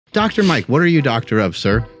Dr. Mike, what are you doctor of,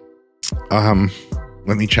 sir?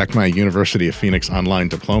 Let me check my University of Phoenix online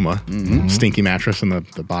diploma. Stinky mattress in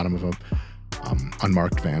the bottom of a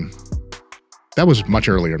unmarked van. That was much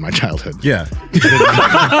earlier in my childhood. Yeah.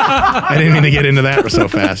 I didn't mean to get into that so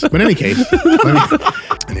fast. But in any case,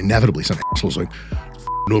 and inevitably some asshole's like,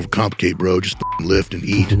 don't overcomplicate, bro. Just lift and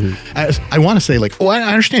eat. I want to say like, oh, I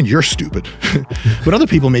understand you're stupid. But other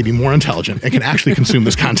people may be more intelligent and can actually consume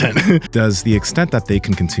this content. Does the extent that they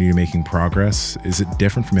can continue making progress, is it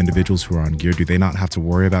different from individuals who are on gear? Do they not have to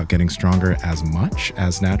worry about getting stronger as much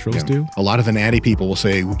as naturals do? A lot of the natty people will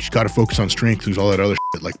say, we just got to focus on strength because all that other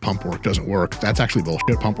shit like pump work doesn't work. That's actually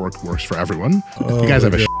bullshit. Pump work works for everyone. You guys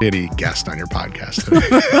have a shitty guest on your podcast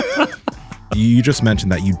today. You just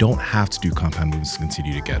mentioned that you don't have to do compound movements to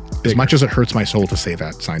continue to get bigger. As much as it hurts my soul to say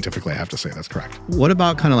that, scientifically, I have to say that's correct. What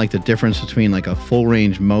about kind of like the difference between like a full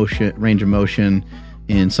range of motion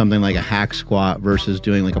in something like a hack squat versus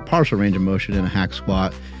doing like a partial range of motion in a hack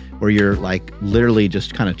squat, where you're like literally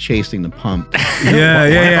just kind of chasing the pump?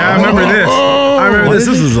 Yeah. I remember this.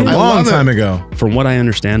 This is a long time ago. From what I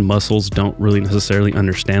understand, muscles don't really necessarily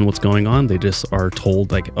understand what's going on. They just are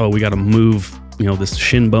told like, oh, we got to move, this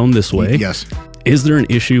shin bone this way. Yes. Is there an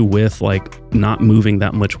issue with like not moving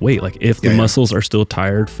that much weight? Like if the muscles are still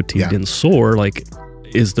tired, fatigued, and sore, like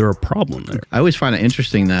is there a problem there? I always find it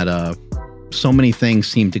interesting that so many things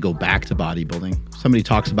seem to go back to bodybuilding. Somebody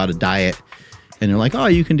talks about a diet and they're like, oh,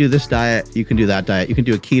 you can do this diet, you can do that diet, you can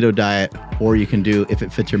do a keto diet, or you can do if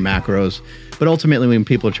it fits your macros. But ultimately, when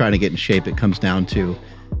people are trying to get in shape, it comes down to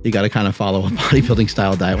you got to kind of follow a bodybuilding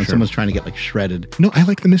style diet when someone's trying to get like shredded. No, I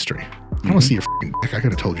like the mystery. I want to see your f***ing dick. I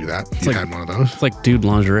could have told you that. You had one of those. It's like dude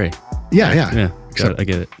lingerie. Yeah. Except, I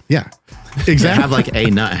get it. Yeah, exactly. I have like a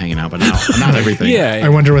nut hanging out, but not everything. I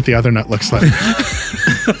wonder what the other nut looks like.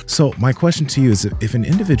 So my question to you is, if an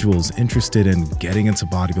individual is interested in getting into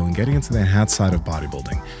bodybuilding, getting into the enhanced side of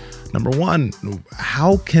bodybuilding, number one,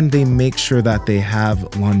 how can they make sure that they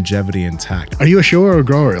have longevity intact? Are you a shower or a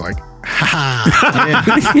grower? Like,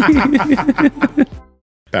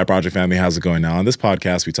 Bad Project family, how's it going? Now, on this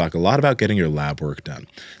podcast, we talk a lot about getting your lab work done.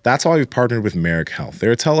 That's why we've partnered with Merrick Health.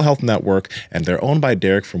 They're a telehealth network, and they're owned by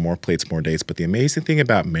Derek for more plates, more dates. But the amazing thing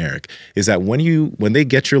about Merrick is that when they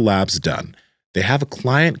get your labs done, they have a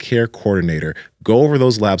client care coordinator go over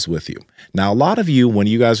those labs with you. Now, a lot of you, when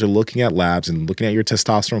you guys are looking at labs and looking at your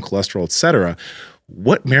testosterone, cholesterol, etc.,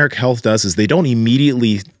 what Merrick Health does is they don't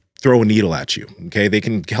immediately throw a needle at you, okay? They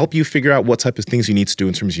can help you figure out what type of things you need to do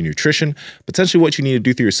in terms of your nutrition, potentially what you need to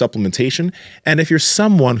do through your supplementation, and if you're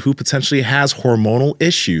someone who potentially has hormonal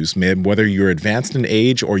issues, whether you're advanced in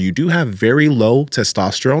age or you do have very low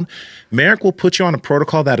testosterone, Merrick will put you on a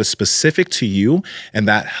protocol that is specific to you and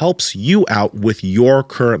that helps you out with your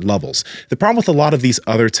current levels. The problem with a lot of these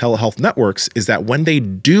other telehealth networks is that when they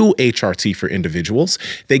do HRT for individuals,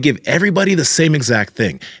 they give everybody the same exact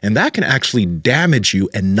thing, and that can actually damage you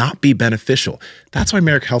and not be beneficial. That's why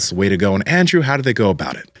Merrick Health's the way to go. And Andrew, how do they go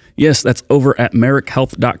about it? Yes, that's over at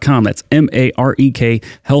MerrickHealth.com. That's M-A-R-E-K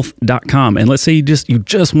health.com. And let's say you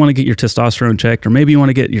just want to get your testosterone checked, or maybe you want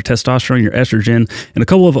to get your testosterone, your estrogen, and a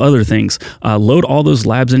couple of other things. Load all those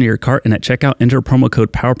labs into your cart, and at checkout, enter promo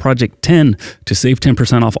code PowerProject10 to save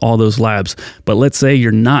 10% off all those labs. But let's say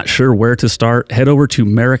you're not sure where to start. Head over to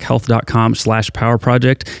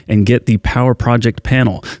MerrickHealth.com/PowerProject and get the Power Project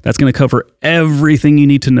panel. That's going to cover everything you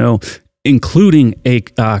need to know, including a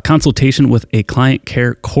consultation with a client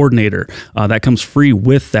care coordinator. That comes free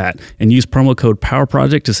with that. And use promo code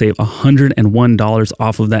PowerProject to save $101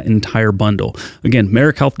 off of that entire bundle. Again,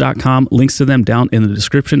 MerrickHealth.com, links to them down in the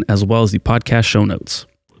description as well as the podcast show notes.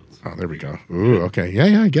 Oh, there we go. Ooh, okay.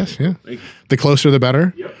 Yeah, I guess, yeah. The closer, the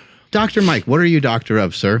better. Yep. Dr. Mike, what are you doctor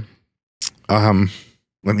of, sir? Let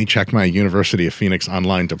me check my University of Phoenix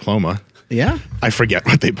online diploma. Yeah? I forget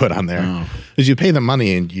what they put on there. Because you pay the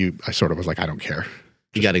money and I sort of was like, I don't care.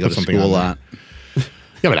 You got to go to school a lot.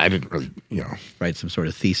 Yeah, but I didn't really, write some sort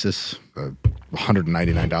of thesis.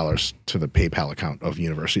 $199 to the PayPal account of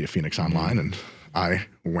University of Phoenix Online, and I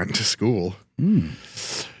went to school.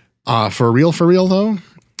 For real though,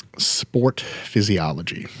 Sport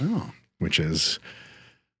Physiology, which is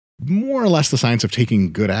more or less the science of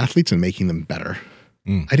taking good athletes and making them better.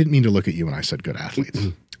 I didn't mean to look at you when I said good athletes.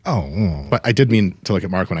 But I did mean to look at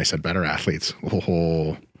Mark when I said better athletes. This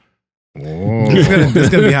is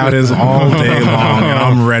gonna be how it is all day long, and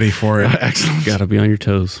I'm ready for it. Excellent. Got to be on your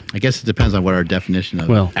toes. I guess it depends on what our definition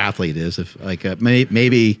of athlete is. If like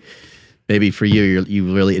maybe for you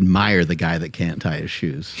really admire the guy that can't tie his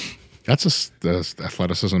shoes. That's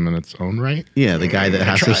athleticism in its own right. Yeah, the guy that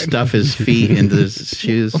has to stuff his feet into his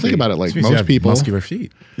shoes. Well, think about it. Like most people, muscular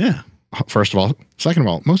feet. Yeah. first of all. Second of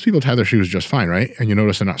all, most people tie their shoes just fine, right? And you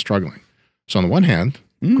notice they're not struggling. So on the one hand,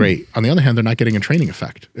 great. On the other hand, they're not getting a training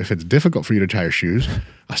effect. If it's difficult for you to tie your shoes,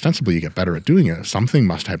 ostensibly you get better at doing it. Something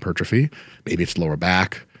must hypertrophy. Maybe it's lower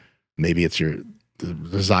back. Maybe it's your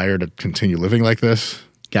desire to continue living like this.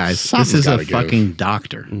 Guys, this is a fucking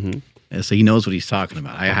doctor. So he knows what he's talking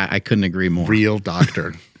about. I couldn't agree more. Real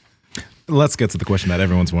doctor. Let's get to the question that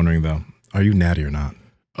everyone's wondering, though. Are you natty or not?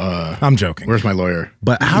 I'm joking. Where's my lawyer?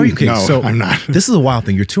 But how are you? No, so I'm not. This is a wild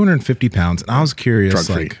thing. You're 250 pounds, and I was curious,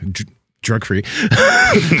 drug-free.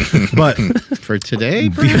 But for today,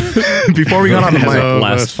 before we got on the mic,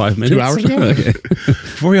 last 5 minutes, 2 hours ago. Okay.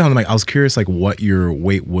 Before we got on the mic, I was curious, like, what your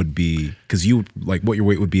weight would be, because what your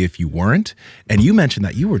weight would be if you weren't, and you mentioned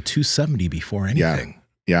that you were 270 before anything.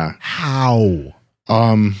 Yeah. How?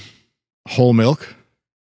 Whole milk,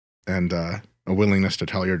 and a willingness to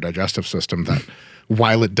tell your digestive system that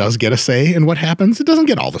while it does get a say in what happens, it doesn't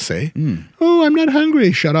get all the say. Oh, I'm not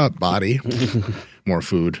hungry. Shut up, body. More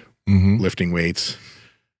food. Lifting weights,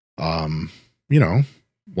 watching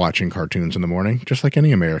cartoons in the morning, just like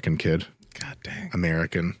any American kid. God dang.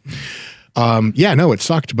 American. Yeah, no, it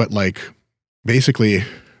sucked, but like basically,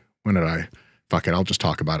 when did I? Fuck it, I'll just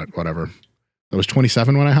talk about it, whatever. I was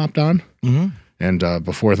 27 when I hopped on. And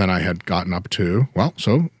before then I had gotten up to,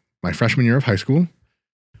 so my freshman year of high school,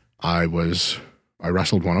 I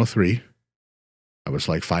wrestled 103. I was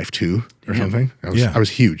like 5'2" or something. I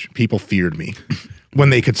was huge. People feared me when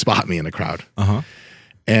they could spot me in a crowd.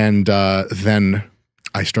 And then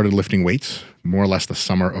I started lifting weights more or less the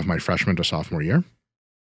summer of my freshman to sophomore year.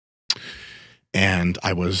 And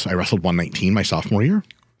I wrestled 119 my sophomore year.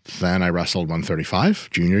 Then I wrestled 135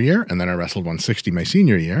 junior year. And then I wrestled 160 my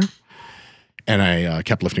senior year. And I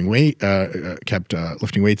kept lifting weights.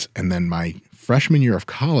 And then my freshman year of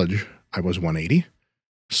college, I was 180.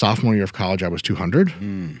 Sophomore year of college, I was 200.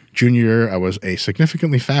 Junior year, I was a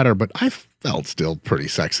significantly fatter, but I felt still pretty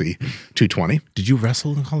sexy, 220. Did you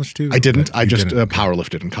wrestle in college too? I didn't. I just power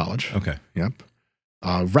lifted in college. Okay. Yep.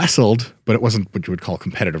 Wrestled, but it wasn't what you would call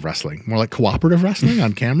competitive wrestling. More like cooperative wrestling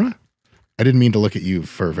on camera. I didn't mean to look at you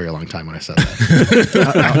for a very long time when I said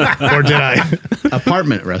that. Or did I?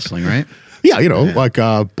 Apartment wrestling, right? Yeah, like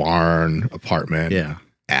a barn, apartment,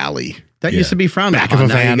 alley. That used to be frowned Back upon.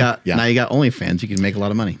 of a van. Now you got OnlyFans. You can make a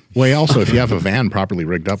lot of money. Well, also, if you have a van properly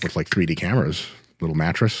rigged up with like 3D cameras, little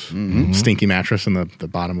mattress, stinky mattress in the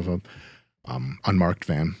bottom of a unmarked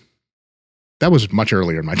van. That was much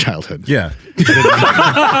earlier in my childhood. Yeah.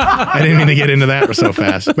 I didn't mean to get into that so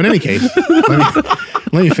fast. But in any case,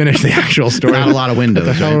 let me finish the actual story. Not a lot of windows.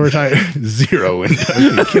 That's how we're talking. 0 windows. Are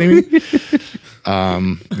you kidding me?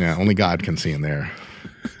 Yeah, only God can see in there.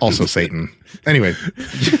 Also Satan. Anyway,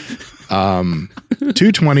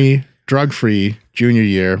 220, drug-free, junior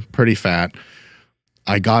year, pretty fat.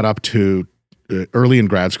 I got up to, early in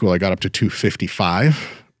grad school, I got up to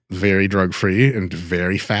 255, very drug-free and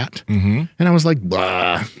very fat. And I was like,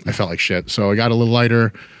 blah. I felt like shit. So I got a little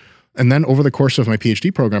lighter. And then over the course of my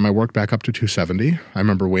PhD program, I worked back up to 270. I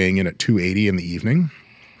remember weighing in at 280 in the evening,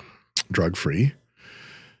 drug-free.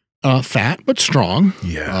 Fat, but strong.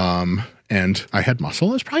 Yeah. And I had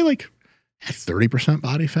muscle. I was probably like 30%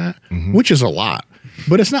 body fat, which is a lot,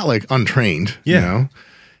 but it's not like untrained, you know?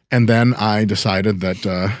 And then I decided that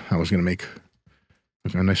I was going to make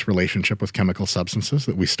a nice relationship with chemical substances,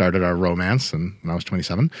 that we started our romance when I was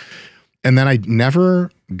 27. And then I never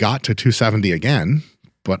got to 270 again,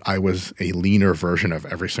 but I was a leaner version of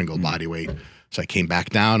every single body weight. So I came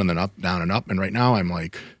back down and then up, down and up. And right now I'm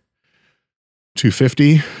like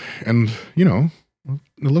 250 and,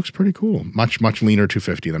 it looks pretty cool. Much, much leaner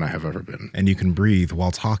 250 than I have ever been. And you can breathe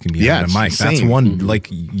while talking behind a mic. Insane. That's one, like,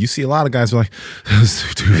 you see a lot of guys who are like,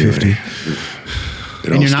 250.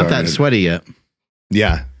 And you're not that sweaty yet.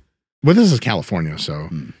 Yeah. Well, this is California, so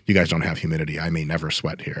you guys don't have humidity. I may never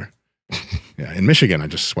sweat here. Yeah. In Michigan, I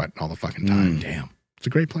just sweat all the fucking time. Damn. It's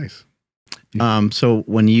a great place. So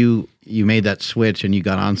when you made that switch and you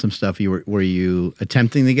got on some stuff, were you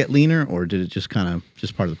attempting to get leaner, or did it just part of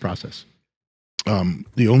the process?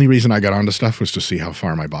 The only reason I got onto stuff was to see how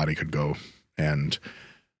far my body could go. And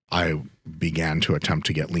I began to attempt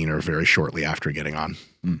to get leaner very shortly after getting on.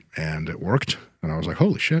 And it worked. And I was like,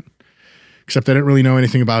 holy shit. Except I didn't really know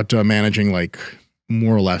anything about managing, like,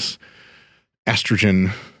 more or less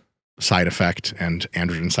estrogen side effect and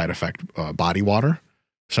androgen side effect body water.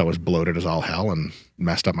 So I was bloated as all hell and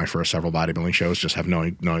messed up my first several bodybuilding shows, just have no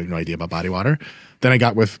idea about body water. Then I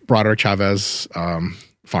got with Broderick Chavez,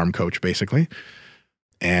 farm coach, basically.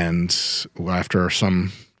 And after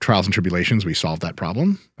some trials and tribulations, we solved that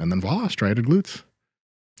problem. And then voila, striated glutes.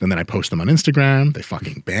 And then I post them on Instagram. They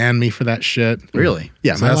fucking ban me for that shit. Really?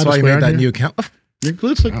 Yeah. So that's why you made that new account. Your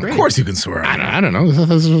glutes look great. Of course you can swear. I don't know.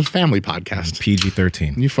 This is a family podcast.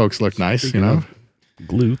 PG-13. You folks look nice, you know?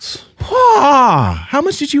 Glutes. How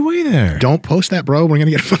much did you weigh there? Don't post that, bro. We're going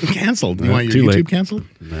to get fucking canceled. You want your too YouTube late. canceled?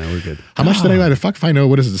 No, we're good. How much did I weigh? Fuck if I know.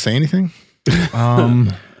 What does it say anything?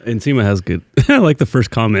 Nsima has good. I like the first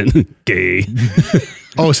comment. Gay.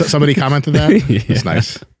 Oh, so somebody commented that? Yeah. That's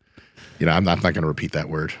nice. You know, I'm not going to repeat that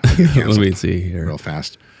word. Let me see here. Real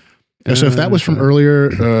fast. So if that was from earlier,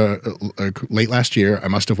 late last year, I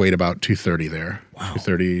must have weighed about 230 there. Wow.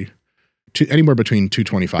 230, anywhere between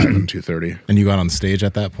 225 and 230. And you got on stage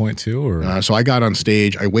at that point too? Or? So I got on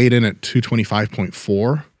stage, I weighed in at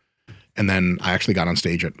 225.4. And then I actually got on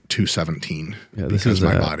stage at 217 because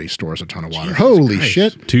my body stores a ton of water. Jesus Holy Christ.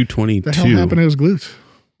 Shit. 222. What the hell happened to his glutes?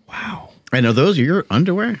 Wow. And are those your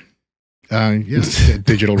underwear? Yes,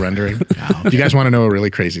 digital rendering. Do you guys want to know a really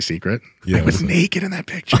crazy secret? Yeah. I was naked in that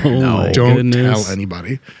picture. Oh, no, my don't goodness. tell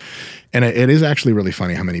anybody. And it is actually really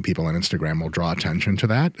funny how many people on Instagram will draw attention to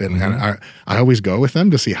that. And I always go with them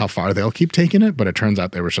to see how far they'll keep taking it. But it turns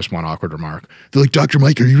out there was just one awkward remark. They're like, Dr.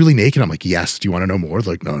 Mike, are you really naked? I'm like, yes. Do you want to know more?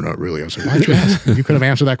 They're like, no, not really. I was like, why'd you ask? You could have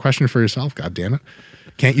answered that question for yourself. God damn it.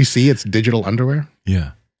 Can't you see it's digital underwear?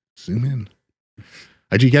 Yeah. Zoom in.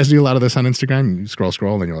 Do you guys do a lot of this on Instagram? You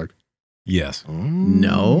scroll, and you're like, yes.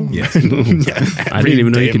 No. Yes. I didn't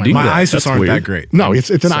even know you could do My that. eyes just That's aren't weird. that great. No, it's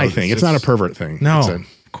an eye thing. It's not a pervert thing. No, It's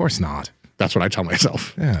of course not. that's what I tell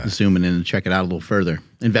myself. Yeah. Zooming in and check it out a little further.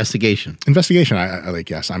 Investigation. Investigation, I like,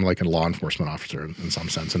 yes, I'm like a law enforcement officer in some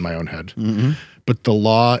sense in my own head. But the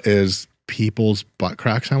law is people's butt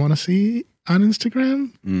cracks I want to see on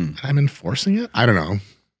Instagram. And I'm enforcing it. I don't know.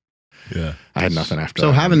 Yeah. I had nothing after So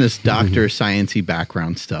that. having this doctor sciencey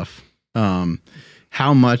background stuff,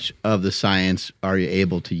 how much of the science are you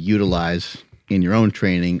able to utilize in your own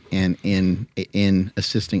training and in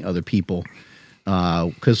assisting other people?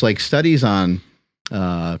 Because like studies on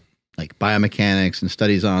like biomechanics and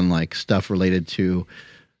studies on like stuff related to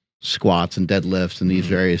squats and deadlifts and these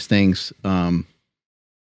various things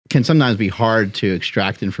can sometimes be hard to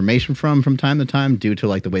extract information from time to time due to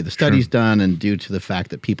like the way the study's done and due to the fact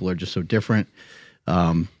that people are just so different.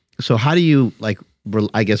 So how do you like,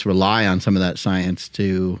 I guess, rely on some of that science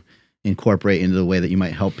to incorporate into the way that you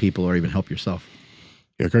might help people or even help yourself?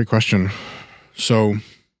 Yeah, great question. So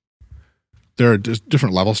there are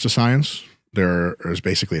different levels to science. There is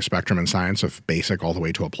basically a spectrum in science of basic all the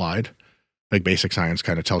way to applied. Like basic science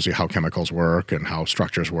kind of tells you how chemicals work and how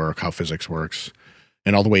structures work, how physics works.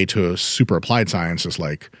 And all the way to super applied science is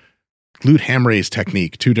like glute ham raise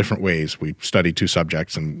technique, 2 different ways. We studied 2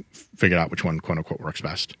 subjects and figured out which one, quote unquote, works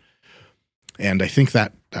best. And I think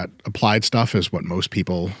that applied stuff is what most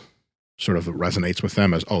people sort of resonates with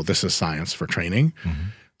them as, oh, this is science for training.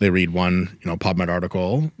 They read one, PubMed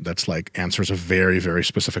article that's like answers a very, very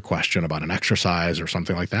specific question about an exercise or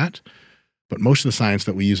something like that. But most of the science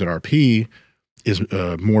that we use at RP is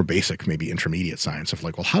more basic, maybe intermediate science of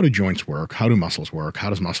like, well, how do joints work? How do muscles work? How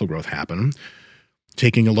does muscle growth happen?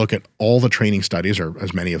 Taking a look at all the training studies, or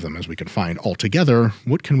as many of them as we can find all together,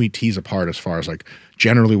 what can we tease apart as far as like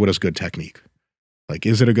generally what is good technique? Like,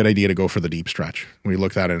 is it a good idea to go for the deep stretch? We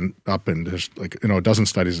look that up and there's like, a dozen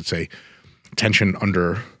studies that say tension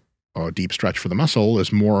under a deep stretch for the muscle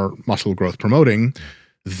is more muscle growth promoting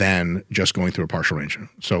than just going through a partial range.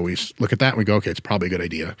 So we look at that and we go, okay, it's probably a good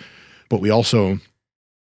idea. But we also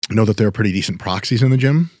know that there are pretty decent proxies in the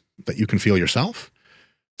gym that you can feel yourself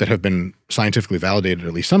that have been scientifically validated,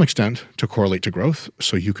 at least some extent, to correlate to growth.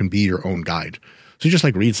 So you can be your own guide. So you just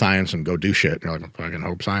like read science and go do shit. You're like, I can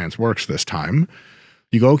hope science works this time.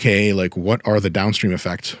 You go, okay, like what are the downstream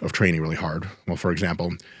effects of training really hard? Well, for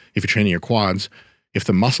example, if you're training your quads, if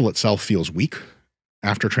the muscle itself feels weak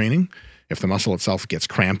after training, if the muscle itself gets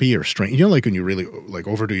crampy or strained, like when you really like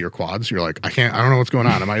overdo your quads, you're like, I don't know what's going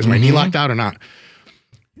on. Is my knee locked out or not?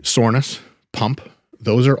 Soreness, pump,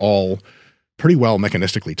 those are all pretty well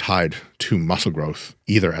mechanistically tied to muscle growth,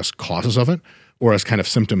 either as causes of it or as kind of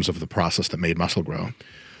symptoms of the process that made muscle grow.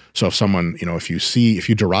 So if someone, if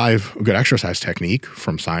you derive a good exercise technique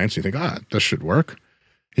from science, you think, this should work.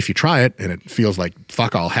 If you try it and it feels like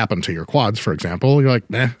fuck all happened to your quads, for example, you're like,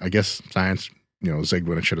 I guess science, zigged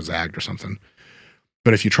when it should have zagged or something.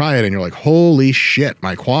 But if you try it and you're like, holy shit,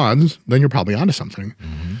 my quads, then you're probably onto something.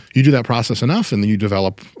 You do that process enough and then you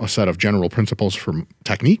develop a set of general principles for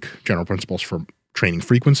technique, general principles for training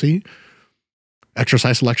frequency,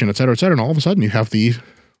 exercise selection, et cetera, and all of a sudden you have the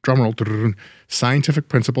drumroll scientific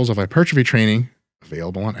principles of hypertrophy training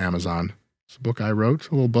available on Amazon. It's a book I wrote,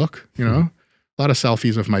 a little book, a lot of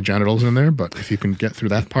selfies of my genitals in there, but if you can get through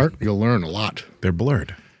that part, you'll learn a lot. They're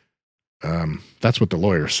blurred. That's what the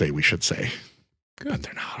lawyers say we should say. Good. But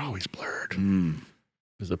they're not always blurred. It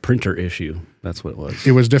was a printer issue. That's what it was.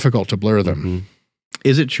 It was difficult to blur them.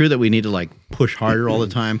 Is it true that we need to like push harder all the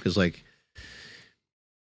time? Because like,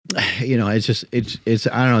 you know, it's just, it's,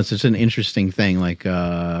 I don't know, it's just an interesting thing. Like,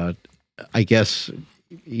 I guess,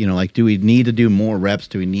 you know, like, do we need to do more reps?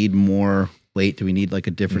 Do we need more weight? Do we need like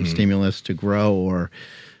a different stimulus to grow? Or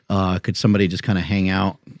could somebody just kind of hang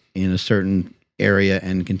out in a certain area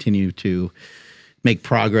and continue to make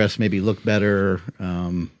progress, maybe look better?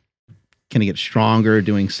 Can it get stronger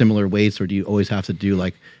doing similar weights, or do you always have to do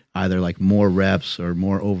like either like more reps or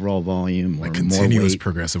more overall volume or Like more continuous weight?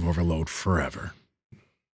 progressive overload forever.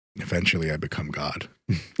 Eventually I become God.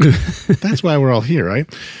 That's why we're all here,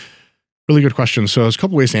 right? Really good question. So there's a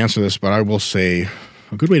couple ways to answer this, but I will say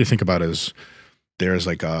a good way to think about it is there's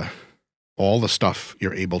like all the stuff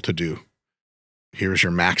you're able to do. Here's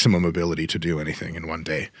your maximum ability to do anything in one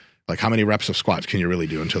day. Like how many reps of squats can you really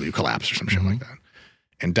do until you collapse or some shit like that?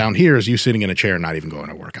 And down here is you sitting in a chair and not even going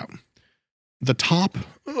to work out. The top,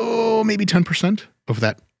 maybe 10% of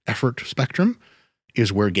that effort spectrum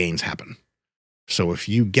is where gains happen. So if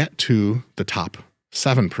you get to the top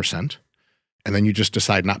 7% and then you just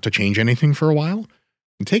decide not to change anything for a while,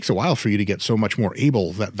 it takes a while for you to get so much more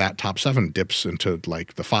able that that top 7 dips into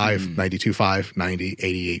like the 5, 92.5, 90,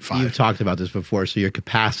 88.5. You've talked about this before, so your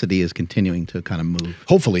capacity is continuing to kind of move.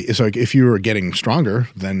 Hopefully. It's like if you are getting stronger,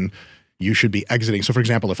 then you should be exiting. So for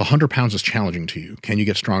example, if 100 pounds is challenging to you, can you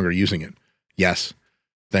get stronger using it? Yes.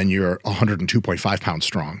 Then you're 102.5 pounds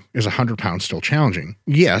strong. Is 100 pounds still challenging?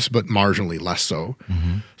 Yes, but marginally less so.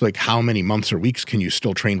 So like how many months or weeks can you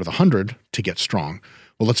still train with 100 to get strong?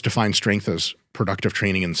 Well, let's define strength as productive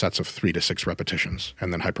training in sets of 3 to 6 repetitions,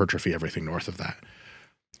 and then hypertrophy, everything north of that.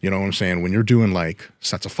 You know what I'm saying? When you're doing like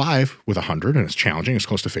sets of 5 with 100 and it's challenging, it's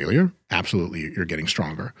close to failure, absolutely you're getting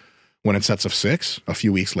stronger. When it's sets of 6, a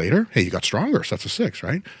few weeks later, hey, you got stronger, sets of 6,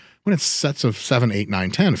 right? When it's sets of 7, 8,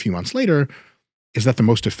 9, 10, a few months later, is that the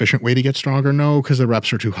most efficient way to get stronger? No, because the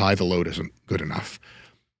reps are too high, the load isn't good enough.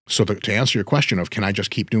 So to answer your question of can I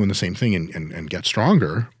just keep doing the same thing and get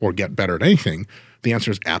stronger or get better at anything, the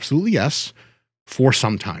answer is absolutely yes for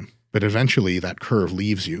some time. But eventually that curve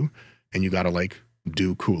leaves you and you got to like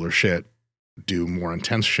do cooler shit, do more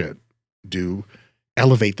intense shit,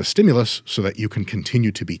 elevate the stimulus so that you can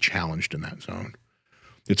continue to be challenged in that zone.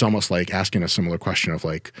 It's almost like asking a similar question of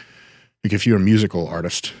like if you're a musical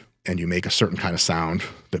artist and you make a certain kind of sound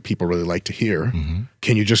that people really like to hear,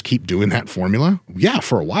 can you just keep doing that formula? Yeah,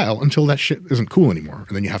 for a while until that shit isn't cool anymore.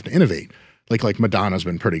 And then you have to innovate. Like Madonna's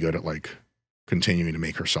been pretty good at like continuing to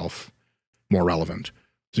make herself more relevant.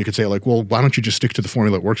 So you could say like, well, why don't you just stick to the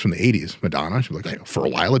formula that works from the 80s, Madonna? She'd be like, hey, for a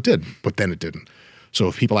while it did, but then it didn't. So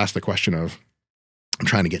if people ask the question of, I'm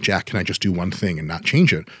trying to get jacked, can I just do one thing and not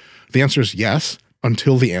change it? The answer is yes,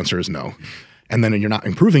 until the answer is no. And then you're not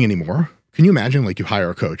improving anymore. Can you imagine like you hire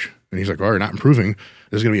a coach and he's like, oh, you're not improving.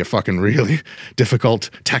 This is going to be a fucking really difficult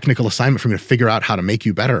technical assignment for me to figure out how to make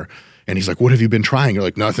you better. And he's like, what have you been trying? You're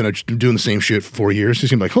like, nothing. I've just been doing the same shit for 4 years. He's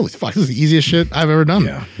going to be like, holy fuck, this is the easiest shit I've ever done.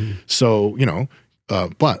 Yeah. So, you know,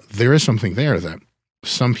 but there is something there that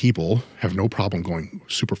some people have no problem going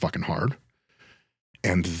super fucking hard.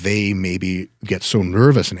 And they maybe get so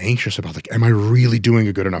nervous and anxious about like, am I really doing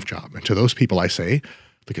a good enough job? And to those people I say,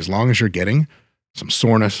 like, as long as you're getting some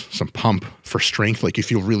soreness, some pump for strength, like you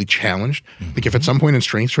feel really challenged. Like if at some point in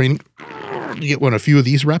strength training, you get a few of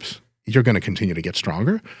these reps, you're going to continue to get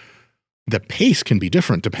stronger. The pace can be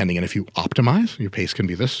different depending on if you optimize. Your pace can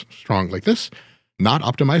be this strong like this. Not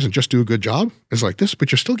optimize and just do a good job is like this,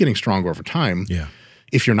 but you're still getting stronger over time. Yeah.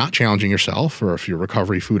 If you're not challenging yourself or if your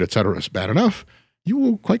recovery, food, et cetera, is bad enough, you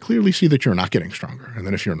will quite clearly see that you're not getting stronger. And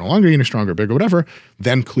then if you're no longer getting stronger, bigger, whatever,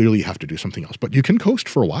 then clearly you have to do something else. But you can coast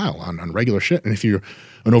for a while on regular shit. And if you're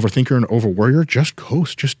an overthinker and over warrior, just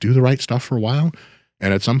coast, just do the right stuff for a while.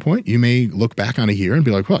 And at some point you may look back on a year and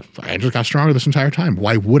be like, what? I just got stronger this entire time.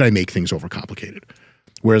 Why would I make things overcomplicated?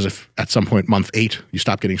 Whereas if at some point, month 8, you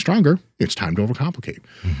stop getting stronger, it's time to overcomplicate.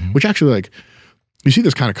 Which actually, like, you see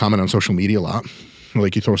this kind of comment on social media a lot.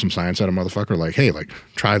 Like you throw some science at a motherfucker, like, hey, like,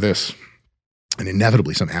 try this. And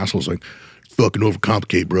inevitably some asshole's like, fucking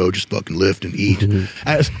overcomplicate, bro. Just fucking lift and eat.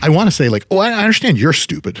 I want to say like, oh, I understand you're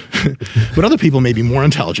stupid. But other people may be more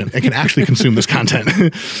intelligent and can actually consume this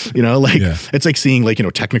content. You know, like it's like seeing like, you know,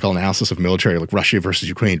 technical analysis of military, like Russia versus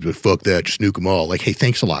Ukraine. Like, fuck that, just nuke them all. Like, hey,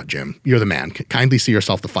 thanks a lot, Jim. You're the man. Kindly see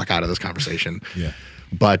yourself the fuck out of this conversation.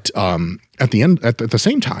 But at the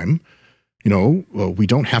same time, you know, we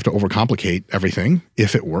don't have to overcomplicate everything.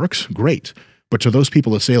 If it works, great. But to those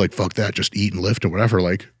people that say like, fuck that, just eat and lift or whatever,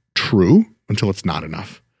 like true until it's not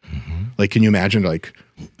enough. Like, can you imagine like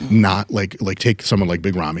not like take someone like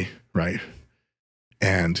Big Ramy, right?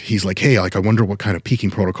 And he's like, hey, like, I wonder what kind of peaking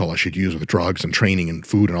protocol I should use with drugs and training and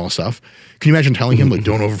food and all this stuff. Can you imagine telling him, like,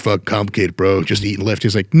 don't overfuck complicate, bro, just eat and lift?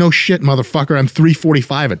 He's like, no shit, motherfucker, I'm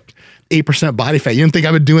 345 at 8% body fat. You didn't think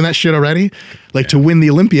I've been doing that shit already? Like, to win the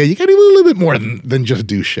Olympia, you gotta do a little bit more than just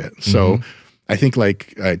do shit. So I think,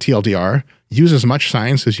 like, TLDR, use as much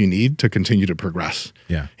science as you need to continue to progress.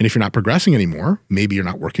 Yeah. And if you're not progressing anymore, maybe you're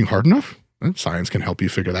not working hard enough. Science can help you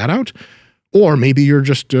figure that out. Or maybe you're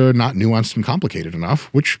just not nuanced and complicated enough,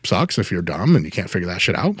 which sucks if you're dumb and you can't figure that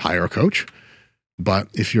shit out. Hire a coach. But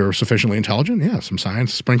if you're sufficiently intelligent, yeah, some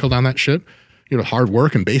science sprinkled on that shit. You know, hard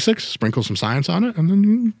work and basics, sprinkle some science on it, and then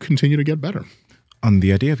you continue to get better. On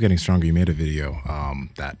the idea of getting stronger, you made a video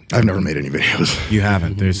that I've never made any videos. You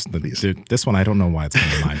haven't. There's this one. I don't know why it's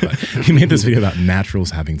coming to mind, but you made this video about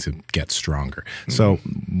naturals having to get stronger. So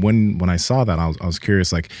when I saw that, I was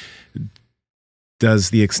curious, like,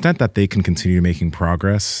 does the extent that they can continue making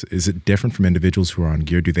progress, is it different from individuals who are on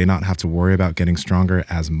gear? Do they not have to worry about getting stronger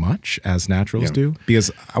as much as naturals do?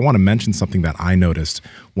 Because I want to mention something that I noticed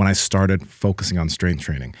when I started focusing on strength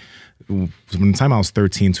training. From the time I was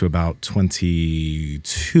 13 to about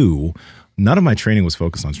 22, none of my training was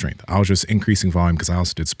focused on strength. I was just increasing volume because I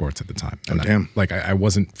also did sports at the time. And I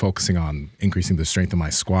wasn't focusing on increasing the strength of my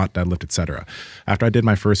squat, deadlift, etc. After I did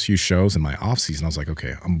my first few shows in my off season, I was like,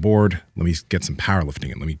 okay, I'm bored. Let me get some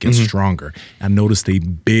powerlifting and let me get stronger. And I noticed a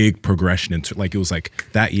big progression into, like, it was like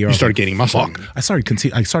that year. You started gaining muscle. I started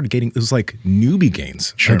gaining, it was like newbie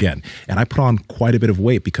gains again. And I put on quite a bit of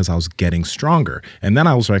weight because I was getting stronger. And then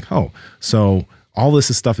I was like, oh, so all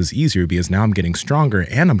this stuff is easier because now I'm getting stronger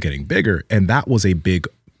and I'm getting bigger. And that was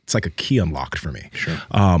it's like a key unlocked for me. Sure.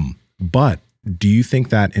 But do you think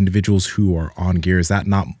that individuals who are on gear, is that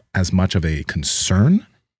not as much of a concern?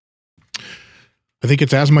 I think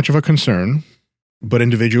it's as much of a concern, but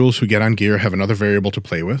individuals who get on gear have another variable to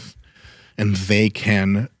play with, and they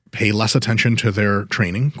can pay less attention to their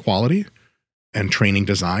training quality and training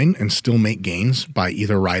design and still make gains by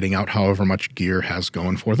either riding out however much gear has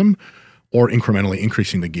going for them, or incrementally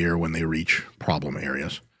increasing the gear when they reach problem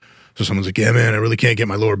areas. So someone's like, yeah, man, I really can't get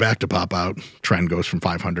my lower back to pop out. Trend goes from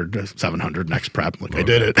 500 to 700 next prep. Like, I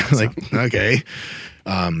did it. Like, okay.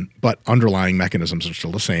 But underlying mechanisms are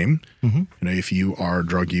still the same. You know, if you are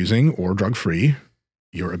drug using or drug free,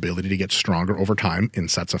 your ability to get stronger over time in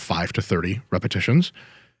sets of 5 to 30 repetitions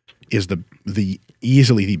is the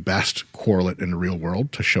easily the best correlate in the real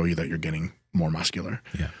world to show you that you're getting more muscular.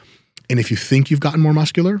 Yeah. And if you think you've gotten more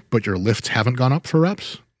muscular, but your lifts haven't gone up for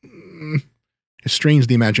reps, it strains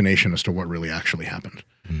the imagination as to what really actually happened.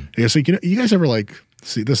 Because, like, you know, you guys ever, like,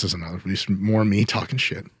 see, this is more me talking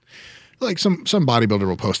shit. Like some bodybuilder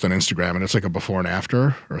will post on Instagram and it's like a before and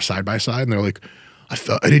after or a side by side, and they're like, I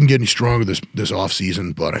didn't get any stronger this off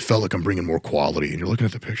season, but I felt like I'm bringing more quality. And you're looking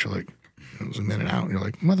at the picture like, zoom in and out, and you're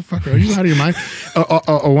like, motherfucker, are you out of your mind?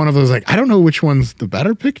 Or one of those, like, I don't know which one's the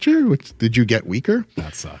better picture. Did you get weaker?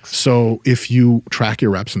 That sucks. So if you track your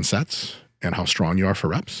reps and sets and how strong you are for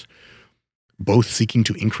reps, both seeking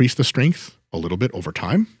to increase the strength a little bit over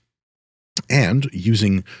time and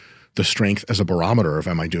using the strength as a barometer of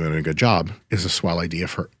am I doing a good job is a swell idea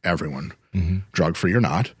for everyone, drug-free or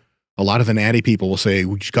not. A lot of the natty people will say,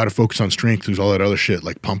 we just got to focus on strength. There's all that other shit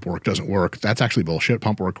like pump work doesn't work. That's actually bullshit.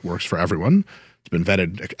 Pump work works for everyone. It's been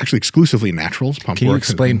vetted, actually exclusively naturals. Can you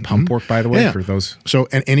explain pump work, by the way, for those? So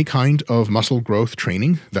any kind of muscle growth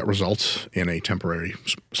training that results in a temporary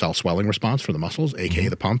cell swelling response for the muscles, aka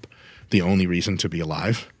the pump, the only reason to be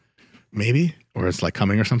alive, maybe, or it's like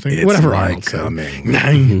coming or something. It's whatever. Like coming.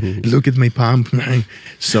 Look at my pump.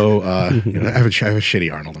 So you know, I have a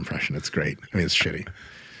shitty Arnold impression. It's great. I mean, it's shitty.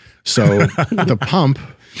 So the pump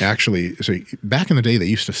actually, so back in the day, they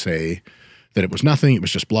used to say that it was nothing. It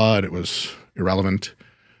was just blood. It was irrelevant.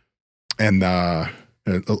 And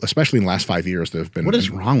especially in the last 5 years, there have been. What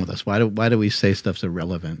is wrong with us? Why do we say stuff's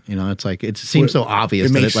irrelevant? You know, it's like, it seems so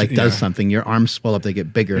obvious that it like does something. Your arms swell up, they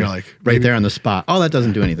get bigger. You're like, right there on the spot. Oh, that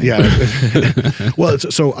doesn't do anything. Yeah. Well,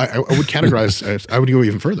 so I would categorize, I would go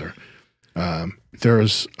even further.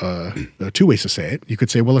 There's 2 ways to say it. You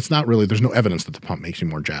could say, well, it's not really, there's no evidence that the pump makes you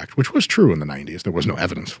more jacked, which was true in the 90s. There was no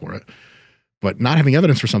evidence for it. But not having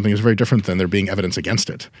evidence for something is very different than there being evidence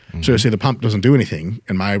against it. So you say the pump doesn't do anything.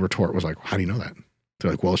 And my retort was like, how do you know that?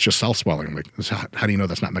 They're like, well, it's just cell swelling. I'm like, how do you know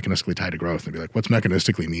that's not mechanistically tied to growth? And they'd be like, what's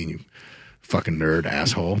mechanistically mean, you fucking nerd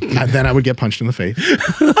asshole? And then I would get punched in the face.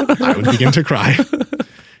 I would begin to cry.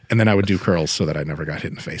 And then I would do curls so that I never got hit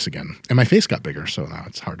in the face again. And my face got bigger, so now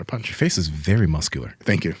it's hard to punch. Your face is very muscular.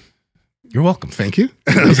 Thank you. You're welcome. Thank you.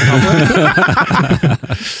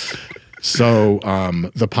 So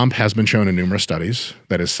the pump has been shown in numerous studies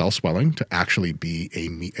that is cell swelling to actually be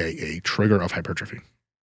a trigger of hypertrophy.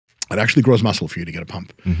 It actually grows muscle for you to get a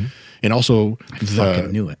pump. And also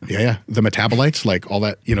fucking knew it. Yeah. The metabolites, like all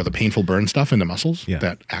that, the painful burn stuff in the muscles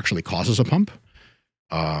that actually causes a pump.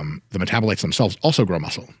 The metabolites themselves also grow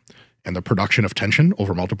muscle. And the production of tension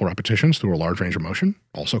over multiple repetitions through a large range of motion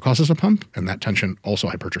also causes a pump. And that tension also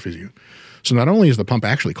hypertrophies you. So not only is the pump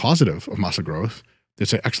actually causative of muscle growth,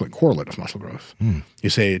 it's an excellent correlate of muscle growth.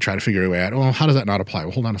 You try to figure your way out, oh, how does that not apply?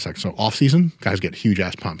 Well, hold on a second. So off season, guys get huge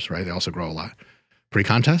ass pumps, right? They also grow a lot.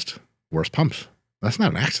 Pre-contest, worse pumps. That's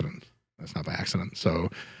not an accident. That's not by accident. So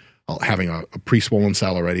having a pre-swollen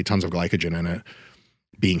cell already, tons of glycogen in it,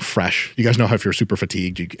 being fresh. You guys know how if you're super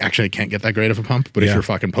fatigued, you actually can't get that great of a pump. But if you're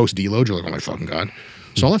fucking post-deload, you're like, oh my fucking God.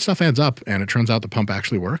 So all that stuff adds up, and it turns out the pump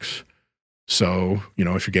actually works. So,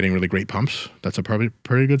 if you're getting really great pumps, that's a probably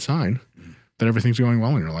pretty good sign that everything's going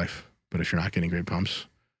well in your life. But if you're not getting great pumps,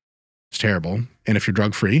 it's terrible. And if you're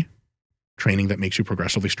drug-free, training that makes you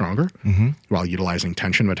progressively stronger while utilizing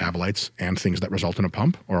tension, metabolites, and things that result in a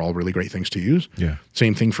pump are all really great things to use.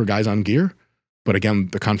 Same thing for guys on gear. But again,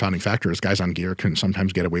 the confounding factor is guys on gear can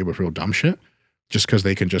sometimes get away with real dumb shit just because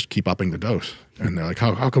they can just keep upping the dose. And they're like,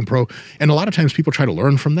 how come pro? And a lot of times people try to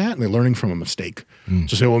learn from that, and they're learning from a mistake.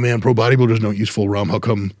 So say, well, man, pro bodybuilders don't use full ROM. How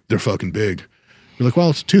come they're fucking big? You're like, well,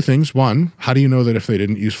 it's two things. One, how do you know that if they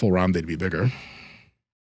didn't use full ROM, they'd be bigger?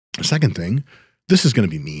 The second thing, this is going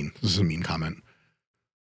to be mean. This is a mean comment.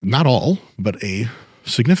 Not all, but a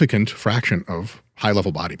significant fraction of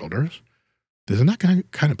high-level bodybuilders, they're not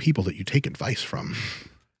kind of people that you take advice from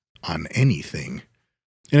on anything.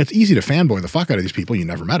 And it's easy to fanboy the fuck out of these people. You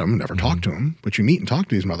never met them, never talked to them, but you meet and talk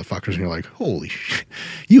to these motherfuckers and you're like, holy shit,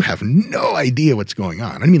 you have no idea what's going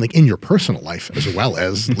on. I mean, like in your personal life as well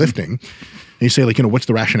as lifting. And you say like, what's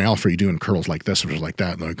the rationale for you doing curls like this or like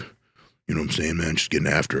that? And like, you know what I'm saying, man? Just getting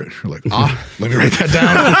after it. You're like, let me write that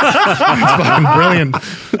down. It's fucking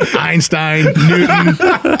brilliant. Einstein, Newton,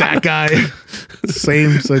 that guy.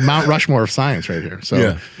 Same, so Mount Rushmore of science right here.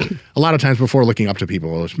 So a lot of times before looking up to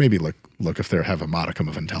people, maybe look if they have a modicum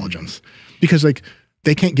of intelligence. Because like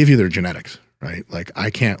they can't give you their genetics, right? Like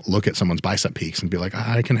I can't look at someone's bicep peaks and be like,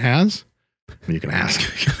 I can has? I mean, you can ask,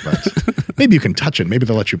 but maybe you can touch it. Maybe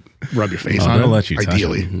they'll let you rub your face on it. They'll let you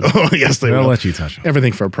ideally. touch it. Oh, yes, they'll let you touch it.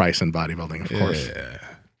 Everything for a price in bodybuilding, of course.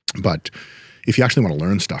 But if you actually want to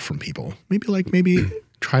learn stuff from people, maybe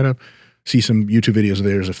try to see some YouTube videos of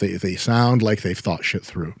theirs if they sound like they've thought shit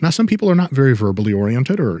through. Now, some people are not very verbally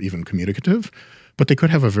oriented or even communicative, but they could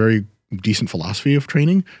have a very decent philosophy of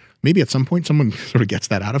training. Maybe at some point someone sort of gets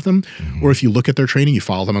that out of them. Or if you look at their training, you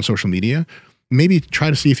follow them on social media, maybe try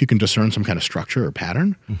to see if you can discern some kind of structure or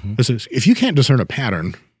pattern. If you can't discern a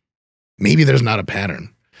pattern, maybe there's not a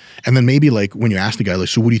pattern. And then maybe like when you ask the guy, like,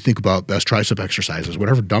 so what do you think about best tricep exercises?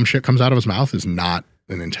 Whatever dumb shit comes out of his mouth is not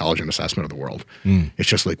an intelligent assessment of the world. It's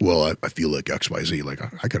just like, well, I feel like XYZ. Like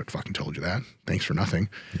I could have fucking told you that. Thanks for nothing.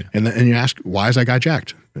 And you ask, why is that guy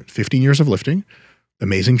jacked? 15 years of lifting,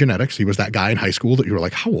 amazing genetics. He was that guy in high school that you were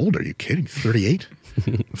like, how old are you kidding? 38?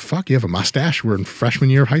 Fuck, you have a mustache. We're in freshman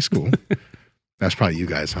year of high school. That's probably you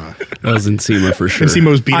guys, huh? That was Nsima for sure. Nsima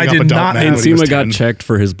was beating up adult men. Nsima got checked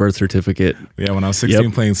for his birth certificate. Yeah, when I was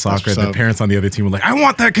 16 playing soccer, the parents on the other team were like, I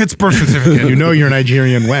want that kid's birth certificate. You know you're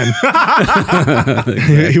Nigerian when.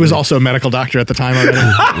 He was also a medical doctor at the time already.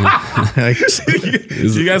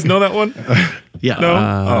 Do you guys know that one? Yeah.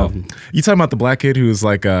 No? You talking about the black kid who was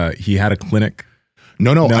like, he had a clinic?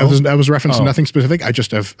 No. I was referencing nothing specific.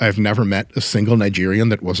 I've never met a single Nigerian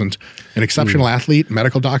that wasn't an exceptional athlete,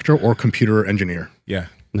 medical doctor, or computer engineer. Yeah.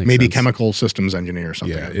 Maybe chemical systems engineer or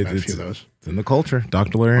something. Yeah, I've met a few of those. It's in the culture.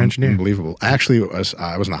 Doctor, lawyer, engineer. Unbelievable. I actually was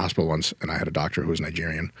in the hospital once, and I had a doctor who was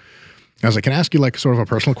Nigerian. I was like, can I ask you like sort of a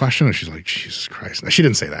personal question? And she's like, Jesus Christ. She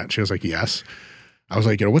didn't say that. She was like, yes. I was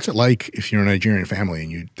like, what's it like if you're a Nigerian family and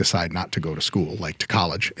you decide not to go to school, like to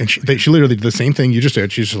college? And she literally did the same thing you just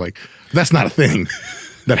did. She's just like, that's not a thing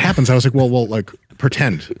that happens. I was like, well, like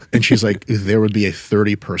pretend. And she's like, there would be a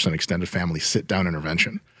 30-person extended family sit-down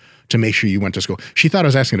intervention to make sure you went to school. She thought I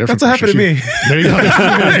was asking a different question. That's what happened to me. There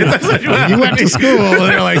you go. You went to school. And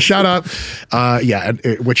they're like, shut up.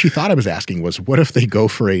 What she thought I was asking was, what if they go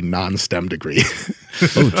for a non-STEM degree?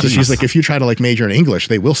 So she's like, if you try to like major in English,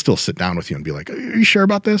 they will still sit down with you and be like, are you sure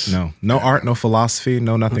about this? No art, no philosophy,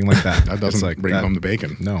 no nothing like that. That doesn't like bring home the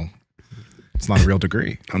bacon. No, it's not a real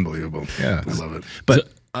degree. Unbelievable. Yeah. I love it. But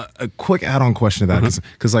a quick add-on question to that,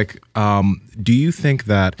 because like, do you think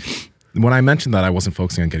that when I mentioned that I wasn't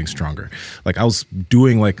focusing on getting stronger, like I was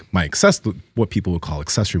doing like my what people would call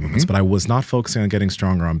accessory movements, but I was not focusing on getting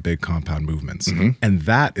stronger on big compound movements. And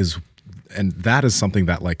that is and that is something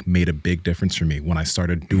that like made a big difference for me when I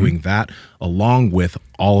started doing that along with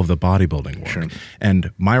all of the bodybuilding work. Sure.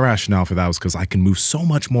 And my rationale for that was because I can move so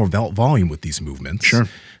much more volume with these movements. Sure.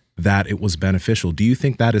 That it was beneficial. Do you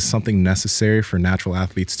think that is something necessary for natural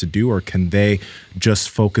athletes to do, or can they just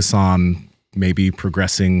focus on maybe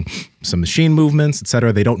progressing some machine movements, et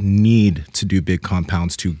cetera? They don't need to do big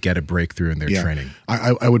compounds to get a breakthrough in their training.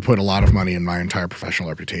 I would put a lot of money in my entire professional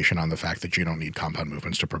reputation on the fact that you don't need compound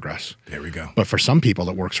movements to progress. There we go. But for some people,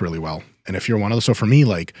 it works really well. And if you're one of those, so for me,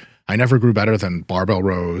 like I never grew better than barbell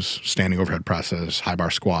rows, standing overhead presses, high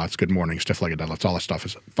bar squats, good morning, stiff-legged deadlifts. All that stuff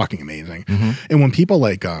is fucking amazing. And when people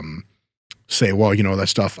like say, well, you know, that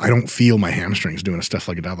stuff, I don't feel my hamstrings doing a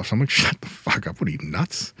stiff-legged deadlift. I'm like, shut the fuck up. What are you,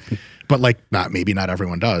 nuts? But like, maybe not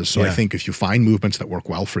everyone does. So I think if you find movements that work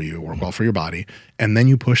well for you, work well for your body, and then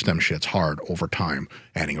you push them shits hard over time,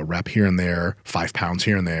 adding a rep here and there, 5 pounds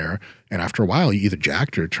here and there, and after a while, you either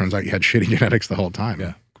jacked or it turns out you had shitty genetics the whole time.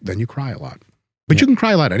 Yeah. Then you cry a lot. But you can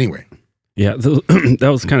cry a lot anyway. Yeah, that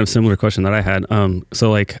was kind of a similar question that I had.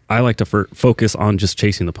 So like I like to focus on just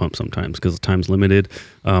chasing the pump sometimes because time's limited.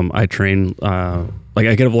 I train, like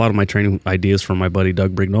I get a lot of my training ideas from my buddy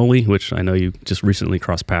Doug Brignoli, which I know you just recently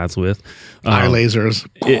crossed paths with. Eye lasers.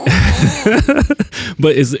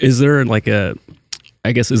 But is there like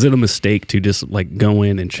I guess, is it a mistake to just like go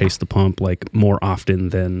in and chase the pump like more often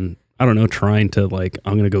than, I don't know, trying to like,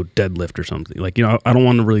 I'm going to go deadlift or something. Like, you know, I don't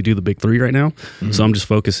want to really do the big 3 right now. So I'm just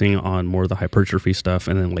focusing on more of the hypertrophy stuff.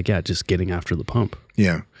 And then like, just getting after the pump.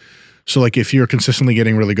 Yeah. So like if you're consistently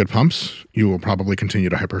getting really good pumps, you will probably continue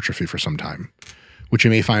to hypertrophy for some time. What you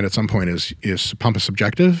may find at some point is pump is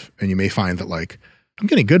subjective. And you may find that like, I'm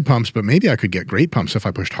getting good pumps, but maybe I could get great pumps if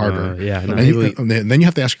I pushed harder. Then you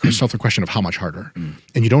have to ask yourself the question of how much harder.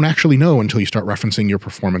 And you don't actually know until you start referencing your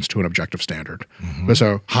performance to an objective standard.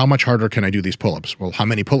 So how much harder can I do these pull-ups? Well, how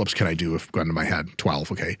many pull-ups can I do if gun to my head?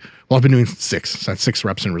 12, okay. Well, I've been doing 6. So that's 6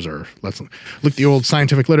 reps in reserve. Let's look at the old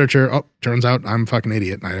scientific literature. Oh, turns out I'm a fucking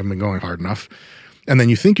idiot and I haven't been going hard enough. And then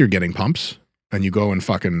you think you're getting pumps and you go and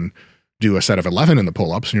fucking do a set of 11 in the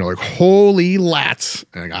pull-ups and you're like, holy lats.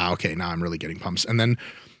 And like, okay, now I'm really getting pumps. And then,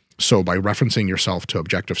 so by referencing yourself to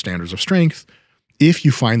objective standards of strength, if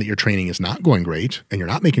you find that your training is not going great and you're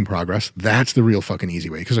not making progress, that's the real fucking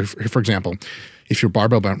easy way. Because for example, if you're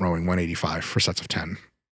barbell bent rowing 185 for sets of 10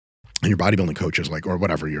 and your bodybuilding coach is like, or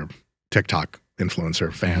whatever, your TikTok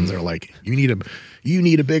influencer fans are like, you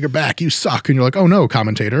need a bigger back, you suck. And you're like, oh no,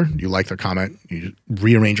 commentator, you like their comment, you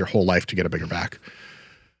rearrange your whole life to get a bigger back.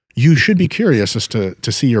 You should be curious as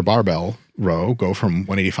to see your barbell row go from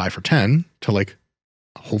 185 for 10 to like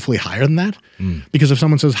hopefully higher than that. Because if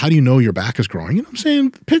someone says, how do you know your back is growing? You know what I'm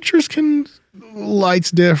saying? Pictures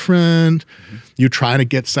light's different. You're trying to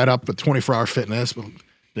get set up with 24-hour fitness.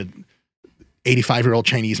 The 85-year-old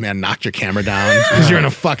Chinese man knocked your camera down because you're in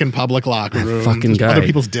a fucking public locker room. Fucking guy. Other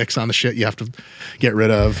people's dicks on the shit you have to get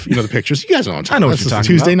rid of. You know, the pictures. You guys know what I'm talking about. I know what you're talking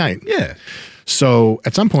Tuesday about. night. Yeah. So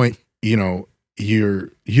at some point, you know, you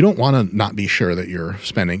don't want to not be sure that you're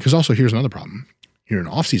spending, because also here's another problem. You're in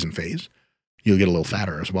an off-season phase, you'll get a little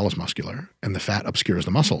fatter as well as muscular, and the fat obscures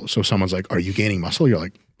the muscle. So someone's like, are you gaining muscle? You're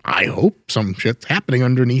like, I hope some shit's happening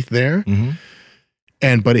underneath there.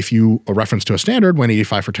 But if you a reference to a standard,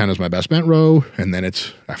 185 for 10 is my best bent row, and then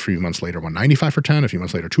it's a few months later 195 for 10, a few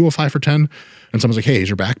months later 205 for 10, and someone's like, hey, is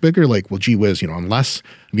your back bigger? Like, well, gee whiz, you know, unless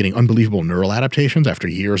I'm getting unbelievable neural adaptations after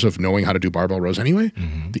years of knowing how to do barbell rows anyway,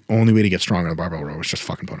 the only way to get stronger in a barbell row is just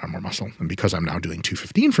fucking put on more muscle. And because I'm now doing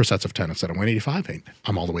 215 for sets of 10 instead of 185, hey,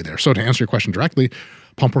 I'm all the way there. So to answer your question directly,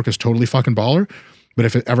 pump work is totally fucking baller. But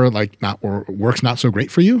if it ever like not or works not so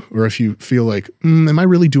great for you, or if you feel like, am I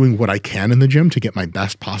really doing what I can in the gym to get my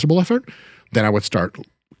best possible effort? Then I would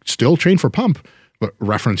still train for pump, but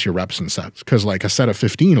reference your reps and sets. Because like a set of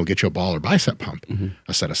 15 will get you a ball or bicep pump.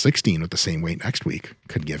 A set of 16 with the same weight next week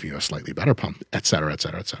could give you a slightly better pump, et cetera, et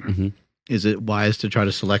cetera, et cetera. Is it wise to try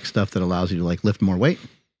to select stuff that allows you to like lift more weight?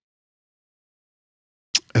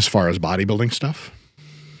 As far as bodybuilding stuff?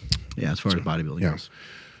 Yeah, as far as bodybuilding goes.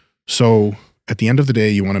 So at the end of the day,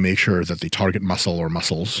 you want to make sure that the target muscle or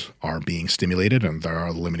muscles are being stimulated and there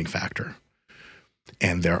are the limiting factor.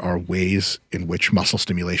 And there are ways in which muscle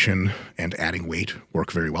stimulation and adding weight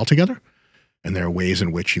work very well together. And there are ways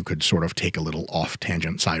in which you could sort of take a little off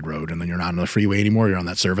tangent side road and then you're not on the freeway anymore. You're on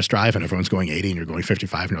that service drive and everyone's going 80 and you're going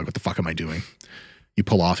 55 and you're like, what the fuck am I doing? You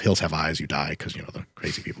pull off, hills have eyes, you die because, you know, the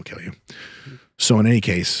crazy people kill you. So in any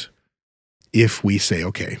case, if we say,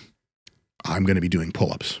 okay, I'm going to be doing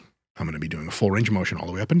pull-ups, I'm going to be doing a full range of motion all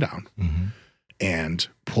the way up and down. And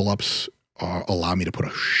pull-ups allow me to put a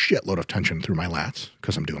shitload of tension through my lats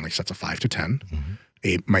because I'm doing like sets of 5 to 10.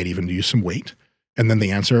 I might even use some weight. And then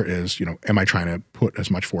the answer is, am I trying to put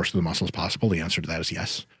as much force to the muscle as possible? The answer to that is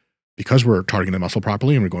yes, because we're targeting the muscle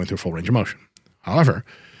properly and we're going through full range of motion. However,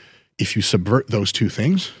 if you subvert those two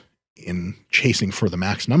things in chasing for the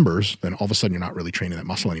max numbers, then all of a sudden you're not really training that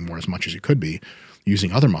muscle anymore as much as you could be,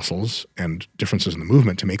 using other muscles and differences in the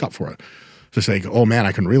movement to make up for it. So say, oh man,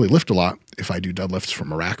 I can really lift a lot if I do deadlifts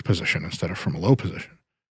from a rack position instead of from a low position.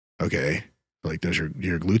 Okay, like does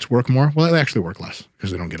your glutes work more? Well, they actually work less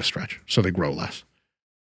because they don't get a stretch, so they grow less.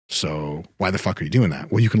 So why the fuck are you doing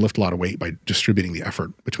that? Well, you can lift a lot of weight by distributing the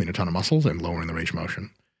effort between a ton of muscles and lowering the range of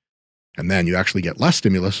motion. And then you actually get less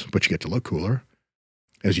stimulus, but you get to look cooler.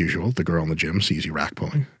 As usual, the girl in the gym sees you rack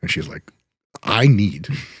pulling, and she's like, I need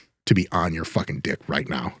to be on your fucking dick right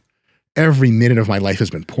now. Every minute of my life has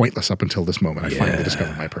been pointless up until this moment. I finally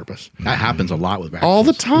discovered my purpose. That happens a lot with rack all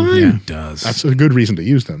the time. Yeah, it does. That's a good reason to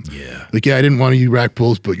use them. Yeah. Like, I didn't want to use rack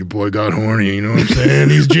pulls, but your boy got horny. You know what I'm saying?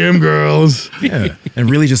 These gym girls. Yeah. And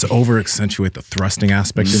really just over accentuate the thrusting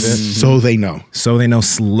aspect of it. So they know. So they know,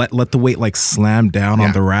 let the weight like slam down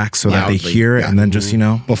on the rack so that they hear it. And then just,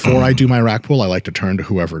 Before I do my rack pull, I like to turn to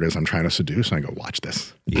whoever it is I'm trying to seduce, and I go, watch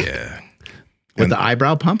this. Yeah. With the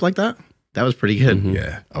eyebrow pump like that? That was pretty good.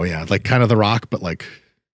 Yeah. Oh, yeah. Like kind of The Rock, but like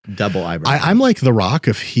double eyebrow. I'm like The Rock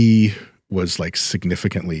if he was like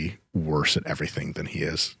significantly worse at everything than he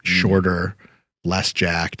is. Shorter, less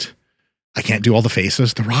jacked. I can't do all the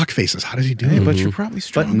faces. The Rock faces. How does he do it? But you're probably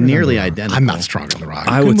stronger. But nearly than The Rock. identical. I'm not stronger than The Rock.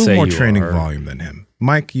 I would say more you training are. volume than him.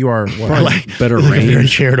 Mike, you are like, better like very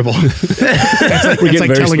range. charitable. It's like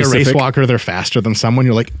very telling a race specific. walker they're faster than someone.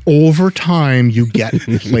 You're like, over time, you get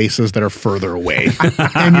places that are further away,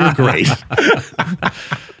 and you're great.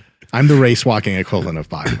 I'm the race walking equivalent of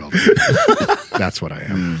bodybuilding. That's what I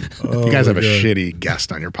am. You guys have a shitty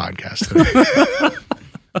guest on your podcast today.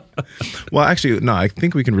 Well, actually, no, I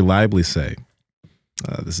think we can reliably say,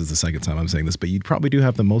 this is the second time I'm saying this, but you probably do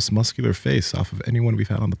have the most muscular face off of anyone we've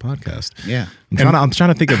had on the podcast. Yeah. I'm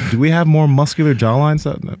trying to think of, do we have more muscular jawlines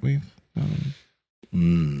that we've...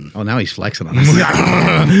 Oh, now he's flexing on us.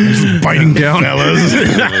 Just biting down. Fellas.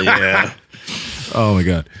 Yeah. Oh my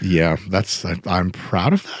God. Yeah, I'm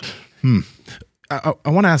proud of that. I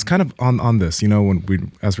want to ask kind of on this,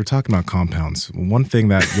 as we're talking about compounds, one thing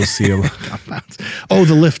that you'll see a lot. Oh,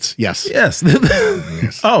 the lifts. Yes. Yes.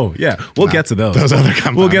 Oh, yeah. We'll get to those. Those other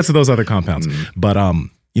compounds. We'll get to those other compounds. But,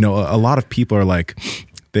 a lot of people are like,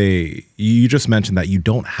 you just mentioned that you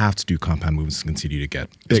don't have to do compound movements to continue to get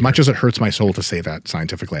bigger. As much as it hurts my soul to say that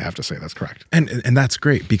scientifically, I have to say that's correct. And that's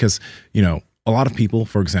great because, a lot of people,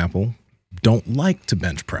 for example, don't like to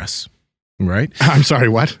bench press. Right? I'm sorry,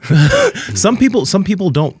 what? Some people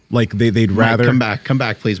don't like they'd rather Mike, come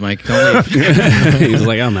back, please, Mike. Don't leave. He's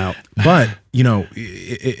like, I'm out. But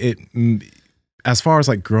it as far as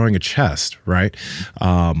like growing a chest, right?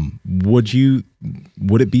 Would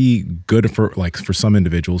it be good for some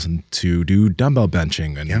individuals to do dumbbell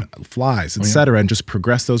benching and flies, etc., and just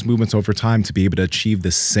progress those movements over time to be able to achieve the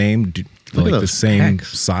same pecs.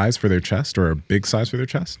 size for their chest or a big size for their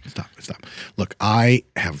chest? Stop. Look, I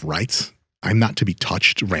have rights. I'm not to be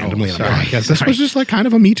touched randomly in a sorry. podcast. This was just like kind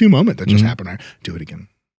of a Me Too moment that just happened. Do it again.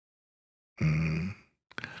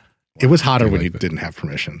 It was hotter when you didn't have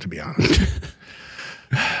permission, to be honest.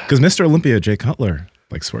 Because Mr. Olympia, Jay Cutler,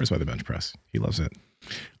 swears by the bench press. He loves it.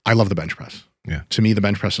 I love the bench press. Yeah. To me, the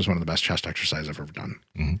bench press is one of the best chest exercises I've ever done.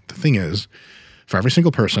 The thing is, for every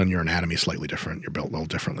single person, your anatomy is slightly different. You're built a little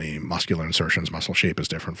differently. Muscular insertions, muscle shape is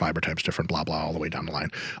different. Fiber type's different, blah, blah, all the way down the line.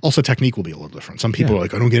 Also, technique will be a little different. Some people are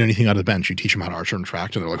like, I don't get anything out of the bench. You teach them how to arch and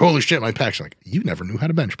retract, and they're like, holy shit, my pecs. You're like, you never knew how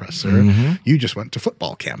to bench press, sir. You just went to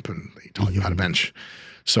football camp, and they taught you how to bench.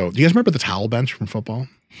 So do you guys remember the towel bench from football?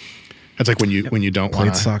 That's like when you don't want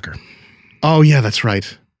Played to. soccer. Oh, yeah, that's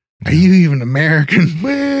right. Are you even American?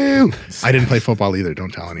 Woo! I didn't play football either.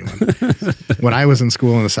 Don't tell anyone. When I was in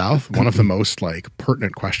school in the South, one of the most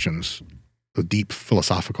pertinent questions, the deep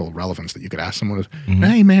philosophical relevance that you could ask someone is,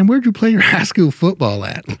 hey, man, where'd you play your high school football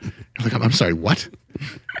at? You're like, I'm sorry, what?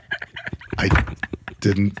 I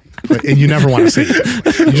didn't. And you never want to say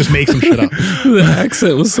that. You just make some shit up. The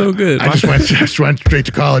accent was so good. I just went straight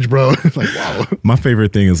to college, bro. Like, wow. My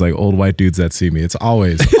favorite thing is old white dudes that see me. It's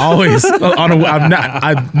always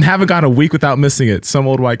I haven't gone a week without missing it. Some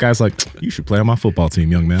old white guy's like, you should play on my football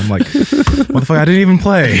team, young man. I'm like, motherfucker, I didn't even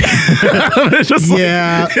play. It's just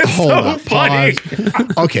hold up, pause.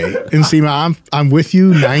 Okay, Nsima, I'm with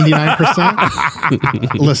you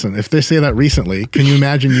 99%. Listen, if they say that recently, can you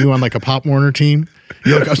imagine you on a Pop Warner team?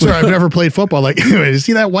 You're like, oh, sir, I've never played football. Like, anyway, you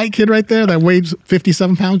see that white kid right there that weighs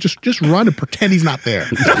 57 pounds? Just run and pretend he's not there.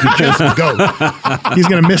 Just go. He's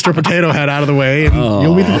going to Mr. Potato Head out of the way, and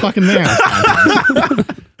you'll be the fucking man.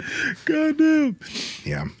 Goddamn.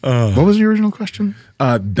 Yeah. What was the original question?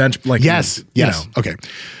 Bench, like, Yes. you Yes. know. Okay.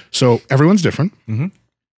 So everyone's different, Mhm.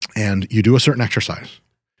 and you do a certain exercise,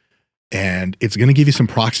 and it's going to give you some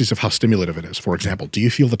proxies of how stimulative it is. For example, do you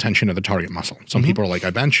feel the tension of the target muscle? Some people are like, I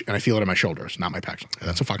bench and I feel it in my shoulders, not my pecs.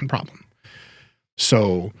 That's a fucking problem.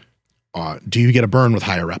 So do you get a burn with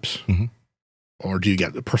higher reps? Or do you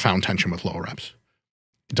get the profound tension with lower reps?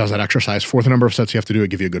 Does that exercise, for the number of sets you have to do it,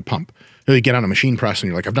 give you a good pump? You get on a machine press and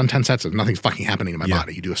you're like, I've done 10 sets and nothing's fucking happening in my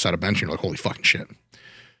body. You do a set of bench and you're like, holy fucking shit.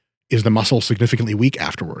 Is the muscle significantly weak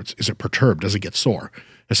afterwards? Is it perturbed? Does it get sore?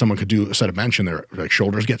 If someone could do a set of bench and their like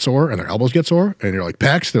shoulders get sore and their elbows get sore and you're like,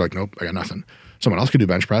 pecs, they're like, nope, I got nothing. Someone else could do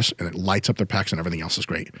bench press and it lights up their pecs and everything else is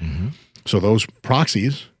great. So those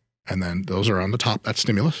proxies, and then those are on the top, that's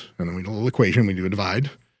stimulus. And then we do a little equation, we do a divide,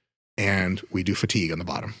 and we do fatigue on the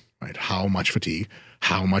bottom, right? How much fatigue?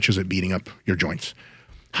 How much is it beating up your joints?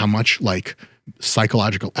 How much like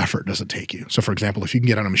psychological effort does it take you? So for example, if you can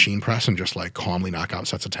get on a machine press and just like calmly knock out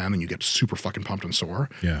sets of 10 and you get super fucking pumped and sore,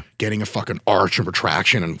 getting a fucking arch and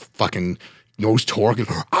retraction and fucking nose torque and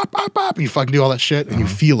up, and you fucking do all that shit and you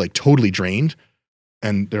feel like totally drained.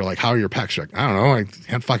 And they're like, how are your pecs? You're like, I don't know, I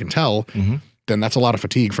can't fucking tell. Then that's a lot of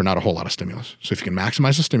fatigue for not a whole lot of stimulus. So if you can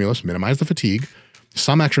maximize the stimulus, minimize the fatigue,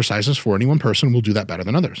 some exercises for any one person will do that better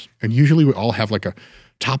than others. And usually we all have like a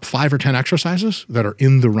top 5 or 10 exercises that are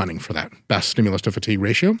in the running for that best stimulus to fatigue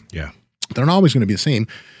ratio. Yeah. They're not always going to be the same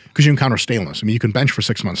because you encounter staleness. I mean, you can bench for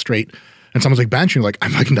 6 months straight and someone's like bench, and you're like,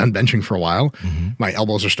 I'm fucking done benching for a while. My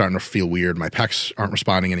elbows are starting to feel weird. My pecs aren't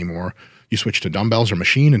responding anymore. You switch to dumbbells or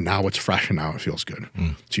machine and now it's fresh and now it feels good.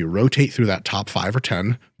 So you rotate through that top 5 or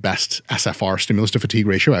 10 best SFR, stimulus to fatigue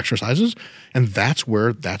ratio exercises. And that's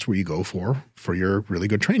where you go for your really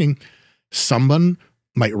good training. Someone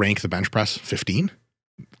might rank the bench press 15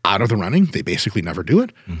 out of the running. They basically never do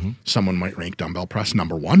it. Someone might rank dumbbell press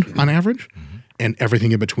number 1 on average and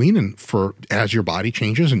everything in between. And as your body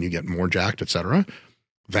changes and you get more jacked, et cetera,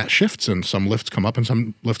 that shifts and some lifts come up and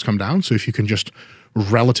some lifts come down. So if you can just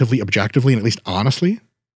relatively objectively and at least honestly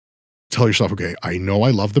tell yourself, okay, I know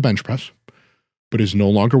I love the bench press, but it's no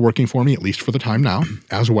longer working for me, at least for the time now,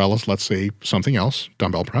 as well as let's say something else,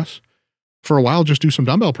 dumbbell press. For a while, just do some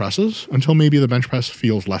dumbbell presses until maybe the bench press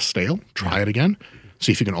feels less stale. Try it again.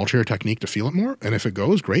 See if you can alter your technique to feel it more. And if it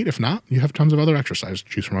goes, great. If not, you have tons of other exercises to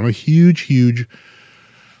choose from. I'm a huge,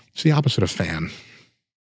 it's the opposite of fan.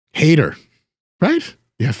 Hater, right?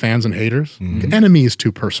 You have fans and haters. Enemy is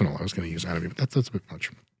too personal. I was going to use enemy, but that's a bit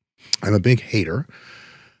much. I'm a big hater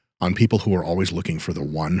on people who are always looking for the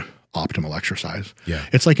one optimal exercise. Yeah.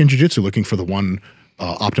 It's like in jiu-jitsu looking for the one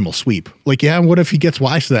optimal sweep. Like, yeah, what if he gets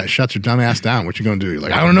wise to that, shuts your dumb ass down? What you going to do? You're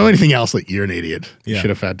like, I don't know anything else. Like, you're an idiot. You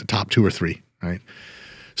should have had the top 2 or 3, right?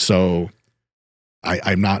 So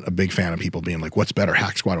I'm not a big fan of people being like, what's better,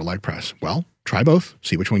 hack squat or leg press? Well, try both.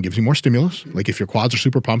 See which one gives you more stimulus. Like if your quads are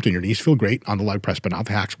super pumped and your knees feel great on the leg press, but not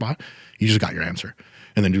the hack squat, you just got your answer.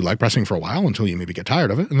 And then do leg pressing for a while until you maybe get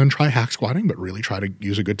tired of it. And then try hack squatting, but really try to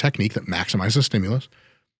use a good technique that maximizes stimulus,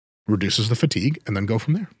 reduces the fatigue, and then go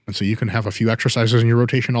from there. And so you can have a few exercises in your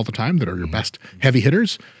rotation all the time that are your best heavy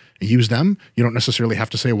hitters. Use them. You don't necessarily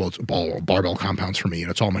have to say, well, it's barbell compounds for me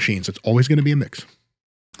and it's all machines. It's always going to be a mix.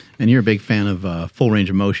 And you're a big fan of full range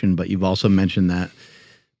of motion, but you've also mentioned that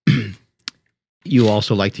you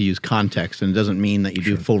also like to use context, and it doesn't mean that you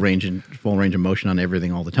do full range of motion on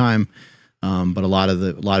everything all the time. But a lot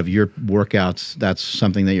of your workouts, that's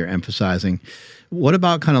something that you're emphasizing. What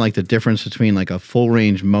about kind of like the difference between like a full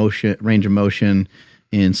range of motion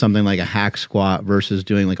in something like a hack squat versus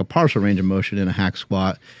doing like a partial range of motion in a hack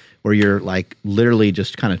squat, where you're like literally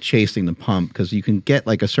just kind of chasing the pump, because you can get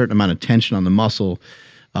like a certain amount of tension on the muscle,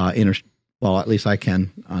 well, at least I can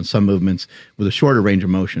on some movements with a shorter range of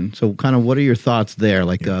motion. So kind of what are your thoughts there?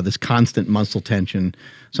 Like this constant muscle tension.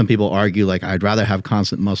 Some people argue like, I'd rather have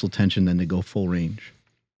constant muscle tension than to go full range.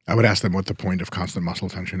 I would ask them what the point of constant muscle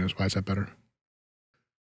tension is. Why is that better?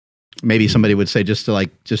 Maybe somebody would say just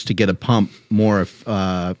to get a pump more,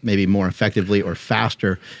 maybe more effectively or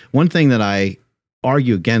faster. One thing that I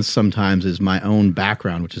argue against sometimes is my own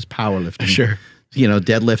background, which is powerlifting. Sure. You know,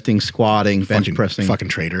 deadlifting, squatting, bench pressing. Fucking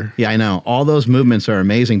traitor. Yeah, I know. All those movements are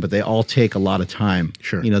amazing, but they all take a lot of time.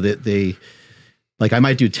 Sure. You know, they like I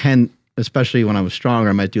might do 10, especially when I was stronger,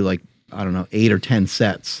 I might do like, I don't know, 8 or 10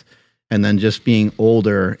 sets. And then just being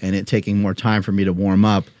older and it taking more time for me to warm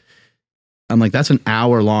up, I'm like, that's an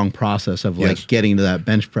hour-long process of like getting to that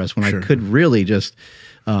bench press when I could really just,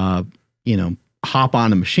 you know, hop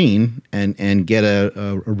on a machine and get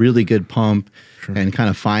a really good pump and kind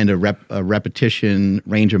of find a repetition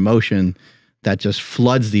range of motion that just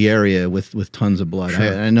floods the area with tons of blood.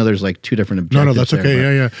 Sure. I know there's like two different objectives. No, that's okay.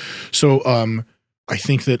 there, Yeah. So I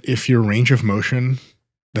think that if your range of motion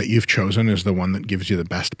that you've chosen is the one that gives you the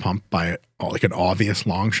best pump by like an obvious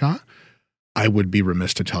long shot, I would be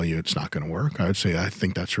remiss to tell you it's not going to work. I would say I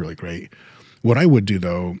think that's really great. What I would do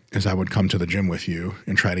though is I would come to the gym with you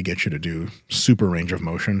and try to get you to do super range of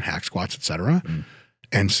motion, hack squats, etc.,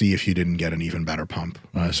 and see if you didn't get an even better pump.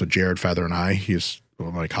 So Jared Feather and I, he's one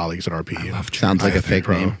of my colleagues at RP. Sounds like a fake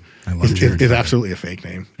name. I love Jared. It's absolutely a fake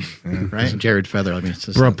name, yeah. Right? Jared Feather. I mean, it's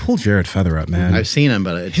just Bro, pull Jared Feather up, man. I've seen him,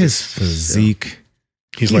 but it's His just, physique.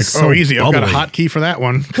 He's like, so easy. I've got a bubbly. hotkey for that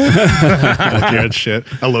one. Jared shit.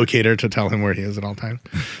 A locator to tell him where he is at all times.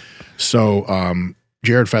 So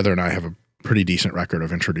Jared Feather and I have a pretty decent record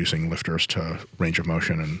of introducing lifters to range of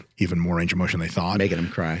motion and even more range of motion than they thought. making him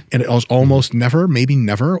cry. And it was almost never, maybe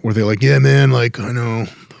never, where they're like, yeah, man, like, I know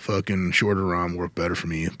the fucking shorter arm worked better for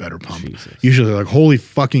me, better pump. Usually they're like, holy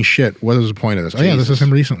fucking shit, what is the point of this? Oh, yeah, this is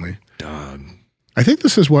him recently. Dog. I think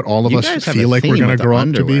this is what all of You us guys have feel a like we're theme going with to the grow up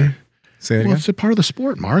to be. underwear. Say it Well, again. it's a part of the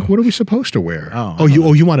sport, Mark. What are we supposed to wear? Oh,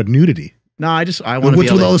 you wanted nudity. No, I want to What's be with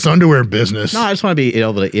able all to, this underwear business? No, I just want to be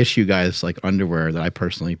able to issue guys like underwear that I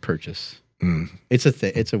personally purchase.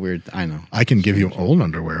 It's a weird. I know. I can give you old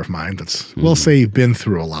underwear of mine that's, we'll say you've been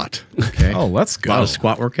through a lot. Okay. Oh, let's A lot go. of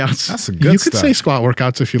squat workouts. That's a good You could stuff. say squat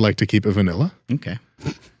workouts if you like to keep it vanilla. Okay.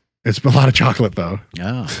 It's a lot of chocolate, though.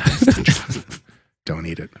 Oh. Don't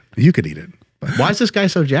eat it. You could eat it. Why is this guy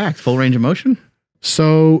so jacked? Full range of motion?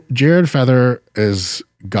 So Jared Feather is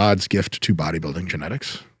God's gift to bodybuilding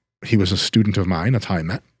genetics. He was a student of mine. That's how I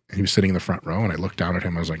met. He was sitting in the front row, and I looked down at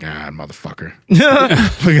him. I was like, motherfucker. Look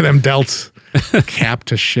at them delts. Cap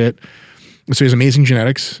to shit. So he has amazing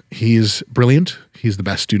genetics. He's brilliant. He's the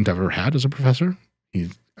best student I've ever had as a professor. I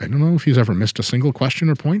don't know if he's ever missed a single question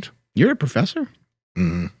or point. You're a professor?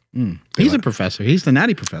 Mm-hmm. He's a professor. He's the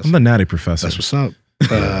natty professor. I'm the natty professor. That's what's up.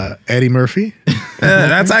 Eddie Murphy.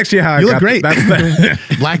 That's actually how I You got look great. That's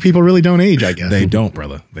the, Black people really don't age, I guess. they don't,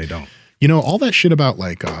 brother. They don't. You know, all that shit about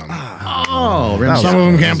like, Oh, some of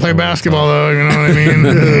them can't play basketball though, you know what I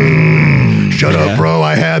mean? Shut up, bro.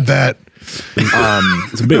 I had that.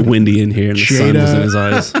 It's a bit windy in here, and the sun was in his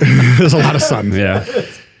eyes. There's a lot of sun. Yeah.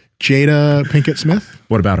 Jada Pinkett Smith.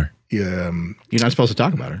 What about her? you're not supposed to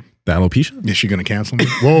talk about her. The alopecia? Is she going to cancel me?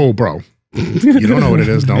 Whoa, bro. You don't know what it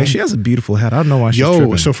is, don't Hey, she has a beautiful head. I don't know why she's Yo,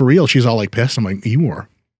 tripping. so for real, she's all like pissed. I'm like, you are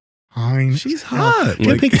fine. She's hot.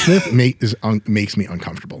 Jada Pinkett Smith makes me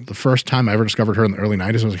uncomfortable. The first time I ever discovered her in the early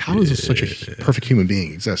 90s, I was like, how does this such a perfect human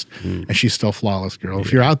being exist? And she's still flawless, girl.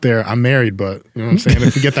 If you're out there, I'm married, but you know what I'm saying?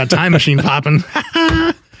 If you get that time machine popping.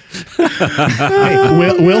 Hey,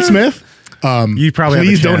 Will Smith, you probably have a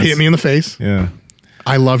please don't chance. hit me in the face. Yeah.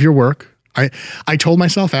 I love your work. I told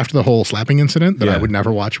myself after the whole slapping incident that I would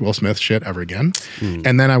never watch Will Smith shit ever again.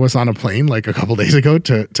 And then I was on a plane like a couple days ago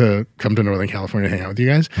to come to Northern California to hang out with you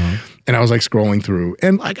guys. And I was like scrolling through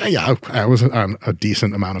and like, I was on a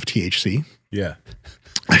decent amount of THC. Yeah.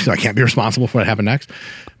 So I can't be responsible for what happened next.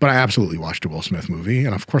 But I absolutely watched a Will Smith movie.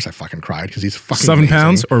 And of course I fucking cried because he's fucking 7 amazing.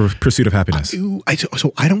 pounds or Pursuit of Happiness?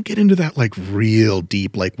 So I don't get into that like real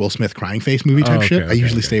deep like Will Smith crying face movie type shit. I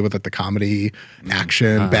usually stay with like the comedy,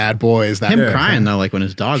 action, Bad Boys. That Him crying though, like when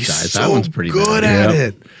his dog dies. That one's pretty good bad. at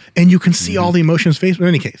it. And you can see all the emotions face. But in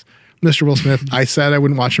any case, Mr. Will Smith, I said I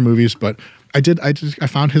wouldn't watch your movies, but I did. I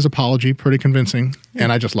found his apology pretty convincing,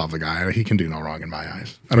 and I just love the guy. He can do no wrong in my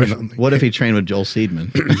eyes. I mean, What if he trained with Joel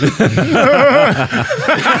Seedman?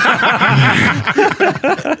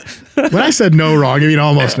 when I said no wrong, I mean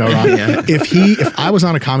almost no wrong. Yeah. If I was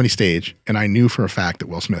on a comedy stage and I knew for a fact that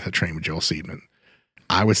Will Smith had trained with Joel Seedman,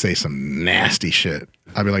 I would say some nasty shit.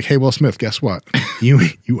 I'd be like, "Hey, Will Smith, guess what? You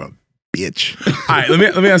a bitch." All right,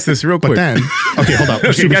 let me ask this real quick. But then, okay, hold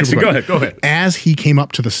on. Super quick. Go ahead. As he came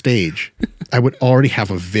up to the stage, I would already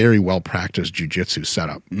have a very well practiced jujitsu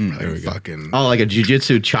setup. There we go. Fucking Oh, like a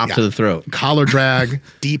jujitsu chop to the throat. collar drag,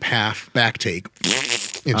 deep half, back take.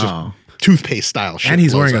 It's just toothpaste style shit. And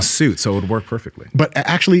he's blows wearing a up. suit, so it would work perfectly. But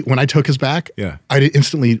actually, when I took his back, Yeah. I didn't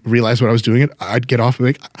instantly realize what I was doing. I'd get off and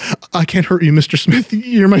be like, I can't hurt you, Mr. Smith.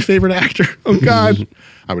 You're my favorite actor. Oh, God.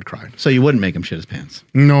 I would cry. So you wouldn't make him shit his pants.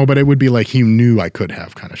 No, but it would be like he knew I could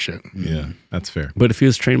have kind of shit. Yeah, that's fair. But if he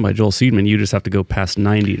was trained by Joel Seedman, you just have to go past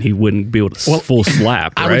 90 and he wouldn't be able to full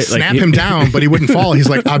slap, I right? would snap him down, but he wouldn't fall. He's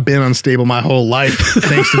like, I've been unstable my whole life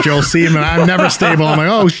thanks to Joel Seedman. I'm never stable. I'm like,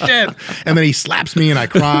 oh, shit. And then he slaps me and I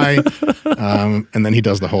cry. And then he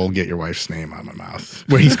does the whole get your wife's name out of my mouth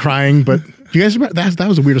where he's crying, but You guys remember that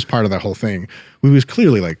was the weirdest part of that whole thing. We was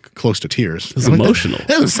clearly like close to tears. It's emotional. That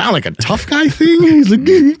doesn't sound like a tough guy thing. He's like,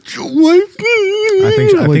 I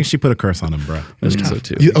think she put a curse on him, bro. I think so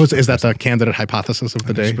too. Is that the candidate hypothesis of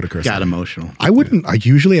the day? She put a curse Got on him. emotional. I wouldn't. I'd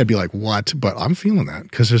be like, what? But I'm feeling that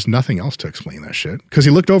because there's nothing else to explain that shit. Because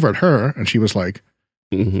he looked over at her and she was like,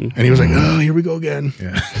 and he was like, oh, here we go again.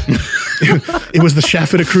 Yeah. It was the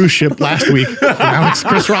chef at a cruise ship last week. Now it's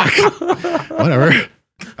Chris Rock. Whatever.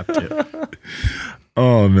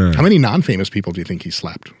 Oh man. How many non-famous people do you think he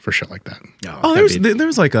slapped for shit like that? Oh,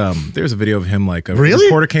 there's like there's a video of him like a Really?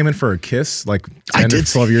 reporter came in for a kiss like 10 or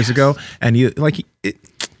 12 years ago, and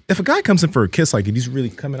if a guy comes in for a kiss like he's really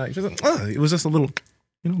coming out, just like, it was just a little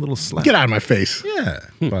little slap. Get out of my face. Yeah,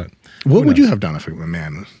 but What would you have done if a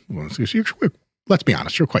man was? Let's be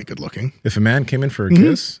honest, you're quite good looking. if a man came in for a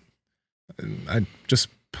kiss,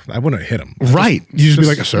 I wouldn't hit him. Right. You just be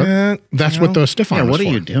like, sir, that's what the stiff arm Yeah, what is are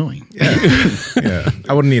for. you doing? Yeah,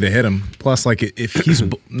 I wouldn't need to hit him. Plus, like if he's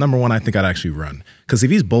number one, I think I'd actually run, because if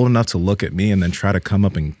he's bold enough to look at me and then try to come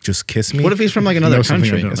up and just kiss me, What if he's from like another know something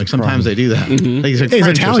country? I don't. Like sometimes they do that. Like he's, like Hey, he's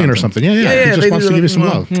French Italian or something. Yeah. He just wants to give you some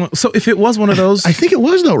love. So if it was one of those, I think it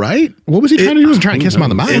was though, right? What was he trying to do? He wasn't trying to kiss him on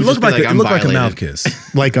the mouth. it looked like, like, it I'm looked like a violated. mouth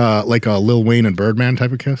kiss. like a Lil Wayne and Birdman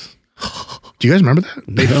type of kiss. Do you guys remember that?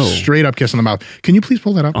 They No. straight up kiss on the mouth. Can you please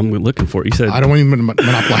pull that up? I'm looking for it. You said I don't want to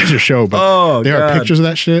monopolize your show, but there are pictures of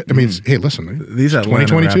that shit. I mean, hey, listen, These it's Atlanta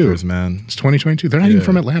 2022, rappers, man. It's 2022. They're not even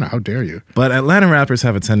from Atlanta. How dare you? But Atlanta rappers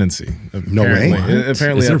have a tendency. No way. Apparently,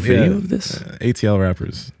 apparently Is there a video of this? ATL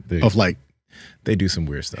rappers, Of like, they do some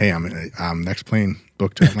weird stuff. hey, I'm next plane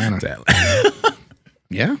booked to Atlanta. To Atlanta.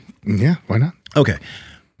 Yeah. Yeah, why not? Okay,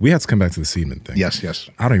 we have to come back to the semen thing. Yes.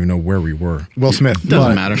 I don't even know where we were. Will Smith.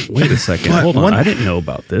 Doesn't matter. wait a second. Hold on. I didn't know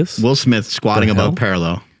about this. Will Smith squatting The above hell?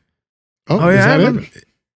 parallel. Oh, yeah, is that I it? remember.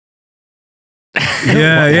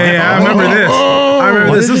 Yeah. I remember this. I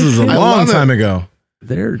remember this. This was a I long love it. time ago.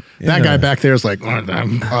 They're That guy back there is like,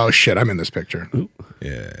 oh shit, I'm in this picture.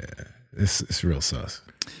 Yeah, it's real sus.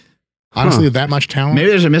 Honestly, that much talent. Maybe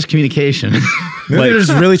there's a miscommunication. Maybe they're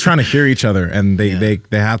just really trying to hear each other, and they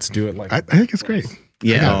have to do it like. I think it's great.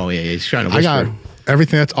 Yeah. Oh, yeah. He's trying to I whisper. got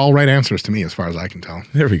everything. That's all right answers to me, as far as I can tell.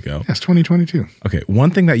 There we go. Yes, 2022. Okay, one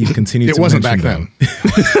thing that you've continued It to wasn't back mention,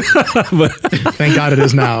 then. Thank God it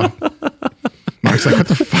is now. Mark's like, what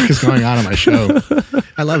the fuck is going on my show?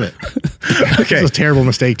 I love it. It's a terrible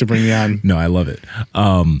mistake to bring me on. No, I love it.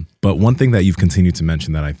 But one thing that you've continued to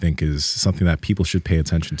mention that I think is something that people should pay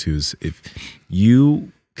attention to is if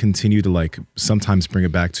you continue to like sometimes bring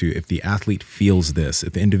it back to if the athlete feels this,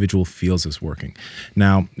 if the individual feels this working.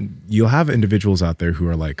 Now, you'll have individuals out there who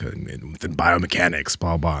are like within biomechanics,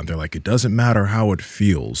 blah, blah, and they're like, it doesn't matter how it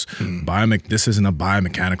feels. This isn't a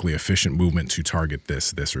biomechanically efficient movement to target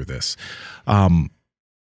this, or this.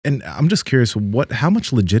 And I'm just curious, how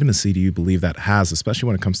much legitimacy do you believe that has, especially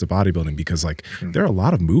when it comes to bodybuilding? Because like there are a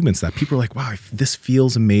lot of movements that people are like, wow, this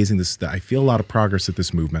feels amazing. I feel a lot of progress at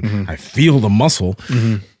this movement. I feel the muscle,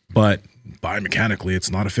 but biomechanically, it's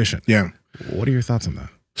not efficient. Yeah. What are your thoughts on that?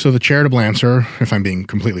 So the charitable answer, if I'm being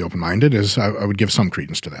completely open-minded, is I would give some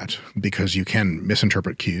credence to that because you can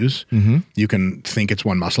misinterpret cues. You can think it's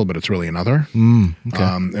one muscle, but it's really another. Okay.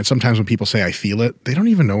 And sometimes when people say, I feel it, they don't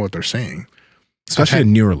even know what they're saying. Especially a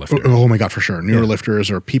neurolifter. Oh my God, for sure. Neurolifters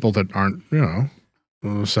are people that aren't,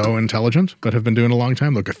 so intelligent, but have been doing it a long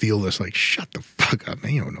time. Look, I feel this, like, shut the fuck up,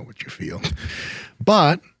 man. You don't know what you feel.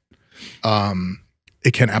 But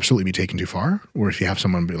it can absolutely be taken too far, or if you have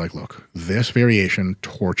someone be like, look, this variation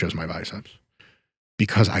torches my biceps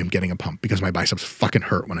because I'm getting a pump, because my biceps fucking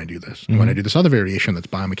hurt when I do this. And when I do this other variation that's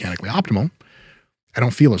biomechanically optimal, I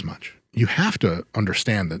don't feel as much. You have to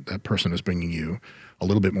understand that that person is bringing you a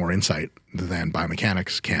little bit more insight than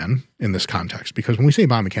biomechanics can in this context. Because when we say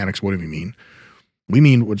biomechanics, what do we mean? We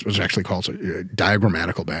mean what's actually called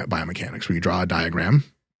diagrammatical biomechanics, where you draw a diagram,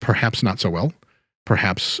 perhaps not so well,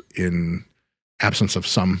 perhaps in absence of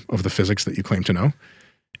some of the physics that you claim to know.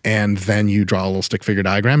 And then you draw a little stick figure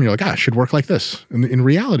diagram and you're like, it should work like this. And in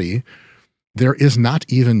reality, there is not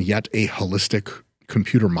even yet a holistic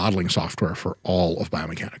computer modeling software for all of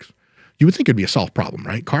biomechanics. You would think it'd be a solved problem,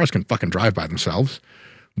 right? Cars can fucking drive by themselves,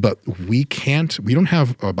 but we don't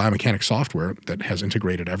have a biomechanics software that has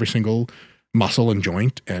integrated every single muscle and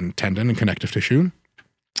joint and tendon and connective tissue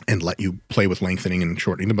and let you play with lengthening and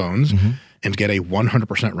shortening the bones and get a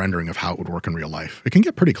 100% rendering of how it would work in real life. It can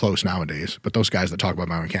get pretty close nowadays, but those guys that talk about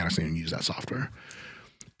biomechanics, they don't use that software.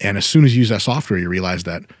 And as soon as you use that software, you realize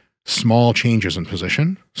that small changes in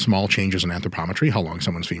position, small changes in anthropometry, how long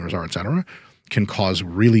someone's femurs are, et cetera, can cause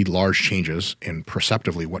really large changes in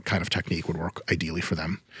perceptively what kind of technique would work ideally for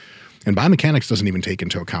them. And biomechanics doesn't even take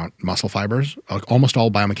into account muscle fibers. Almost all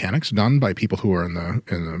biomechanics done by people who are in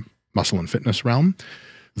the muscle and fitness realm,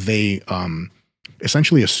 they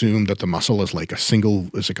essentially assume that the muscle is like a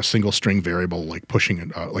single string variable, like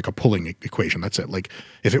pushing like a pulling equation. That's it. Like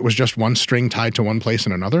if it was just one string tied to one place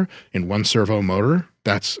and another in one servo motor,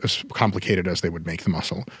 that's as complicated as they would make the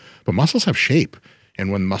muscle. But muscles have shape. And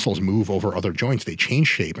when muscles move over other joints, they change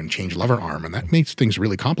shape and change lever arm. And that makes things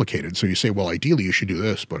really complicated. So you say, well, ideally you should do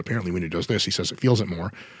this, but apparently when he does this, he says it feels it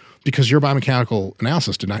more. Because your biomechanical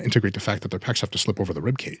analysis did not integrate the fact that their pecs have to slip over the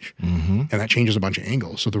rib cage. And that changes a bunch of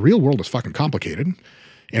angles. So the real world is fucking complicated.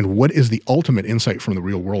 And what is the ultimate insight from the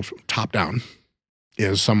real world top down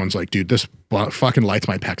is someone's like, dude, this fucking lights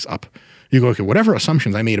my pecs up. You go, okay, whatever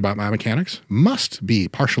assumptions I made about biomechanics must be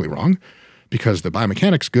partially wrong, because the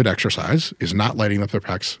biomechanics good exercise is not lighting up their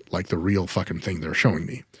pecs like the real fucking thing they're showing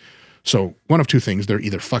me. So one of two things, they're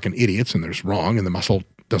either fucking idiots and there's wrong and the muscle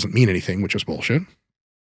doesn't mean anything, which is bullshit.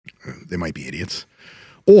 They might be idiots.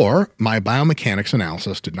 Or my biomechanics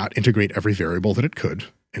analysis did not integrate every variable that it could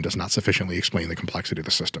and does not sufficiently explain the complexity of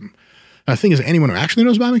the system. Now, the thing is, anyone who actually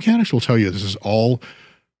knows biomechanics will tell you this is all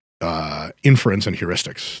inference and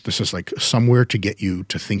heuristics. This is like somewhere to get you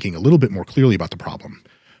to thinking a little bit more clearly about the problem.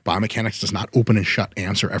 Biomechanics does not open and shut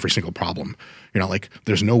answer every single problem. You're not like,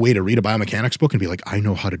 there's no way to read a biomechanics book and be like, I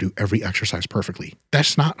know how to do every exercise perfectly.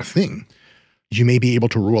 That's not a thing. You may be able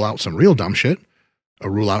to rule out some real dumb shit, or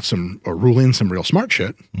rule in some real smart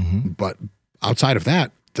shit. But outside of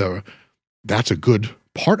that, that's a good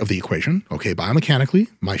part of the equation. Okay, biomechanically,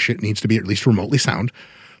 my shit needs to be at least remotely sound.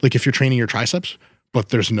 Like if you're training your triceps, but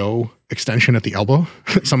there's no extension at the elbow,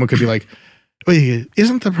 someone could be like, wait,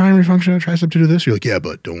 isn't the primary function of a tricep to do this? You're like, yeah,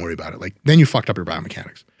 but don't worry about it. Like then you fucked up your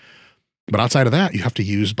biomechanics. But outside of that, you have to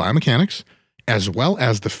use biomechanics as well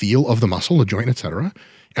as the feel of the muscle, the joint, et cetera,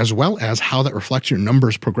 as well as how that reflects your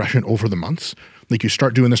numbers progression over the months. Like you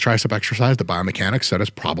start doing this tricep exercise, the biomechanics said it's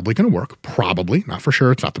probably going to work. Probably, not for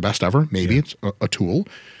sure. It's not the best ever. Maybe it's a tool.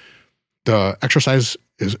 The exercise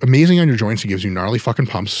is amazing on your joints. It gives you gnarly fucking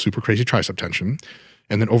pumps, super crazy tricep tension.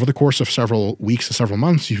 And then over the course of several weeks to several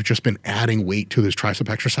months, you've just been adding weight to those tricep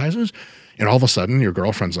exercises. And all of a sudden, your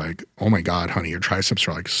girlfriend's like, oh my God, honey, your triceps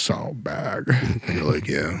are like so bad. And you're like,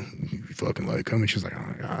 yeah, you fucking like them. And she's like, oh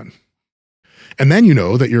my God. And then you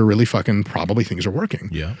know that you're really fucking probably things are working.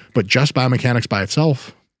 Yeah. But just biomechanics by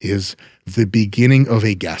itself is the beginning of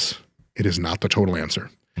a guess. It is not the total answer.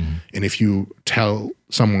 And if you tell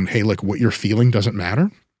someone, hey, look, what you're feeling doesn't matter,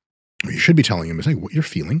 what you should be telling them is, hey, what you're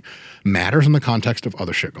feeling matters in the context of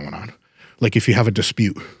other shit going on. Like if you have a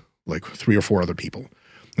dispute, like 3 or 4 other people,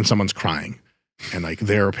 and someone's crying, and like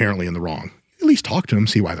they're apparently in the wrong, at least talk to them,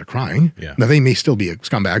 see why they're crying. Yeah. Now, they may still be a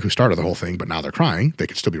scumbag who started the whole thing, but now they're crying. They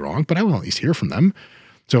could still be wrong, but I will at least hear from them.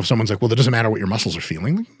 So if someone's like, well, it doesn't matter what your muscles are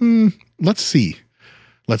feeling, like, let's see.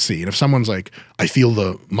 Let's see. And if someone's like, I feel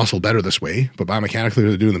the muscle better this way, but biomechanically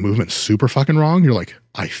they're doing the movement super fucking wrong, you're like,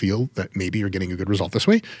 I feel that maybe you're getting a good result this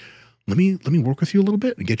way. Let me work with you a little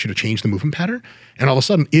bit and get you to change the movement pattern. And all of a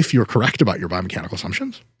sudden, if you're correct about your biomechanical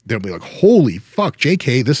assumptions, they'll be like, holy fuck,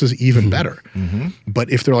 JK, this is even better.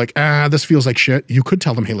 But if they're like, this feels like shit, you could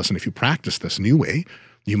tell them, hey, listen, if you practice this new way,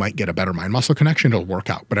 you might get a better mind-muscle connection. It'll work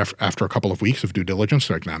out. But after a couple of weeks of due diligence,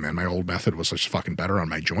 they're like, nah, man, my old method was just fucking better on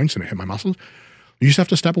my joints and it hit my muscles. You just have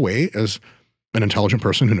to step away as an intelligent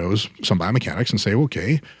person who knows some biomechanics and say,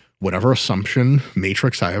 okay, whatever assumption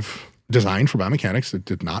matrix I have designed for biomechanics that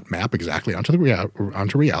did not map exactly onto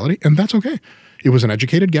reality, and that's okay. It was an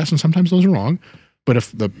educated guess, and sometimes those are wrong. But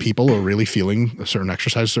if the people are really feeling a certain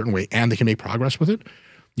exercise a certain way and they can make progress with it,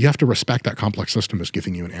 you have to respect that complex system as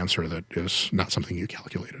giving you an answer that is not something you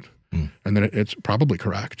calculated. And then it's probably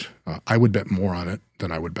correct. I would bet more on it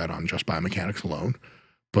than I would bet on just biomechanics alone.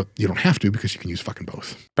 But you don't have to, because you can use fucking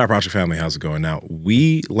both. Power Project family, how's it going? Now,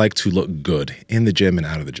 we like to look good in the gym and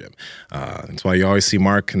out of the gym. That's why you always see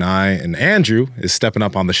Mark and I and Andrew is stepping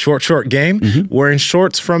up on the short game, wearing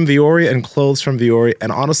shorts from Viore and clothes from Viore.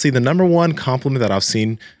 And honestly, the #1 compliment that I've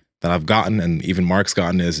seen, that I've gotten, and even Mark's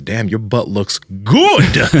gotten, is, damn, your butt looks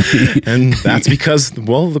good. And that's because,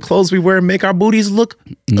 well, the clothes we wear make our booties look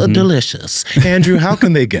delicious. Andrew, how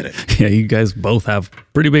can they get it? Yeah, you guys both have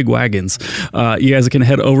pretty big wagons. You guys can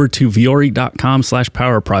head over to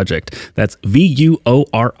viore.com/powerproject. That's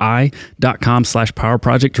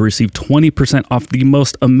VUORI.com/powerproject to receive 20% off the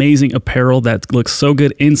most amazing apparel that looks so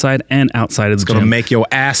good inside and outside of the gym. It's going to make your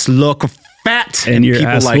ass look fat, and your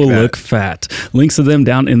ass will look fat. Links to them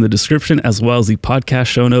down in the description, as well as the podcast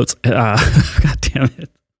show notes. God damn it.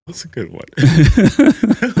 That's a good one. That's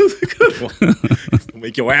a good one.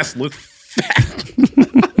 Make your ass look fat.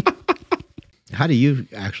 how do you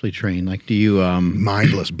actually train? Like, do you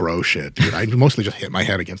Mindless bro shit, dude. I mostly just hit my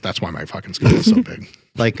head against. That's why my fucking skull is so big.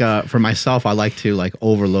 like for myself, I like to like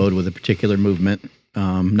overload with a particular movement.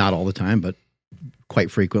 Not all the time, but quite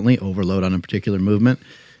frequently overload on a particular movement.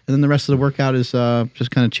 And then the rest of the workout is just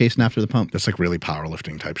kind of chasing after the pump. That's like really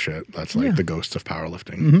powerlifting type shit. That's like the ghosts of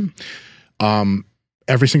powerlifting.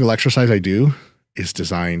 Every single exercise I do is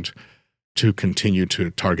designed to continue to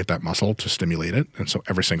target that muscle, to stimulate it. And so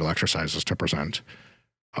every single exercise is to present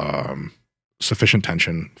sufficient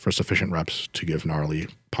tension for sufficient reps to give gnarly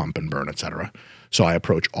pump and burn, etc. So I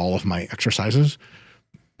approach all of my exercises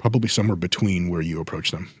probably somewhere between where you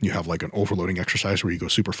approach them. You have like an overloading exercise where you go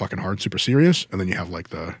super fucking hard, super serious, and then you have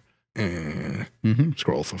like the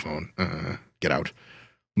scroll the phone, get out.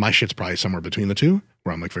 My shit's probably somewhere between the two,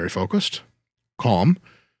 where I'm like very focused, calm,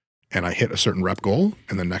 and I hit a certain rep goal,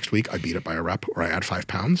 and then next week I beat it by a rep or I add 5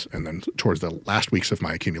 pounds, and then towards the last weeks of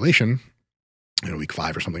my accumulation, week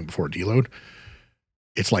 5 or something before deload,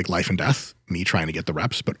 it's like life and death, me trying to get the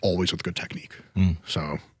reps, but always with good technique.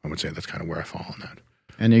 So I would say that's kind of where I fall on that.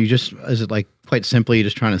 And is it like quite simply you're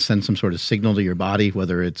just trying to send some sort of signal to your body,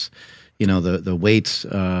 whether it's, the weights,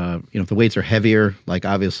 if the weights are heavier, like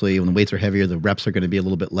obviously when the weights are heavier, the reps are going to be a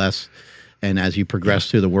little bit less. And as you progress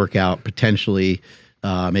through the workout, potentially,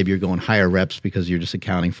 maybe you're going higher reps because you're just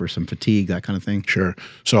accounting for some fatigue, that kind of thing. Sure.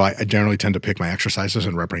 So I generally tend to pick my exercises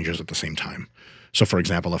and rep ranges at the same time. So for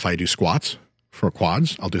example, if I do squats for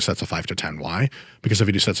quads, I'll do sets of 5 to 10. Why? Because if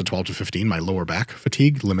I do sets of 12 to 15, my lower back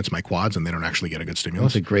fatigue limits my quads and they don't actually get a good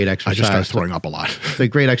stimulus. It's a great exercise. I just start throwing up a lot. It's a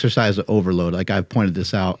great exercise to overload. Like I've pointed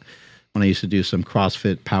this out when I used to do some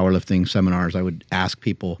CrossFit powerlifting seminars. I would ask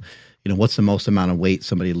people, what's the most amount of weight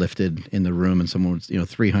somebody lifted in the room? And someone was,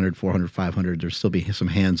 300, 400, 500, there'd still be some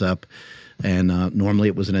hands up. And normally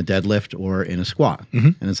it was in a deadlift or in a squat.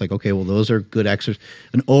 And it's like, okay, well, those are good exercise.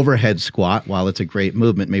 An overhead squat, while it's a great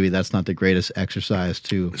movement, maybe that's not the greatest exercise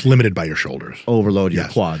to... It's limited by your shoulders. Overload your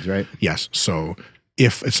quads, right? Yes. So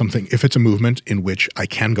if it's a movement in which I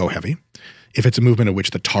can go heavy, if it's a movement in which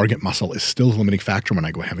the target muscle is still the limiting factor when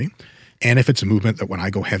I go heavy, and if it's a movement that when I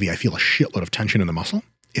go heavy, I feel a shitload of tension in the muscle,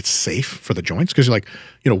 it's safe for the joints. Because you're like,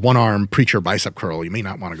 one arm preacher bicep curl, you may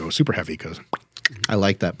not want to go super heavy because... I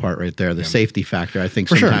like that part right there, the safety factor. I think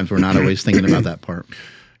sometimes we're not always thinking about that part.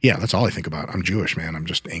 Yeah, that's all I think about. I'm Jewish, man. I'm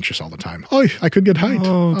just anxious all the time. Oh, I could get height.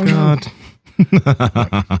 Oh God.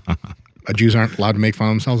 No. Jews aren't allowed to make fun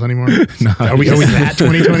of themselves anymore? No, are we that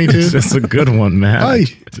 2022? That's a good one, man.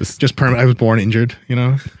 Just permanent. I was born injured,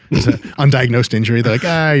 It's an undiagnosed injury. They're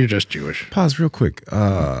like, you're just Jewish. Pause real quick.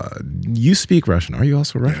 You speak Russian. Are you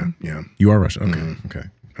also Russian? Yeah. You are Russian. Okay. Okay.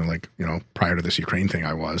 And like, prior to this Ukraine thing,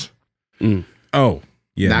 I was. Oh,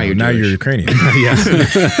 yeah. Now you're Ukrainian. Yes.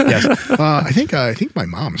 I think my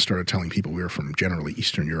mom started telling people we were from generally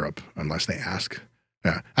Eastern Europe, unless they ask.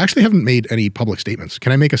 Yeah. I actually haven't made any public statements.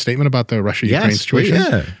 Can I make a statement about the Russia-Ukraine situation?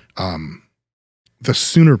 Yeah. The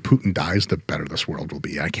sooner Putin dies, the better this world will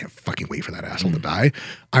be. I can't fucking wait for that asshole to die.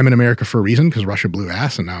 I'm in America for a reason, because Russia blew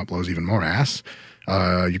ass, and now it blows even more ass.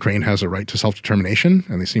 Ukraine has a right to self-determination,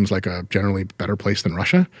 and it seems like a generally better place than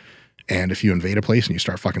Russia. And if you invade a place and you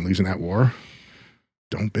start fucking losing that war,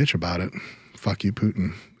 don't bitch about it. Fuck you,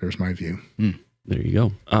 Putin. There's my view. There you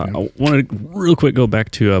go. I want to real quick go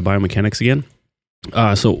back to biomechanics again.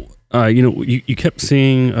 You kept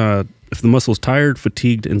saying if the muscle's tired,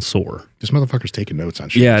 fatigued, and sore. This motherfucker's taking notes on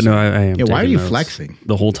shit. Yeah, no, I am. Yeah, why are you flexing?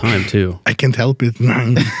 The whole time, too. I can't help it.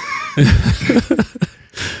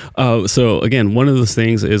 So again, one of those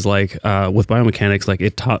things is like with biomechanics, like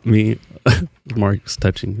it taught me. Mark's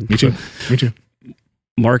touching. Me too.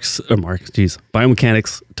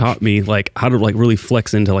 Biomechanics taught me like how to like really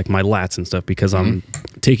flex into like my lats and stuff, because I'm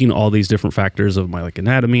taking all these different factors of my like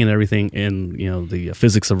anatomy and everything, and the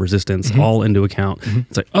physics of resistance all into account.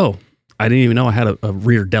 It's like, oh, I didn't even know I had a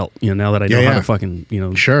rear delt. Now that I know how to fucking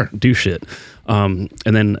do shit. And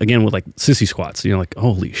then again with like sissy squats, like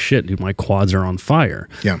holy shit, dude, my quads are on fire.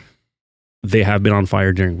 Yeah, they have been on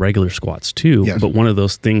fire during regular squats too. Yes. But one of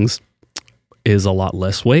those things is a lot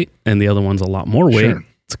less weight, and the other one's a lot more weight. Sure.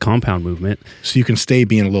 It's a compound movement. So you can stay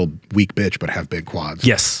being a little weak bitch, but have big quads.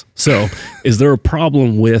 Yes. So is there a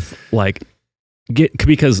problem with like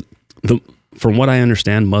because from what I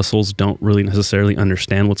understand, muscles don't really necessarily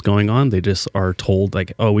understand what's going on. They just are told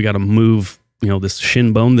like, oh, we got to move, this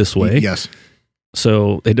shin bone this way. Yes.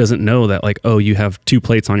 So it doesn't know that like, oh, you have 2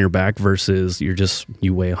 plates on your back versus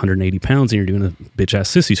you weigh 180 pounds and you're doing a bitch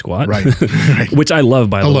ass sissy squat. Right. Which I love,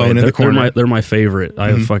 by the way. Alone in the corner. They're my favorite.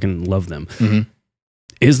 I fucking love them.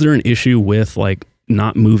 Is there an issue with like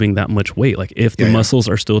not moving that much weight? Like if the muscles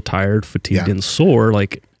are still tired, fatigued, and sore,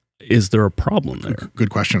 like is there a problem there? Good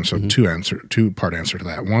question. So two-part answer to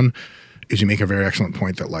that. One is you make a very excellent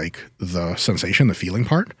point that like the sensation, the feeling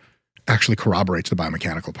part actually corroborates the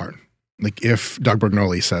biomechanical part. Like if Doug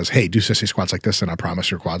Bergnoli says, hey, do sissy squats like this and I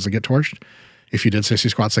promise your quads will get torched. If you did sissy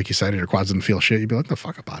squats like you said and your quads didn't feel shit, you'd be like, the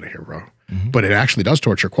fuck up out of here, bro. But it actually does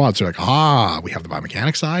torch your quads. So you're like, we have the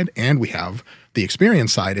biomechanics side and we have the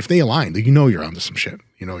experience side. If they align, you know you're onto some shit.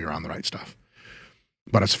 You know you're on the right stuff.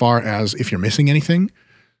 But as far as if you're missing anything,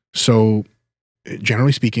 so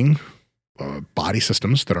generally speaking, body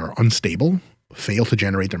systems that are unstable fail to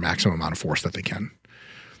generate their maximum amount of force that they can.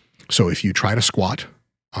 So if you try to squat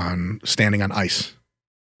standing on ice,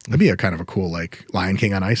 that'd be a kind of a cool, like Lion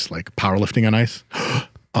King on ice, like powerlifting on ice,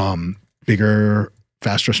 bigger,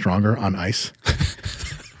 faster, stronger on ice.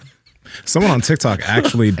 Someone on TikTok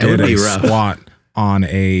actually did a squat on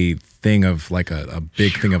a thing of like a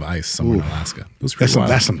big thing of ice somewhere in Alaska.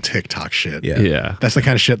 That's some TikTok shit. Yeah. That's the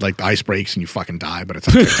kind of shit like the ice breaks and you fucking die, but it's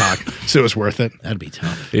on TikTok, so it was worth it. That'd be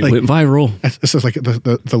tough. It went viral. This is like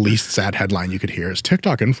the least sad headline you could hear is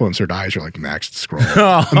TikTok influencer dies. You're like, next, scroll.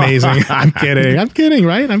 Amazing. I'm kidding,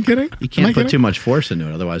 right? I'm kidding. You can't put too much force into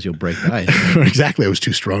it, otherwise you'll break the ice. Exactly. I was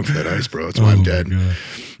too strong for that ice, bro. That's why I'm dead.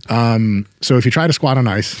 So if you try to squat on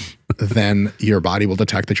ice, then your body will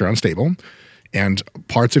detect that you're unstable. And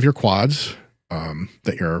parts of your quads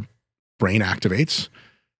that your brain activates,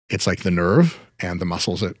 it's like the nerve and the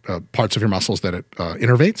muscles, parts of your muscles that it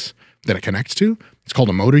innervates, that it connects to. It's called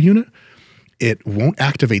a motor unit. It won't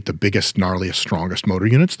activate the biggest, gnarliest, strongest motor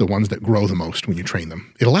units, the ones that grow the most when you train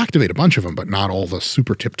them. It'll activate a bunch of them, but not all the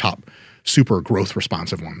super tip-top, super growth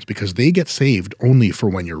responsive ones, because they get saved only for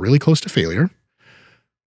when you're really close to failure,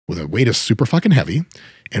 where the weight is super fucking heavy,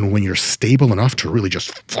 and when you're stable enough to really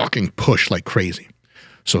just fucking push like crazy.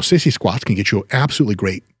 So sissy squats can get you an absolutely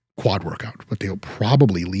great quad workout, but they'll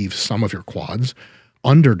probably leave some of your quads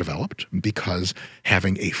underdeveloped because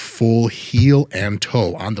having a full heel and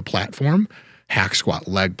toe on the platform, hack squat,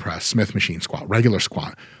 leg press, Smith machine squat, regular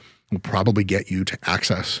squat, will probably get you to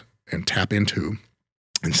access and tap into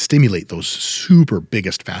and stimulate those super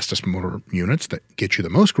biggest, fastest motor units that get you the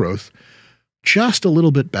most growth just a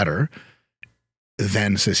little bit better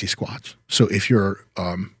than sissy squats. So if you're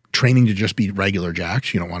training to just be regular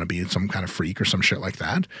jacks, you don't want to be some kind of freak or some shit like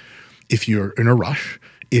that. If you're in a rush,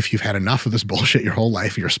 if you've had enough of this bullshit your whole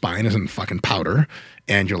life, your spine is in fucking powder,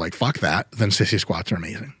 and you're like, fuck that, then sissy squats are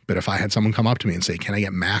amazing. But if I had someone come up to me and say, can I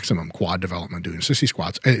get maximum quad development doing sissy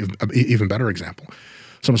squats? Even better example.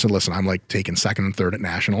 Someone said, listen, I'm like taking second and third at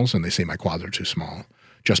nationals, and they say my quads are too small,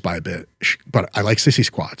 just by a bit. But I like sissy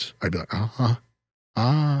squats. I'd be like,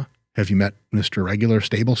 have you met Mr. Regular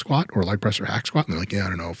Stable Squat or leg press or hack squat? And they're like, yeah, I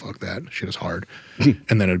don't know. Fuck that. Shit is hard. And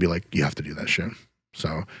then it'd be like, you have to do that shit.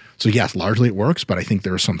 So yes, largely it works, but I think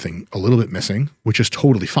there's something a little bit missing, which is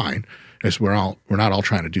totally fine. Is we're not all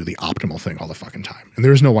trying to do the optimal thing all the fucking time. And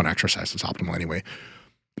there is no one exercise that's optimal anyway.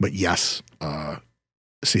 But yes,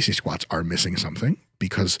 CC squats are missing something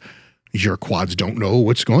because your quads don't know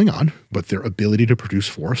what's going on, but their ability to produce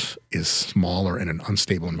force is smaller in an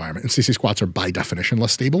unstable environment. And CC squats are by definition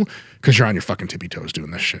less stable because you're on your fucking tippy toes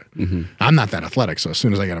doing this shit. I'm not that athletic, so as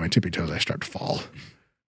soon as I get on my tippy toes, I start to fall.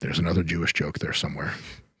 There's another Jewish joke there somewhere.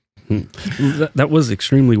 That was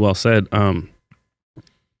extremely well said.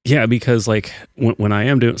 Yeah, because like when I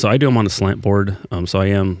am doing, so I do them on a slant board. So I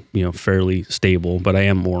am, fairly stable, but I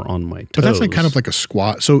am more on my toes. But that's like kind of like a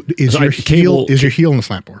squat. So is your heel on the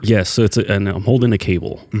slant board? Yes. So and I'm holding a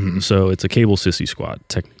cable. So it's a cable sissy squat,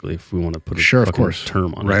 technically, if we want to put a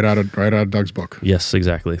term on it. Right out of Doug's book. Yes,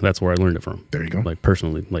 exactly. That's where I learned it from. There you go. Like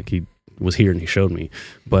personally, like he was here and he showed me.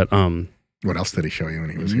 But what else did he show you when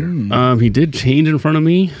he was here? He did change in front of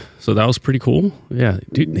me, so that was pretty cool. Yeah,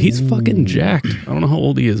 dude, he's fucking jacked. I don't know how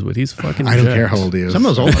old he is, but he's fucking I don't jacked. care how old he is. Some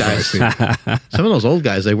of those old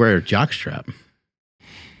guys, they wear a jock strap.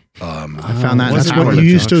 I found that. That's what you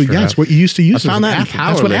used to. Yeah, it's what you used to use. I found that in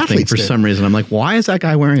powerlifting for some reason. I'm like, why is that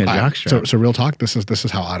guy wearing a jock strap? So real talk. This is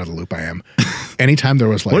how out of the loop I am. Anytime there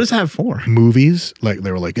was like, what does that for? Movies, like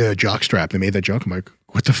they were like, jock strap. They made that joke. I'm like,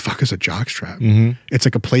 what the fuck is a jock strap? It's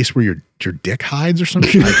like a place where your dick hides or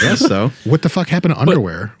something. I guess so. What the fuck happened to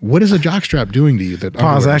underwear? What is a jock strap doing to you? That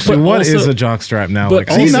pause. Actually, what is a jock strap now? But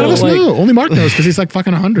none of us know. Only Mark knows because he's like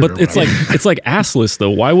fucking 100. But it's like assless though.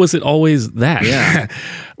 Why was it always that? Yeah.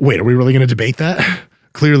 Wait, are we really going to debate that?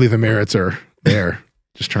 Clearly, the merits are there.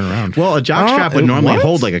 Just turn around. Well, a jock strap would normally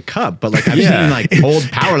hold like a cup, but like I've seen like old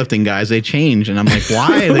powerlifting guys, they change, and I'm like,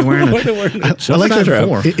 why are they wearing a what's I like that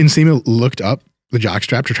for? Nsima looked up the jock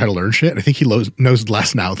strap to try to learn shit. I think he knows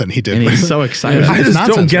less now than he did. And he's so excited. I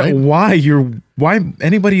just don't get why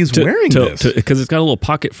anybody is wearing this. Because it's got a little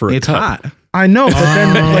pocket for a cup. Hot. I know, but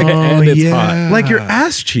then And it's hot. like your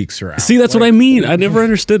ass cheeks are out. See, that's what I mean. I never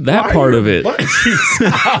understood that part of it.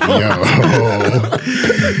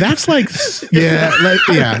 That's like,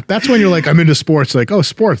 that's when you're like, I'm into sports. Like, oh,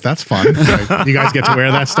 sports, that's fun. Like, you guys get to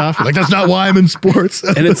wear that stuff. You're like, that's not why I'm in sports.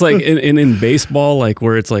 And it's like in baseball, like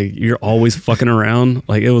where it's like you're always fucking around.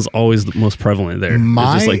 Like it was always the most prevalent there.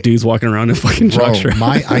 It's just like dudes walking around in fucking jockstraps.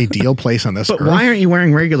 My ideal place on this But earth. why aren't you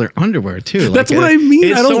wearing regular underwear too? Like, That's what I mean.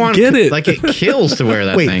 it's I don't get it. Like it kills to wear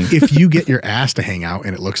that Wait, thing. if you get your ass to hang out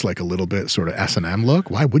and it looks like a little bit sort of S&M look,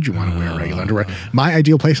 why would you want to wear regular underwear? My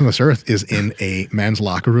ideal place on this earth is in a men's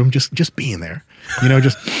locker room, just being there. You know,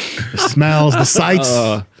 just the smells, the sights.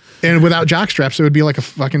 And without jock straps, it would be like a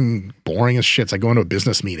fucking boring as shit. It's like going to a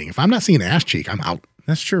business meeting. If I'm not seeing ass cheek, I'm out.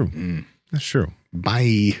 That's true. That's true.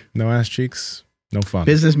 Bye. No ass cheeks, no fun.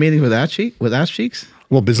 Business meetings with ass cheeks?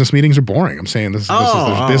 Well, business meetings are boring. I'm saying there's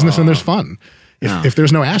business and there's fun. If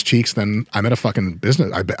there's no ass cheeks, then I'm at a fucking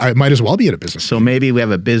business. I might as well be at a business. So maybe we have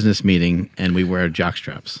a business meeting and we wear jock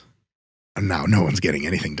straps. Now, no one's getting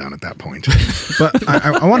anything done at that point. But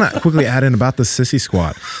I want to quickly add in about the sissy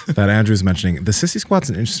squat that Andrew's mentioning. The sissy squat's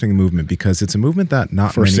an interesting movement because it's a movement that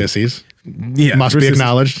not For many sissies. Yeah, Must be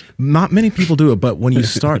acknowledged. Not many people do it, but when you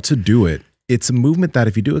start to do it, it's a movement that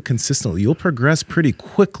if you do it consistently, you'll progress pretty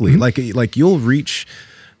quickly. Like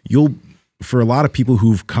you'll for a lot of people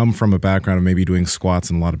who've come from a background of maybe doing squats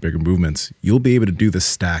and a lot of bigger movements, you'll be able to do the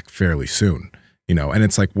stack fairly soon, you know, and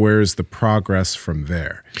it's like, where's the progress from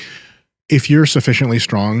there? If you're sufficiently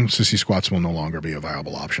strong, sissy squats will no longer be a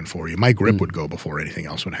viable option for you. My grip would go before anything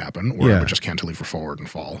else would happen, or I would just cantilever forward and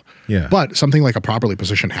fall. Yeah. But something like a properly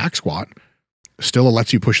positioned hack squat still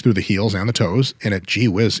lets you push through the heels and the toes, and at gee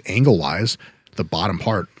whiz, angle-wise, the bottom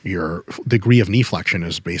part, your degree of knee flexion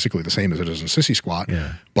is basically the same as it is in sissy squat,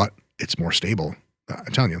 but it's more stable. I'm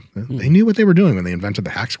telling you, they knew what they were doing when they invented the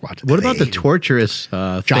hack squat. What about the torturous thing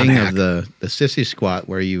Hack. of the sissy squat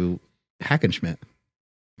where you Hackenschmidt?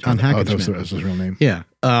 John Oh, Hackenschmidt. that's his real name. Yeah.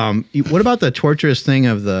 What about the torturous thing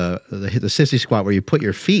of the sissy squat where you put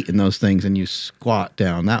your feet in those things and you squat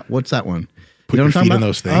down? What's that one? Put you know your what I'm feet talking in about?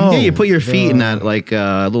 those things. Yeah, you put your feet in that like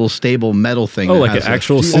little stable metal thing. Oh, that like has an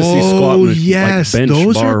actual sissy squat. Oh, With, yes. like bench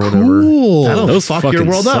Those bar are or whatever. cool. That'll Those fuck your fucking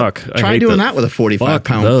world suck. up. I Try hate doing the- that with a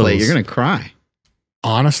 45-pound those. plate. You're going to cry.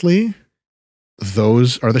 Honestly,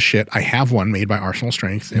 those are the shit. I have one made by Arsenal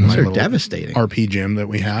Strength in Those my are little devastating. RP gym that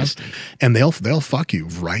we have, and they'll fuck you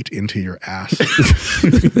right into your ass.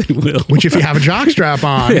 They will. Which, if you have a jock strap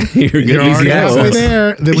on, You're good. you're already Easy halfway access.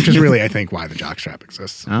 there. Which is really, I think, why the jock strap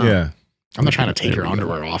exists. Oh. Yeah. I'm not trying to take your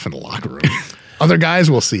underwear off in the locker room. Other guys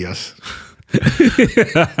will see us.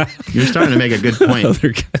 You're starting to make a good point. Other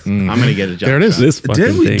guys. I'm going to get a job. There it is. This fucking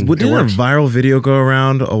thing. Didn't a works. viral video go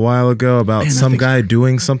around a while ago about some guy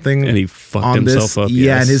doing something And he fucked on himself this? up. Yeah,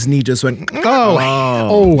 yes. and his knee just went.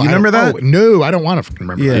 Oh, You remember that? No, I don't want to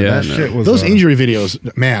remember Yeah, that. that no. shit was Those injury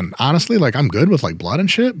videos, man, honestly, like I'm good with like blood and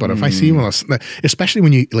shit, but if I see one, especially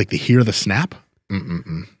when you like to hear the snap,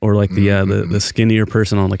 Or like the skinnier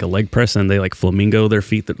person on like a leg press and they like flamingo their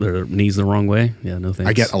feet, their knees the wrong way. Yeah, no thanks.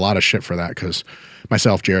 I get a lot of shit for that because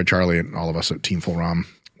myself, Jared, Charlie, and all of us at Team Full ROM,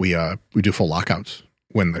 we do full lockouts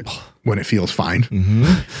when it feels fine.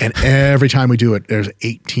 And every time we do it, there's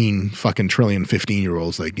 18 fucking trillion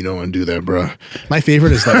 15-year-olds like, you don't want to do that, bro. My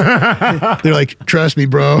favorite is like, they're like, trust me,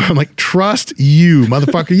 bro. I'm like, trust you,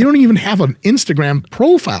 motherfucker. You don't even have an Instagram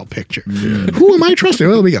profile picture. Who am I trusting?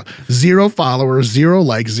 Well, there we go. 0 followers, 0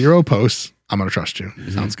 likes, 0 posts. I'm going to trust you.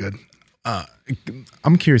 Sounds good.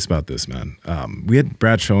 I'm curious about this, man. We had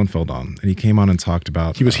Brad Schoenfeld on, and he came on and talked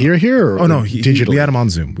about. He was here? Or Oh no, digitally? we had him on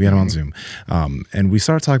Zoom. And we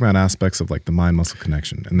started talking about aspects of like the mind-muscle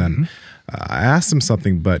connection. And then I asked him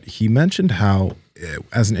something, but he mentioned how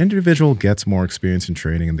as an individual gets more experience in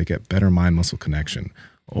training and they get better mind-muscle connection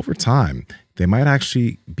over time, they might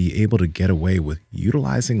actually be able to get away with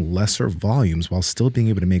utilizing lesser volumes while still being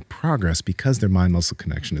able to make progress because their mind-muscle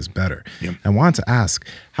connection is better. I wanted to ask,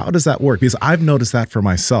 how does that work? Because I've noticed that for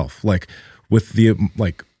myself, like with the,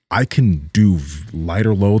 like, I can do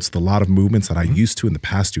lighter loads, the lot of movements that I used to in the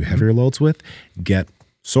past do heavier loads with, get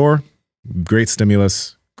sore, great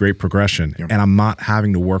stimulus, great progression, and I'm not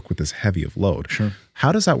having to work with as heavy of load.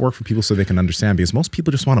 How does that work for people so they can understand? Because most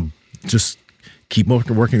people just want to just keep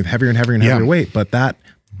working with heavier and heavier and heavier weight, but that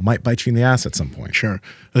might bite you in the ass at some point. Sure.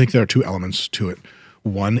 I think there are 2 elements to it.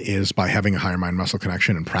 One is by having a higher mind-muscle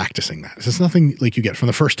connection and practicing that. It's nothing like you get from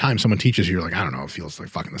the first time someone teaches you, you're like, I don't know, it feels like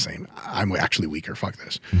fucking the same. I'm actually weaker, fuck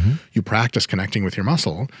this. You practice connecting with your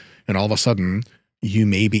muscle, and all of a sudden, you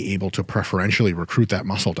may be able to preferentially recruit that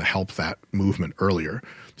muscle to help that movement earlier.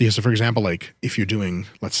 Because, for example, like if you're doing,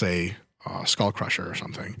 let's say, skull crusher or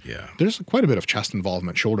something. Yeah. There's quite a bit of chest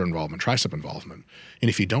involvement, shoulder involvement, tricep involvement. And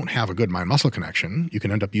if you don't have a good mind-muscle connection, you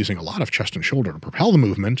can end up using a lot of chest and shoulder to propel the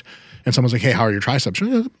movement. And someone's like, hey, how are your triceps?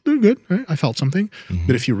 They're good. I felt something.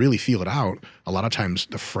 But if you really feel it out, a lot of times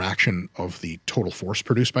the fraction of the total force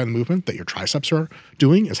produced by the movement that your triceps are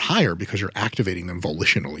doing is higher because you're activating them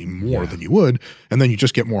volitionally more than you would. And then you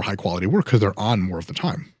just get more high-quality work because they're on more of the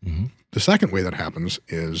time. The second way that happens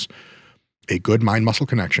is a good mind-muscle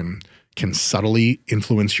connection can subtly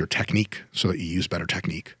influence your technique so that you use better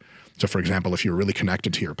technique. So for example, if you're really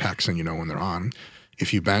connected to your pecs and you know when they're on,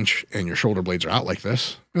 if you bench and your shoulder blades are out like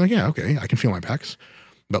this, you're like, yeah, okay, I can feel my pecs.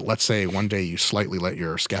 But let's say one day you slightly let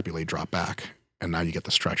your scapulae drop back and now you get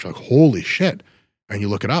the stretch, like, holy shit. And you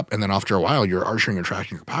look it up and then after a while you're arching and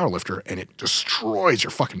tracking your power lifter and it destroys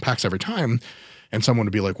your fucking pecs every time. And someone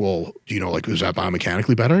would be like, well, do you know, like, is that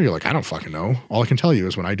biomechanically better? You're like, I don't fucking know. All I can tell you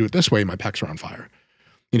is when I do it this way, my pecs are on fire.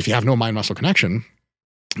 And if you have no mind-muscle connection,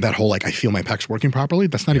 that whole, like, I feel my pecs working properly,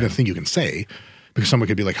 that's not even a thing you can say because someone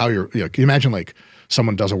could be like, how you're, you know, can you imagine like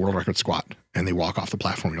someone does a world record squat and they walk off the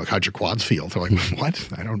platform. You're like, how'd your quads feel? They're like, what?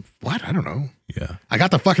 I don't know. Yeah. I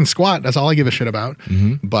got the fucking squat. That's all I give a shit about.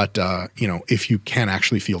 But, you know, if you can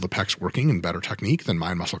actually feel the pecs working in better technique, then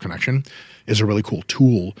mind-muscle connection is a really cool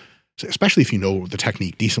tool. So especially if you know the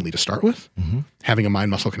technique decently to start with, having a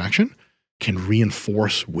mind-muscle connection can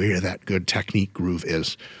reinforce where that good technique groove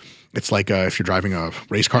is. It's like if you're driving a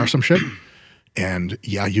race car or some shit, and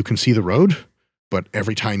yeah, you can see the road, but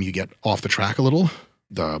every time you get off the track a little,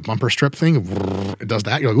 the bumper strip thing, it does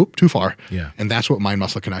that. You're like, oop, too far. Yeah. And that's what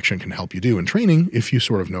mind-muscle connection can help you do in training if you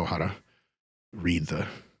sort of know how to read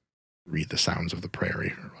the sounds of the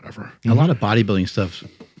prairie or whatever. A lot of bodybuilding stuff.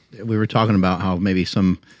 We were talking about how maybe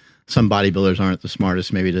some bodybuilders aren't the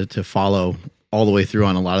smartest maybe to follow all the way through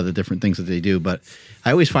on a lot of the different things that they do. But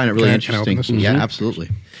I always find it really interesting. Yeah, absolutely.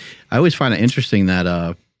 I always find it interesting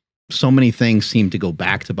that so many things seem to go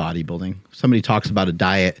back to bodybuilding. Somebody talks about a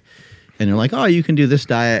diet and they're like, oh, you can do this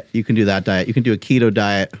diet, you can do that diet, you can do a keto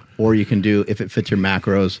diet, or you can do if it fits your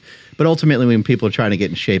macros. But ultimately, when people are trying to get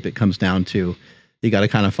in shape, it comes down to you got to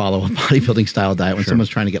kind of follow a bodybuilding style diet when someone's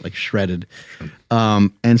trying to get like shredded.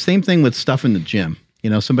 And same thing with stuff in the gym. You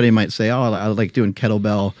know, somebody might say, oh, I like doing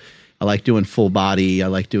kettlebell. I like doing full body. I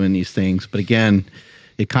like doing these things. But again,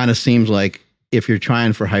 it kind of seems like if you're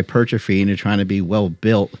trying for hypertrophy and you're trying to be well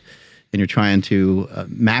built and you're trying to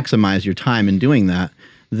maximize your time in doing that,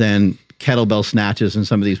 then kettlebell snatches and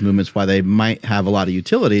some of these movements, while they might have a lot of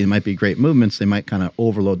utility, they might be great movements, they might kind of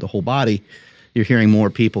overload the whole body. You're hearing more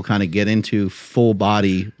people kind of get into full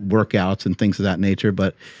body workouts and things of that nature.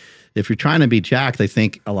 But if you're trying to be jacked, I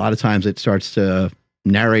think a lot of times it starts to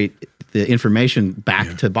narrate the information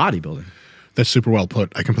back to bodybuilding. That's super well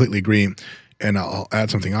put. I completely agree. And I'll add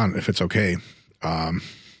something on if it's okay.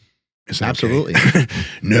 Is that Absolutely. Okay?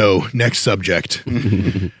 No. Next subject.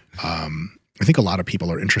 I think a lot of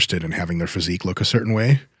people are interested in having their physique look a certain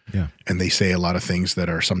way. Yeah. And they say a lot of things that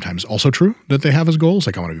are sometimes also true that they have as goals.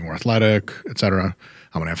 Like, I want to be more athletic, etc.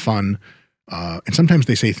 I want to have fun. And sometimes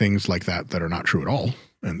they say things like that are not true at all.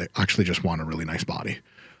 And they actually just want a really nice body.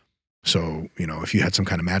 So, you know, if you had some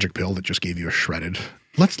kind of magic pill that just gave you a shredded,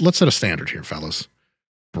 let's set a standard here, fellas.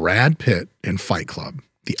 Brad Pitt in Fight Club,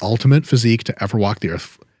 the ultimate physique to ever walk the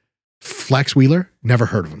earth. Flex Wheeler, never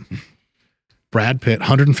heard of him. Brad Pitt,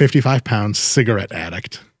 155 pounds, cigarette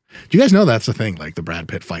addict. Do you guys know that's the thing? Like the Brad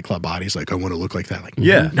Pitt Fight Club bodies, like, I want to look like that. Like,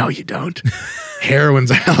 Yeah. No, you don't. Heroin's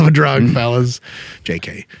a hell of a drug, fellas.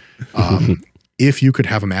 JK. If you could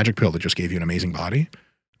have a magic pill that just gave you an amazing body,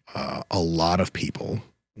 a lot of people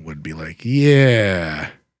would be like, yeah,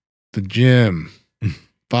 the gym,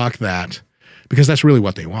 fuck that. Because that's really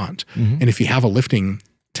what they want. And if you have a lifting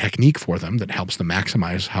technique for them that helps them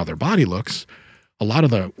maximize how their body looks, a lot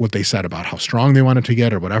of what they said about how strong they wanted to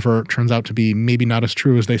get or whatever turns out to be maybe not as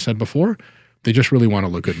true as they said before. They just really want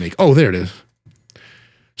to look good naked. Oh, there it is.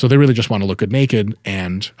 So they really just want to look good naked.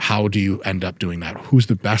 And how do you end up doing that? Who's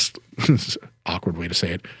the best, awkward way to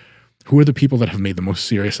say it, who are the people that have made the most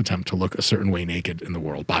serious attempt to look a certain way naked in the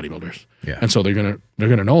world? Bodybuilders. Yeah. And so they're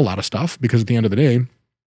gonna know a lot of stuff, because at the end of the day,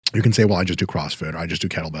 you can say, well, I just do CrossFit or I just do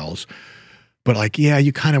kettlebells. But like, yeah,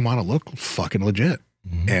 you kind of want to look fucking legit.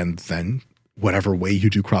 And then whatever way you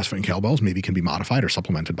do CrossFit and kettlebells maybe can be modified or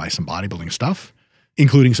supplemented by some bodybuilding stuff,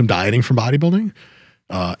 including some dieting from bodybuilding.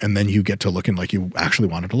 And then you get to looking like you actually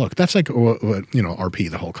wanted to look. That's like, you know,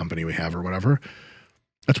 RP, the whole company we have or whatever.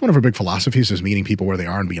 That's one of our big philosophies, is meeting people where they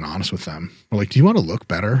are and being honest with them. We're like, do you want to look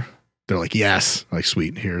better? They're like, yes, like,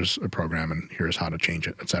 sweet, here's a program and here's how to change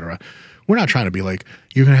it, etc. We're not trying to be like,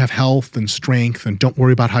 you're going to have health and strength and don't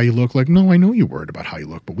worry about how you look. Like, no, I know you're worried about how you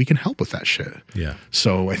look, but we can help with that shit. Yeah.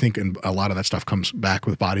 So I think a lot of that stuff comes back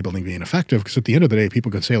with bodybuilding being effective, because at the end of the day,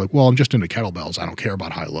 people can say like, well, I'm just into kettlebells. I don't care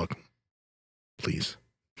about how I look. Please.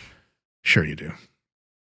 Sure you do.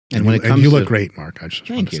 And when it comes you to, look great, Mark. I just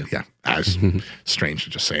thank wanted to you. say, yeah, it's strange to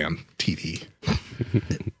just say on TV.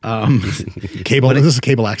 When This is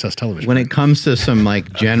cable access television. When it comes to some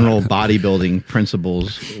like general bodybuilding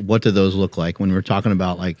principles, what do those look like? When we're talking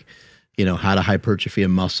about like, you know, how to hypertrophy a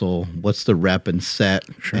muscle, what's the rep and set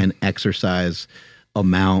and exercise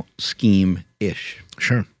amount scheme-ish?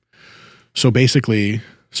 Sure. So basically,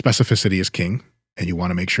 specificity is king, and you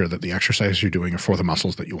want to make sure that the exercises you're doing are for the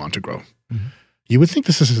muscles that you want to grow. You would think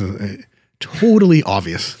this is totally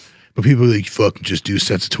obvious, but people are like, fuck, just do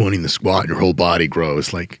sets of 20 in the squat and your whole body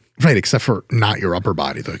grows. Like, right, except for not your upper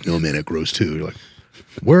body. They're like, no, man, it grows too. You're like,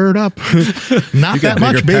 word up. Not that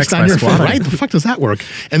much based on your squatting. Right? The fuck does that work?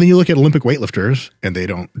 And then you look at Olympic weightlifters and they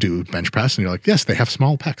don't do bench press, and you're like, yes, they have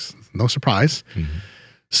small pecs. No surprise.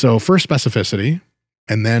 So first specificity,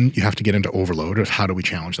 and then you have to get into overload, or how do we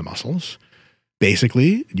challenge the muscles?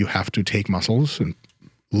 Basically, you have to take muscles and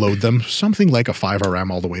load them something like a 5 RM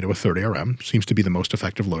all the way to a 30 RM. Seems to be the most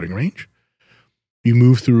effective loading range. You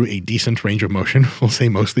move through a decent range of motion, we'll say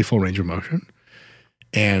mostly full range of motion,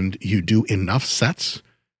 and you do enough sets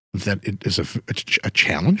that it is a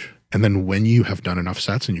challenge. And then when you have done enough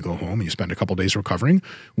sets and you go home and you spend a couple days recovering,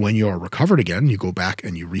 when you're recovered again, you go back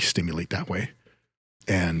and you re-stimulate that way.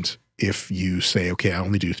 And if you say, okay, I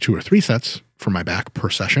only do 2 or 3 sets for my back per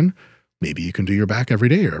session, maybe you can do your back every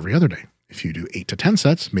day or every other day. If you do 8 to 10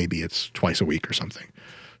 sets, maybe it's twice a week or something.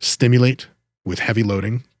 Stimulate with heavy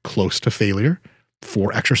loading, close to failure,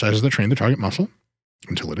 4 exercises that train the target muscle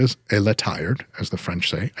until it is tired, as the French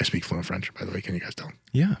say. I speak fluent French, by the way. Can you guys tell?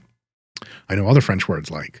 Yeah. I know other French words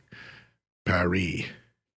like Paris.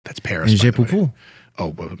 That's Paris. And by the way. Oh,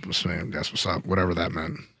 well, that's what's up. Whatever that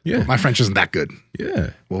meant. Yeah. Well, my French isn't that good.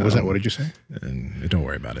 Yeah. What was that? What did you say? Don't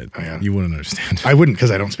worry about it. Oh, yeah. You wouldn't understand. I wouldn't, because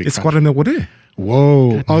I don't speak It's French. Guatemala.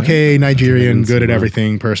 Whoa. Okay, Nigerian, good at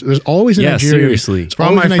everything person. There's always a Nigerian. Seriously. There's For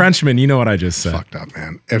all always my a Frenchmen, you know what I just said. Fucked up,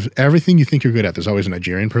 man. If everything you think you're good at, there's always a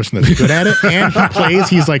Nigerian person that's good at it, and he plays.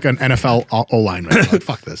 He's like an NFL O-lineman. Like,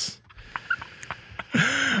 fuck this.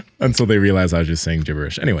 Until they realize I was just saying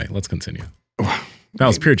gibberish. Anyway, let's continue. That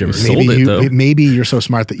was pure gibberish. Maybe you're so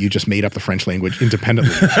smart that you just made up the French language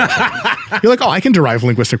independently. You're like, oh, I can derive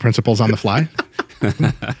linguistic principles on the fly.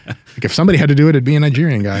 Like, if somebody had to do it, it'd be a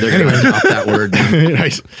Nigerian guy. They're going to drop that word.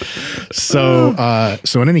 Right.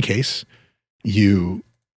 So in any case, you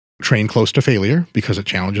train close to failure because it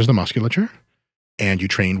challenges the musculature, and you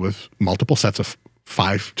train with multiple sets of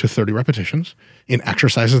 5 to 30 repetitions in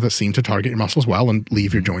exercises that seem to target your muscles well and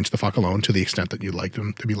leave your joints the fuck alone to the extent that you'd like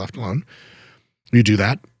them to be left alone. You do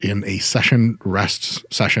that in a session rest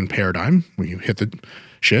session paradigm. When you hit the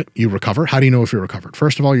shit, you recover. How do you know if you're recovered?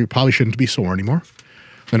 First of all, you probably shouldn't be sore anymore.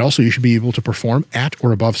 And also, you should be able to perform at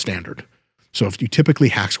or above standard. So if you typically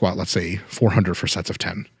hack squat, let's say 400 for sets of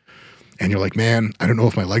 10, and you're like, man, I don't know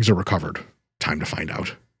if my legs are recovered. Time to find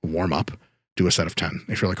out. Warm up, do a set of 10.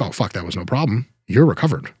 If you're like, oh, fuck, that was no problem, you're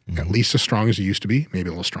recovered. At least as strong as you used to be, maybe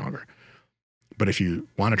a little stronger. But if you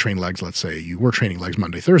want to train legs, let's say you were training legs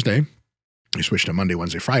Monday, Thursday, you switch to Monday,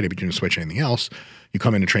 Wednesday, Friday, but you didn't switch anything else. You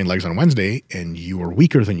come in and train legs on Wednesday, and you are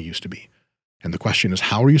weaker than you used to be. And the question is,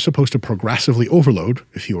 how are you supposed to progressively overload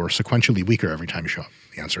if you are sequentially weaker every time you show up?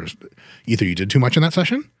 The answer is either you did too much in that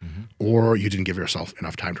session, or you didn't give yourself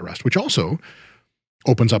enough time to rest, which also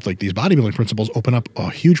opens up, like, these bodybuilding principles open up a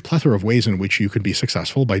huge plethora of ways in which you could be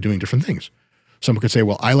successful by doing different things. Someone could say,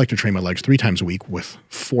 well, I like to train my legs 3 times a week with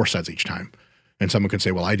 4 sets each time. And someone could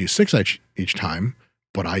say, well, I do 6 each time,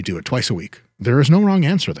 but I do it twice a week. There is no wrong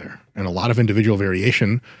answer there. And a lot of individual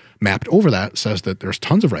variation mapped over that says that there's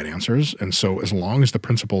tons of right answers. And so as long as the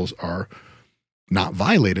principles are not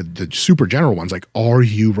violated, the super general ones, like, are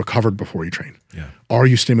you recovered before you train? Yeah. Are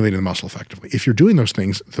you stimulating the muscle effectively? If you're doing those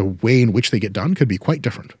things, the way in which they get done could be quite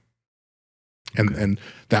different. And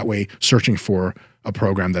that way, searching for a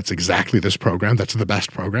program that's exactly this program, that's the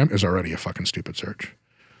best program, is already a fucking stupid search.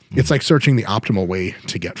 It's like searching the optimal way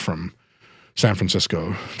to get from San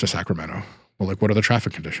Francisco to Sacramento. Well, like, what are the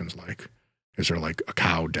traffic conditions like? Is there like a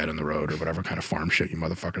cow dead in the road or whatever kind of farm shit you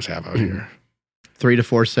motherfuckers have out here? 3 to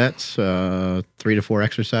 4 sets, 3 to 4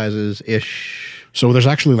 exercises ish. So there's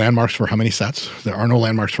actually landmarks for how many sets. There are no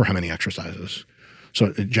landmarks for how many exercises. So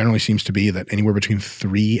it generally seems to be that anywhere between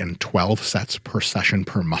 3 and 12 sets per session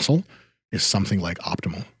per muscle is something like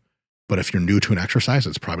optimal. But if you're new to an exercise,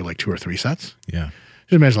 it's probably like 2 or 3 sets. Yeah.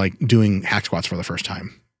 Just imagine like doing hack squats for the first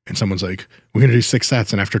time. And someone's like, we're going to do 6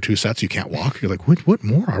 sets. And after 2 sets, you can't walk. You're like, what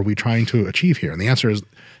more are we trying to achieve here? And the answer is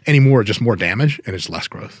any more, just more damage and it's less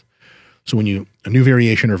growth. So when a new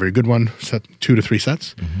variation or a very good one, set 2 to 3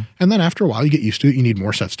 sets. And then after a while, you get used to it. You need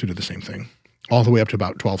more sets to do the same thing. All the way up to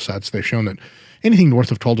about 12 sets. They've shown that anything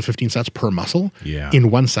north of 12 to 15 sets per muscle in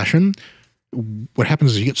one session, what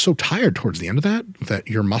happens is you get so tired towards the end of that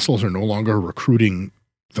your muscles are no longer recruiting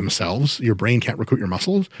themselves. Your brain can't recruit your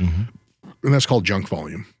muscles. And that's called junk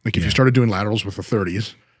volume. Like if you started doing laterals with the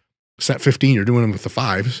 30s, set 15, you're doing them with the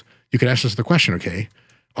 5s, you could ask us the question, okay,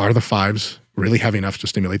 are the 5s really heavy enough to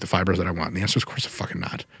stimulate the fibers that I want? And the answer is, of course, fucking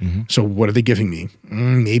not. So what are they giving me?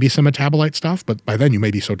 Maybe some metabolite stuff, but by then you may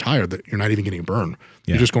be so tired that you're not even getting a burn.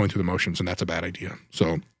 You're just going through the motions, and that's a bad idea.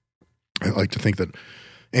 So I like to think that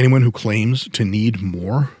anyone who claims to need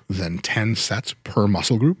more than 10 sets per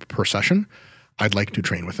muscle group per session, I'd like to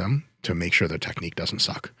train with them to make sure their technique doesn't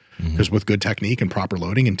suck. Because with good technique and proper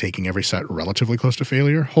loading and taking every set relatively close to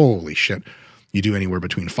failure, holy shit, you do anywhere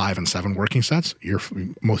between 5 and 7 working sets, you're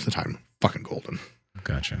most of the time fucking golden.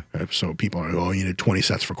 Gotcha. So people are, oh, you did 20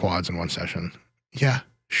 sets for quads in one session. Yeah,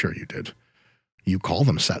 sure you did. You call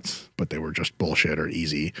them sets, but they were just bullshit or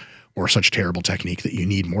easy or such terrible technique that you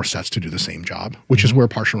need more sets to do the same job, which is where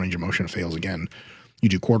partial range of motion fails again. You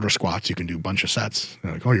do quarter squats, you can do a bunch of sets.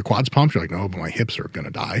 They're like, oh, your quads pumped? You're like, no, but my hips are going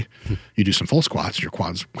to die. You do some full squats, your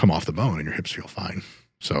quads come off the bone and your hips feel fine.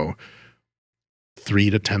 So 3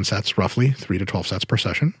 to 10 sets, roughly 3 to 12 sets per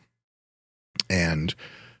session. And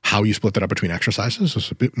how you split that up between exercises is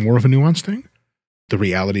a bit more of a nuanced thing. The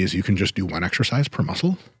reality is you can just do 1 exercise per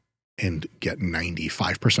muscle and get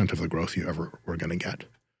 95% of the growth you ever were going to get.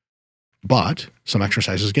 But some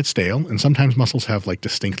exercises get stale and sometimes muscles have like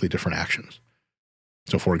distinctly different actions.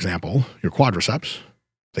 So for example, your quadriceps,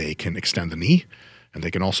 they can extend the knee and they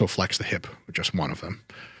can also flex the hip with just one of them.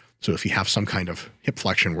 So if you have some kind of hip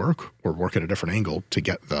flexion work or work at a different angle to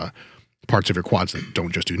get the parts of your quads that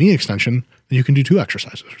don't just do knee extension, then you can do 2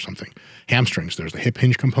 exercises or something. Hamstrings, there's the hip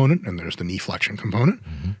hinge component and there's the knee flexion component.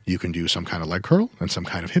 You can do some kind of leg curl and some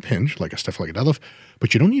kind of hip hinge, like a stiff legged deadlift,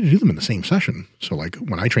 but you don't need to do them in the same session. So like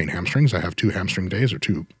when I train hamstrings, I have 2 hamstring days or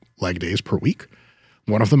 2 leg days per week.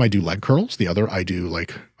 One of them I do leg curls. The other I do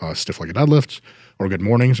like stiff-legged deadlifts or good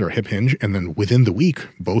mornings or a hip hinge. And then within the week,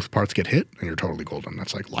 both parts get hit and you're totally golden.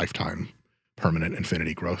 That's like lifetime, permanent,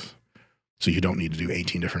 infinity growth. So you don't need to do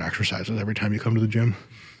 18 different exercises every time you come to the gym.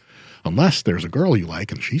 Unless there's a girl you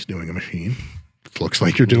like and she's doing a machine. It looks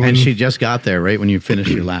like you're doing. And she just got there right when you finished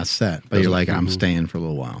your last set. But you're like, I'm staying for a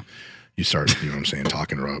little while. You start, you know what I'm saying,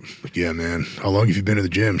 talking her up. Like, yeah, man, how long have you been to the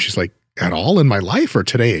gym? She's like, at all in my life or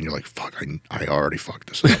today? And you're like, fuck, I already fucked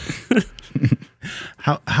this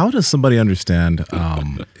up. How does somebody understand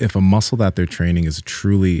if a muscle that they're training is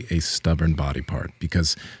truly a stubborn body part?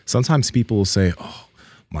 Because sometimes people will say, oh,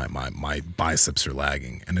 my biceps are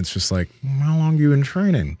lagging. And it's just like, how long have you been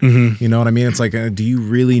training? You know what I mean? It's like, do you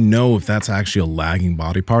really know if that's actually a lagging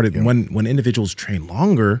body part? When individuals train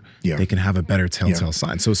longer, they can have a better telltale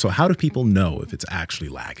sign. So how do people know if it's actually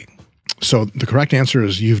lagging? So the correct answer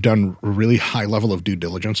is you've done a really high level of due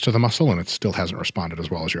diligence to the muscle and it still hasn't responded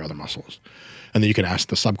as well as your other muscles. And then you can ask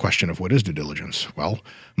the sub-question of what is due diligence? Well,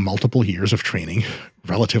 multiple years of training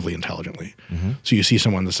relatively intelligently. So you see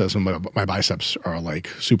someone that says, my biceps are like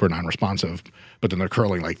super non-responsive, but then they're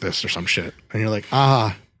curling like this or some shit. And you're like,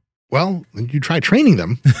 well, you try training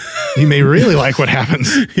them. You may really like what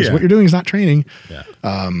happens. Because what you're doing is not training.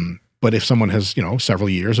 But if someone has, you know, several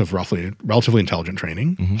years of relatively intelligent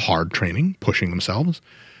training, hard training, pushing themselves,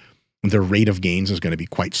 their rate of gains is going to be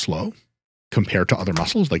quite slow compared to other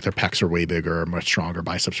muscles. Like their pecs are way bigger, much stronger,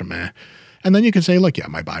 biceps are meh. And then you can say, look, yeah,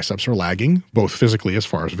 my biceps are lagging, both physically as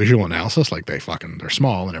far as visual analysis, like they're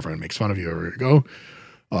small and everyone makes fun of you everywhere you go.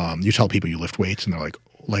 You tell people you lift weights and they're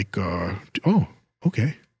like, oh,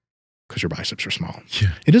 okay, because your biceps are small.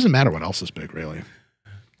 It doesn't matter what else is big, really.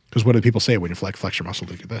 Because what do people say when you flex your muscle?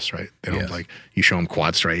 Look at this, right? They don't like, you show them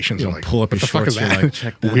quad striations. They're like, pull up your shorts. What the fuck is that? Like,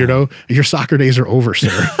 check that weirdo. Out. Your soccer days are over, sir.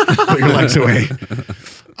 Put your legs away.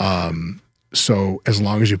 So as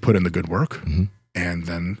long as you put in the good work and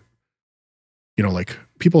then, you know, like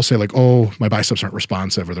people say like, oh, my biceps aren't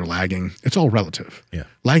responsive or they're lagging. It's all relative.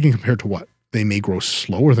 Lagging compared to what? They may grow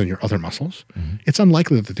slower than your other muscles. It's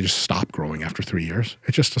unlikely that they just stop growing after 3 years.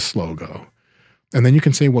 It's just a slow go. And then you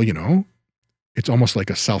can say, well, you know, it's almost like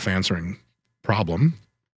a self-answering problem.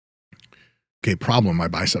 Okay, problem, my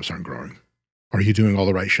biceps aren't growing. Are you doing all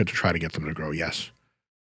the right shit to try to get them to grow? Yes.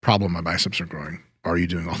 Problem, my biceps are growing. Are you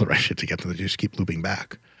doing all the right shit to get them to just keep looping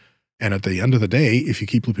back? And at the end of the day, if you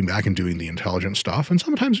keep looping back and doing the intelligent stuff, and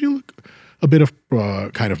sometimes you look a bit of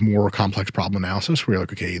kind of more complex problem analysis where you're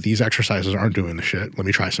like, okay, these exercises aren't doing the shit. Let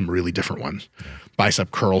me try some really different ones.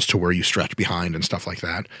 Bicep curls to where you stretch behind and stuff like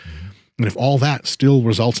that. And if all that still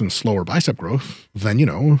results in slower bicep growth, then, you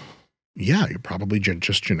know, yeah, you're probably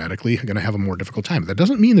just genetically going to have a more difficult time. That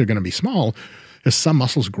doesn't mean they're going to be small, as some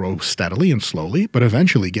muscles grow steadily and slowly, but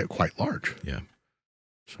eventually get quite large. Yeah.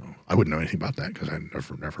 So I wouldn't know anything about that because I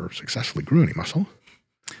never successfully grew any muscle.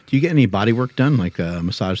 Do you get any body work done, like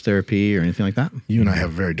massage therapy or anything like that? You and I have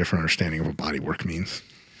a very different understanding of what body work means.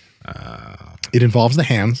 It involves the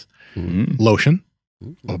hands, lotion,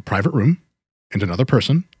 a private room, and another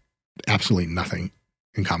person. Absolutely nothing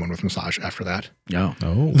in common with massage after that. No.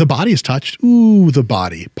 Oh. The body is touched. Ooh, the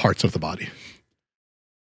body, parts of the body.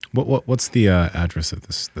 What's the address of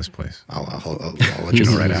this place? I'll let you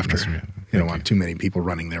know right after. You don't want too many people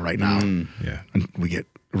running there right now. Yeah. And we get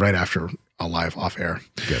right after a live off air.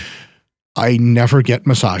 Good. I never get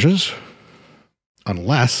massages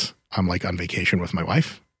unless I'm like on vacation with my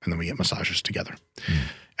wife and then we get massages together.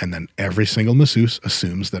 And then every single masseuse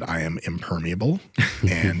assumes that I am impermeable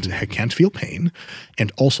and can't feel pain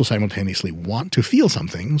and also simultaneously want to feel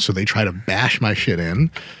something. So they try to bash my shit in.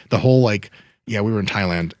 The whole like, yeah, we were in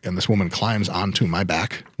Thailand and this woman climbs onto my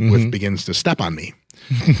back begins to step on me.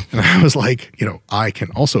 And I was like, you know, I can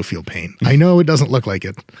also feel pain. I know it doesn't look like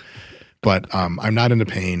it, but I'm not into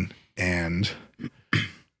pain and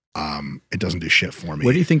it doesn't do shit for me.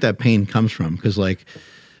 Where do you think that pain comes from? Because like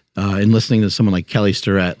in listening to someone like Kelly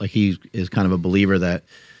Starrett, like he is kind of a believer that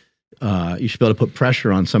you should be able to put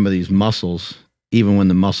pressure on some of these muscles, even when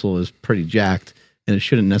the muscle is pretty jacked, and it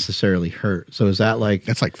shouldn't necessarily hurt. So is that like...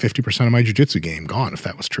 That's like 50% of my jiu-jitsu game gone, if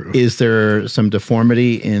that was true. Is there some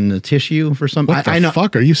deformity in the tissue for some... What the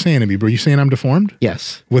fuck are you saying to me, bro? Are you saying I'm deformed?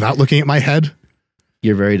 Yes. Without looking at my head?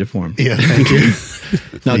 You're very deformed. Yeah, thank you.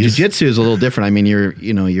 No, jiu-jitsu is a little different. I mean,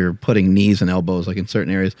 you're putting knees and elbows like in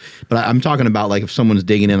certain areas. But I'm talking about like if someone's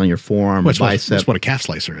digging in on your forearm or bicep. That's what a calf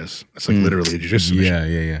slicer is. It's like literally a jiu-jitsu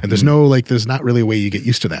submission. Yeah. And there's not really a way you get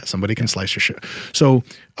used to that. Somebody can slice your shit. So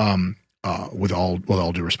with all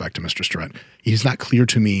due respect to Mr. Starrett, he's not clear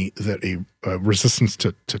to me that a resistance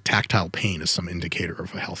to tactile pain is some indicator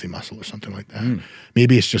of a healthy muscle or something like that.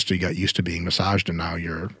 Maybe it's just you got used to being massaged and now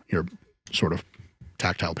your sort of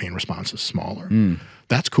tactile pain response is smaller.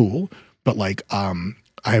 That's cool. But like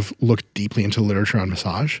I've looked deeply into literature on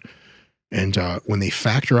massage, and when they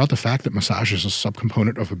factor out the fact that massage is a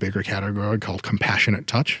subcomponent of a bigger category called compassionate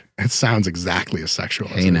touch, it sounds exactly as sexual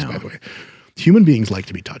as it is, by the way. Human beings like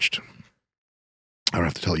to be touched. I don't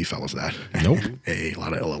have to tell you fellas that. Nope. A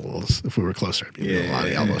lot of elbows. If we were closer, it'd be a lot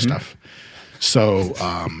of elbow stuff. So,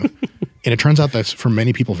 and it turns out that's for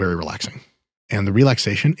many people very relaxing. And the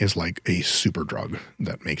relaxation is like a super drug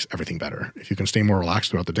that makes everything better. If you can stay more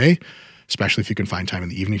relaxed throughout the day, especially if you can find time in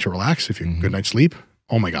the evening to relax, if you have a good night's sleep,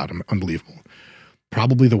 oh my God, unbelievable.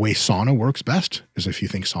 Probably the way sauna works best is if you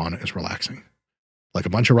think sauna is relaxing. Like a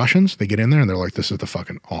bunch of Russians, they get in there and they're like, this is the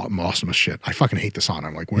fucking awesomest shit. I fucking hate the sauna.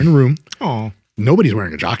 I'm like, we're in a room. Oh. Nobody's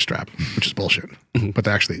wearing a jock strap, which is bullshit. But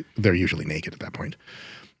they're usually naked at that point.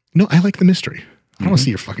 No, I like the mystery. I don't want to see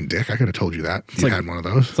your fucking dick. I could have told you that. You had one of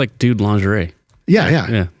those. It's like dude lingerie.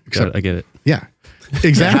 Yeah. Except I get it. Yeah. I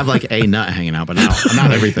Exactly. have like a nut hanging out, but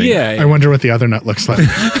not everything. I wonder what the other nut looks like.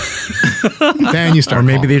 Then you start. Or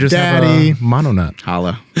maybe they just Daddy. have a mono nut.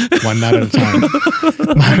 Holla. One nut at a time.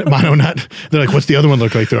 Mono nut. They're like, what's the other one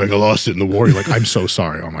look like? They're like, I lost it in the war. You're like, I'm so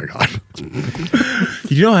sorry. Oh my God.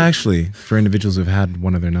 You know, actually, for individuals who've had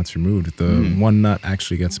one of their nuts removed, the one nut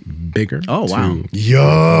actually gets bigger. Oh, wow.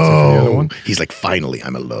 Yo. the other one. He's like, finally,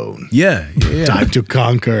 I'm alone. Yeah. Time to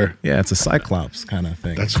conquer. Yeah, it's a cyclops kind of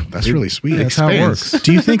thing. That's really sweet. That's how it works.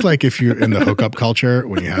 Do you think like if you're in the hookup culture,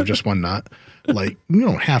 when you have just one nut, like you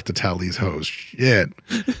don't have to tell these hoes shit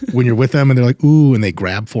when you're with them and they're like, ooh, and they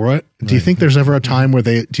grab for it. Do you think there's ever a time where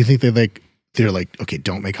they're like, okay,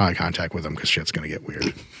 don't make eye contact with them because shit's going to get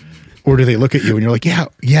weird? Or do they look at you and you're like, yeah,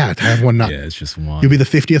 I have one nut. Yeah, it's just one. You'll be the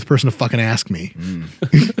 50th person to fucking ask me.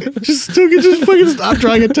 just fucking stop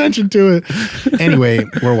drawing attention to it. Anyway,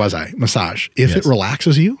 where was I? Massage. If it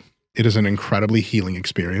relaxes you, it is an incredibly healing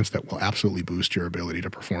experience that will absolutely boost your ability to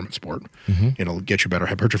perform at sport. It'll get you better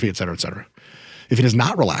hypertrophy, et cetera, et cetera. If it is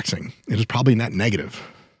not relaxing, it is probably net negative.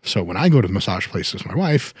 So when I go to the massage places with my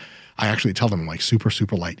wife, I actually tell them like super,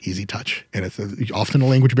 super light, easy touch. And it's often a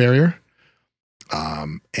language barrier.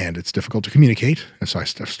 And it's difficult to communicate. And so I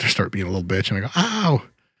start being a little bitch and I go, ow,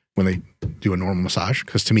 when they do a normal massage.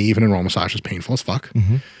 Because to me, even a normal massage is painful as fuck.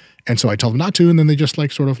 And so I tell them not to, and then they just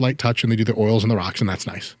like sort of light touch and they do the oils and the rocks, and that's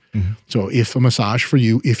nice. So if a massage for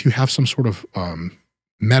you, if you have some sort of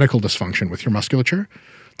medical dysfunction with your musculature,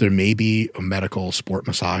 There may be a medical sport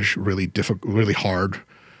massage really difficult, really hard,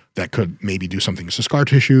 that could maybe do something to scar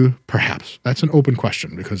tissue. Perhaps that's an open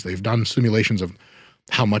question because they've done simulations of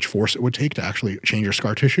how much force it would take to actually change your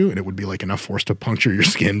scar tissue, and it would be like enough force to puncture your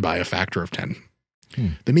skin by a factor of 10.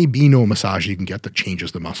 There may be no massage you can get that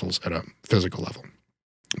changes the muscles at a physical level.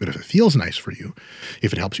 But if it feels nice for you,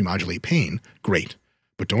 if it helps you modulate pain, great.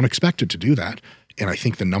 But don't expect it to do that. And I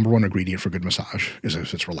think the number one ingredient for good massage is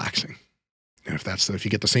if it's relaxing. And if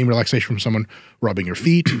you get the same relaxation from someone rubbing your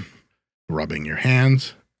feet, rubbing your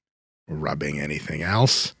hands, rubbing anything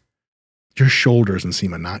else, your shoulders,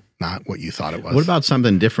 Nsima, not what you thought it was. What about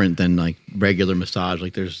something different than like regular massage?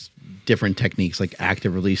 Like there's different techniques like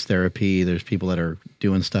active release therapy. There's people that are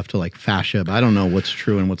doing stuff to like fascia, but I don't know what's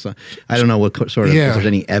true and what's not. I don't know what sort of, if there's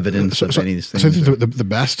any evidence of any of these things. So I think the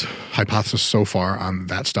best hypothesis so far on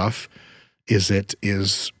that stuff is it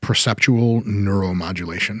is perceptual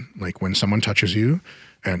neuromodulation. Like when someone touches you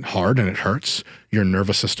and hard and it hurts, your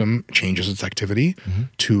nervous system changes its activity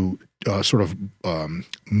to sort of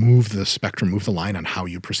move the spectrum, move the line on how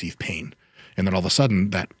you perceive pain. And then all of a sudden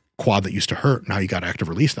that quad that used to hurt, now you got active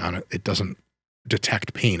release on it, it doesn't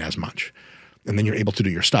detect pain as much. And then you're able to do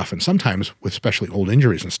your stuff. And sometimes with especially old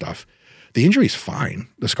injuries and stuff, the injury's fine.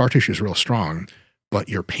 The scar tissue is real strong, but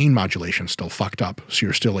your pain modulation's still fucked up. So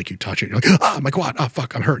you're still like, you touch it, you're like, ah, my quad, oh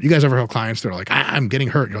fuck, I'm hurt. You guys ever have clients that are like, I'm getting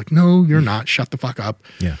hurt. You're like, no, you're not, shut the fuck up.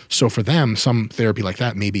 Yeah. So for them, some therapy like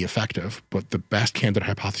that may be effective, but the best candidate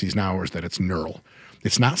hypothesis now is that it's neural.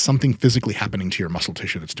 It's not something physically happening to your muscle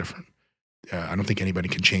tissue that's different. I don't think anybody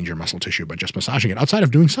can change your muscle tissue by just massaging it outside of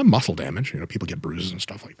doing some muscle damage. You know, people get bruises and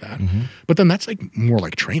stuff like that. But then that's like more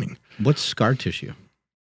like training. What's scar tissue?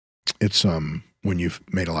 It's when you've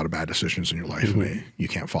made a lot of bad decisions in your life and you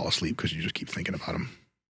can't fall asleep because you just keep thinking about them.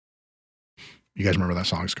 You guys remember that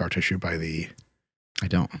song "Scar Tissue" by the? I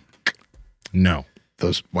don't. No.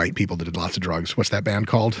 Those white people that did lots of drugs. What's that band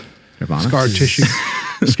called? Nirvana? Scar Tissue.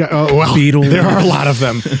 Oh, well, Beatles. There are a lot of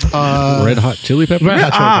them. Red Hot Chili Peppers? Red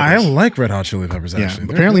Hot Chili I Peppers. like Red Hot Chili Peppers, actually.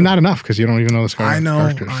 Yeah, apparently not enough because you don't even know the scar. I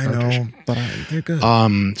know, tissue. but they're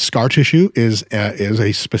good. Scar tissue is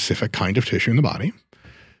a specific kind of tissue in the body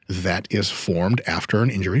that is formed after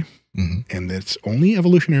an injury, and it's only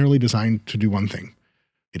evolutionarily designed to do one thing.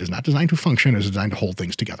 It is not designed to function. It is designed to hold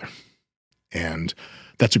things together. And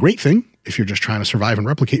that's a great thing if you're just trying to survive and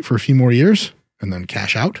replicate for a few more years and then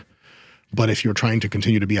cash out. But if you're trying to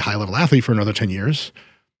continue to be a high-level athlete for another 10 years,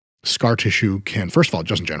 scar tissue can, first of all, it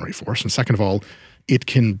doesn't generate force. And second of all, it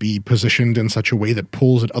can be positioned in such a way that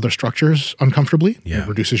pulls at other structures uncomfortably. Yeah. It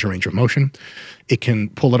reduces your range of motion. It can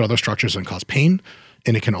pull at other structures and cause pain.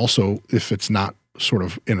 And it can also, if it's not sort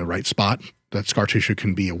of in the right spot, that scar tissue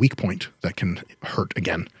can be a weak point that can hurt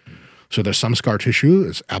again. So there's some scar tissue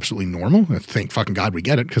that's absolutely normal. Thank fucking God we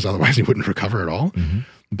get it because otherwise it wouldn't recover at all.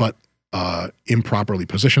 But improperly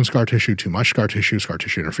positioned scar tissue, too much scar tissue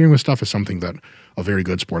interfering with stuff is something that a very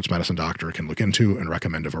good sports medicine doctor can look into and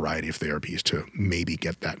recommend a variety of therapies to maybe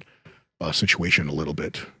get that situation a little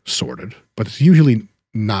bit sorted. But it's usually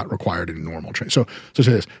not required in normal training. So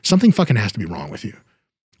say this, something fucking has to be wrong with you.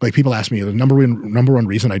 Like people ask me, the number one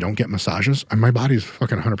reason I don't get massages, my body's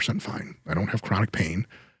fucking 100% fine. I don't have chronic pain.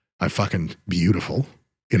 I'm fucking beautiful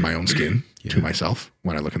in my own skin to myself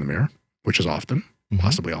when I look in the mirror, which is often,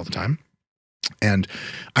 possibly all the time. And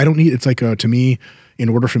I don't need, it's like to me, in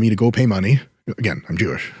order for me to go pay money, again, I'm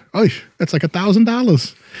Jewish. Oh, that's like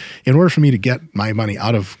 $1,000. In order for me to get my money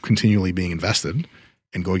out of continually being invested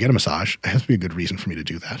and go get a massage, it has to be a good reason for me to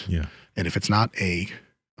do that. Yeah. And if it's not a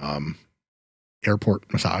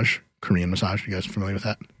airport massage, Korean massage, you guys familiar with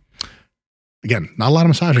that? Again, not a lot of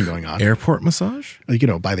massaging going on. Airport massage? You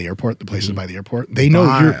know, by the airport, the places by the airport. They know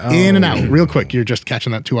you're in and out real quick. You're just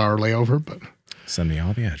catching that 2-hour layover, but send me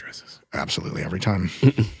all the addresses. Absolutely, every time.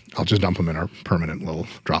 I'll just dump them in our permanent little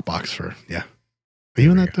Dropbox for, yeah. Are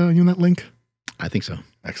you in that link? I think so.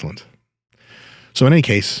 Excellent. So in any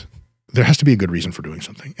case, there has to be a good reason for doing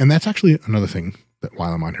something. And that's actually another thing that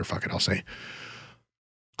while I'm on here, fuck it, I'll say.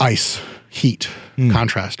 Ice, heat,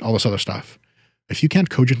 contrast, all this other stuff. If you can't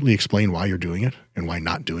cogently explain why you're doing it and why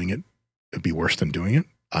not doing it would be worse than doing it,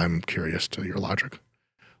 I'm curious to your logic.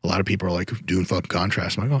 A lot of people are like, doing fucking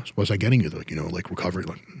contrast. I'm like, oh, what's I getting you? Like, you know, like recovery.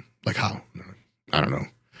 Like how? I don't know.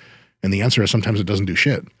 And the answer is sometimes it doesn't do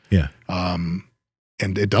shit. Yeah. And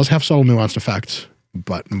it does have subtle nuanced effects,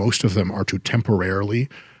 but most of them are to temporarily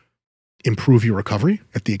improve your recovery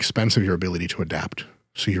at the expense of your ability to adapt.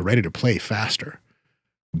 So you're ready to play faster,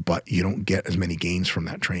 but you don't get as many gains from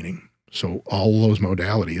that training. So all those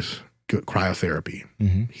modalities, cryotherapy,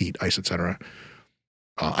 heat, ice, etc.,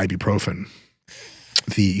 ibuprofen,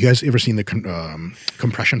 You guys ever seen the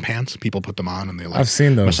compression pants? People put them on and they like I've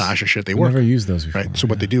seen those. massage and shit. They work. Never used those before. Right. So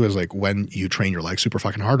what they do is like when you train your legs super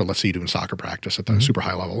fucking hard, or let's say you're doing soccer practice at the super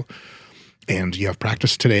high level, and you have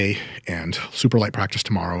practice today and super light practice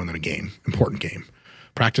tomorrow, and then a game, important game.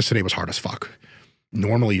 Practice today was hard as fuck.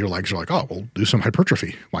 Normally your legs are like, oh, we'll do some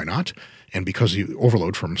hypertrophy. Why not? And because you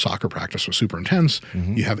overload from soccer practice was super intense,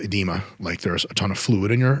 you have edema. Like there's a ton of fluid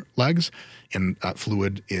in your legs, and that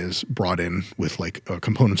fluid is brought in with like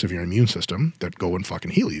components of your immune system that go and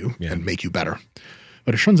fucking heal you and make you better.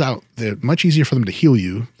 But it turns out that much easier for them to heal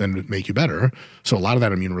you than to make you better. So a lot of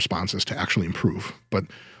that immune response is to actually improve. But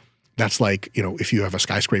that's like, you know, if you have a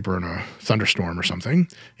skyscraper in a thunderstorm or something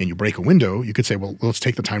and you break a window, you could say, well, let's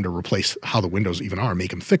take the time to replace how the windows even are, make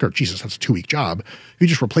them thicker. Jesus, that's a 2-week job. If you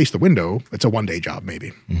just replace the window, it's a 1-day job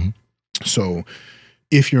maybe. So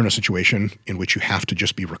if you're in a situation in which you have to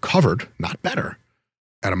just be recovered, not better,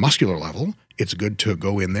 at a muscular level, it's good to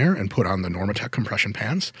go in there and put on the Normatec compression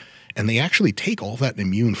pants. And they actually take all that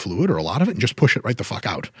immune fluid or a lot of it and just push it right the fuck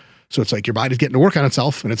out. So it's like your body's getting to work on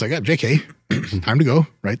itself, and it's like, yeah, JK, time to go,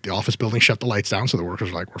 right? The office building shut the lights down, so the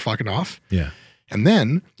workers are like, we're fucking off. Yeah. And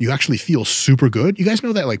then you actually feel super good. You guys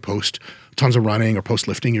know that like post tons of running or post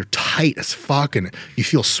lifting, you're tight as fuck and you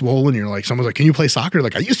feel swollen. You're like, someone's like, can you play soccer?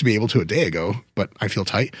 Like I used to be able to a day ago, but I feel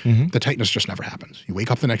tight. The tightness just never happens. You wake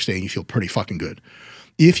up the next day and you feel pretty fucking good.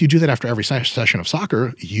 If you do that after every session of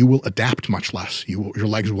soccer, you will adapt much less. Your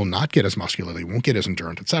legs will not get as muscular. They won't get as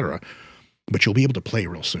endurant, etc. But you'll be able to play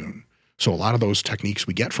real soon. So a lot of those techniques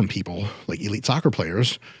we get from people like elite soccer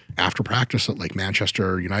players after practice at like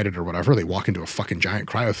Manchester United or whatever, they walk into a fucking giant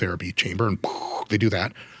cryotherapy chamber and they do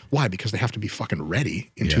that. Why? Because they have to be fucking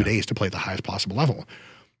ready in 2 days to play at the highest possible level.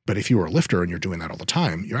 But if you are a lifter and you're doing that all the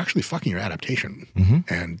time, you're actually fucking your adaptation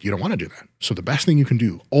and you don't want to do that. So the best thing you can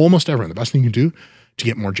do, almost everyone, the best thing you can do to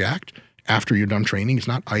get more jacked after you're done training, it's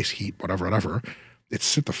not ice, heat, whatever. It's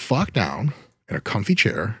sit the fuck down in a comfy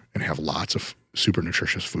chair and have lots of super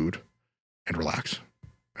nutritious food and relax.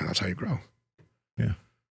 And that's how you grow. Yeah.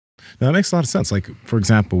 Now, that makes a lot of sense. Like, for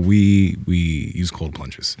example, we use cold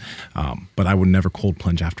plunges, but I would never cold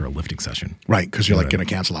plunge after a lifting session. Right, because you're like going to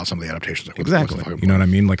cancel out some of the adaptations. Like, exactly. You know what I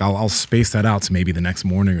mean? Like, I'll space that out to maybe the next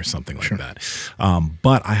morning or something like that.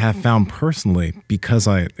 But I have found personally, because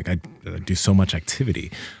I do so much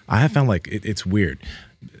activity, I have found like it's weird.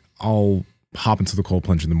 I'll hop into the cold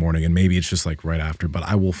plunge in the morning and maybe it's just like right after, but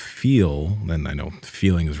I will feel, and I know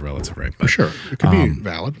feeling is relative, right? But, sure, it could be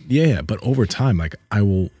valid. Yeah, but over time, like I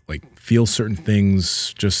will like feel certain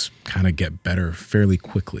things just kind of get better fairly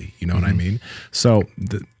quickly. You know what I mean? So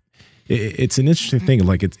it's an interesting thing.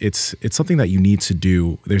 Like it's something that you need to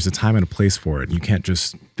do. There's a time and a place for it. You can't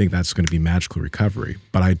just think that's going to be magical recovery.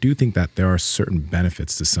 But I do think that there are certain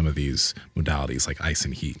benefits to some of these modalities, like ice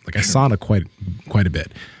and heat. Like I sauna quite a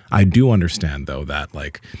bit. I do understand though that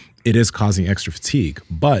like it is causing extra fatigue,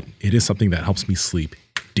 but it is something that helps me sleep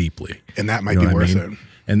deeply, and that might be worth it.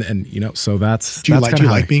 And you know, so that's do you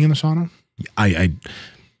like being in the sauna?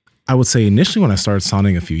 I would say initially when I started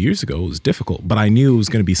sauning a few years ago, it was difficult, but I knew it was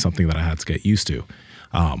going to be something that I had to get used to.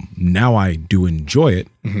 Now I do enjoy it,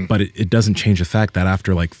 but it doesn't change the fact that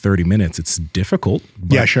after like 30 minutes, it's difficult.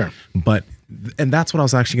 But, yeah, sure. And that's what I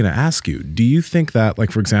was actually going to ask you. Do you think that,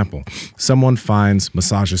 like, for example, someone finds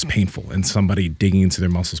massages painful and somebody digging into their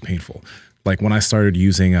muscles painful? Like when I started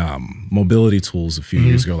using mobility tools a few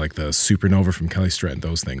years ago, like the Supernova from Kelly Stratton,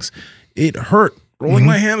 those things, it hurt rolling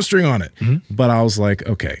my hamstring on it. But I was like,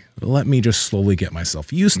 okay, let me just slowly get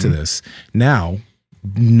myself used to this. Now,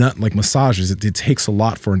 not like massages, it takes a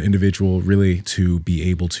lot for an individual really to be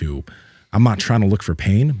able to, I'm not trying to look for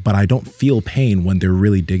pain, but I don't feel pain when they're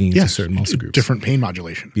really digging into certain muscle groups. Different pain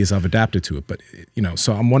modulation. Because I've adapted to it. But, you know,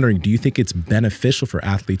 so I'm wondering, do you think it's beneficial for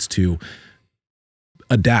athletes to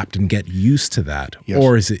adapt and get used to that? Yes.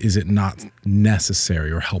 Or is it not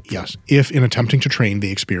necessary or helpful? Yes. If in attempting to train, they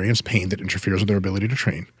experience pain that interferes with their ability to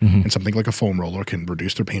train, and something like a foam roller can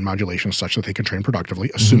reduce their pain modulation such that they can train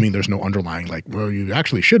productively, assuming there's no underlying, like, well, you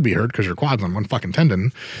actually should be hurt because your quad's on one fucking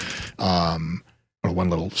tendon, or one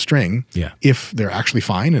little string. Yeah. If they're actually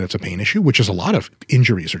fine and it's a pain issue, which is a lot of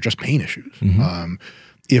injuries are just pain issues.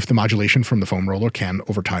 If the modulation from the foam roller can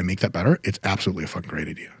over time make that better, it's absolutely a fucking great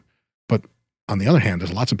idea. But on the other hand,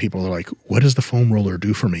 there's lots of people that are like, what does the foam roller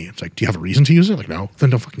do for me? It's like, do you have a reason to use it? Like, no,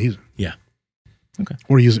 then don't fucking use it. Yeah. Okay.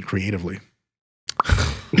 Or use it creatively.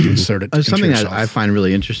 Insert it. Something that I find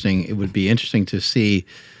really interesting, it would be interesting to see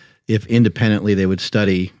if independently they would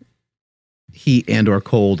study heat and or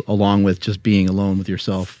cold along with just being alone with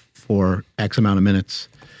yourself for X amount of minutes.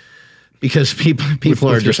 Because people with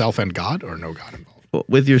are yourself and God, or no God involved?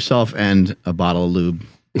 With yourself and a bottle of lube.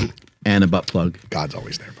 and a butt plug. God's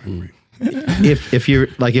always there, by the way. If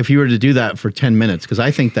you were to do that for 10 minutes, because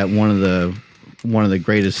I think that one of the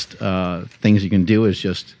greatest things you can do is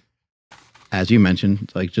just, as you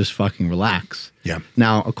mentioned, like just fucking relax. Yeah.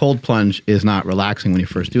 Now, a cold plunge is not relaxing when you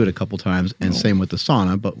first do it a couple times, and same with the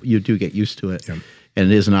sauna, but you do get used to it. Yeah.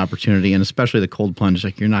 And it is an opportunity, and especially the cold plunge,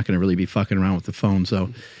 like you're not going to really be fucking around with the phone. So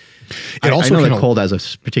I know that cold has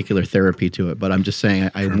a particular therapy to it, but I'm just saying,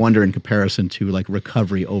 I wonder in comparison to like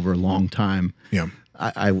recovery over a long time. Yeah.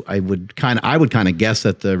 I would kind of guess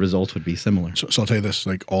that the results would be similar. So I'll tell you this,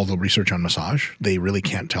 like all the research on massage, they really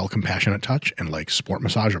can't tell compassionate touch and like sport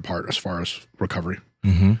massage apart as far as recovery.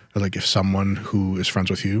 Like if someone who is friends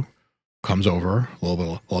with you comes over, a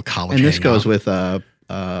little college, and this goes with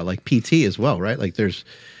like PT as well, right? Like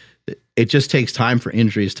it just takes time for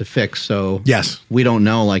injuries to fix. So yes, we don't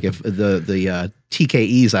know like if the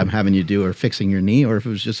TKEs I'm having you do are fixing your knee, or if it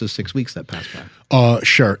was just the 6 weeks that passed by.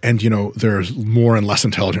 Sure. And you know, there's more and less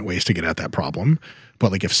intelligent ways to get at that problem.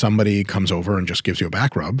 But like if somebody comes over and just gives you a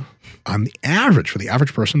back rub, on the average, for the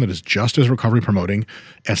average person, that is just as recovery promoting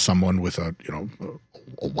as someone with a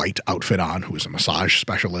white outfit on who is a massage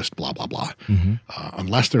specialist, blah, blah, blah.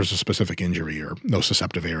 Unless there's a specific injury or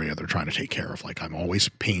nociceptive area they're trying to take care of. Like I've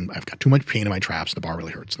got too much pain in my traps, the bar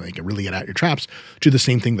really hurts. And they can really get at your traps, do the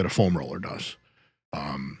same thing that a foam roller does.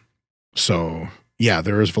 So yeah,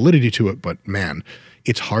 there is validity to it, but man,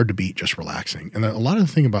 it's hard to beat just relaxing. And a lot of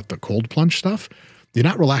the thing about the cold plunge stuff, you're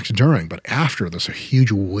not relaxed during, but after there's a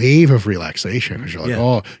huge wave of relaxation because you're like,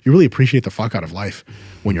 oh, you really appreciate the fuck out of life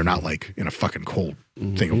when you're not like in a fucking cold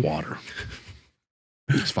thing of water.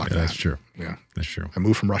 Just fuck that. That's true. Yeah, that's true. I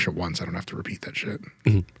moved from Russia once. I don't have to repeat that shit.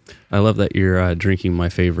 I love that you're drinking my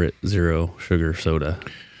favorite zero sugar soda.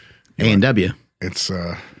 A&W. It's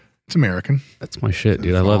American. That's my shit,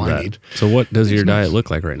 dude. That's I love all I that. need. So what does your diet nice. look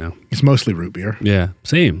like right now? It's mostly root beer. Yeah,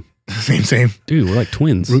 same. Same. Dude, we're like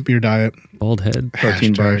twins. Root beer diet. Bald head.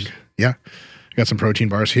 Protein bars. Yeah. I got some protein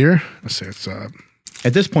bars here. Let's see. It's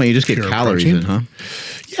at this point, you just get pure calories protein. in, huh?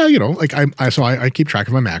 Yeah, you know, like I keep track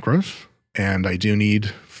of my macros, and I do need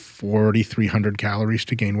 4,300 calories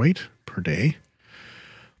to gain weight per day.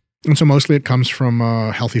 And so mostly it comes from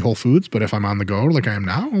healthy whole foods, but if I'm on the go like I am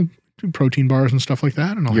now, I'll do protein bars and stuff like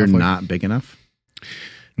that. And You're not big enough?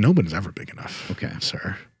 Nobody's ever big enough. Okay.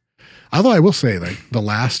 Sir. Although I will say, like,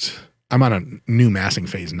 I'm on a new massing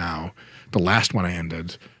phase now. The last one I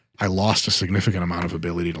ended, I lost a significant amount of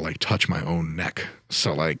ability to, like, touch my own neck.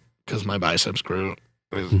 So, like, because my biceps grew,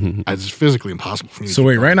 it's physically impossible for me to So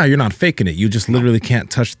wait, right now you're not faking it. You just literally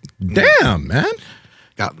can't touch. Damn, man.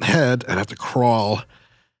 Got in the head, and I have to crawl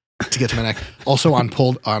to get to my neck. Also on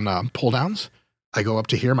pull downs, I go up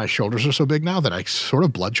to here. My shoulders are so big now that I sort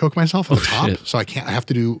of blood choke myself at the top. Shit. So I have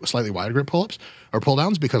to do slightly wider grip pull-ups or pull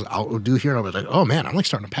downs because I'll do here and I'll be like, oh man, I'm like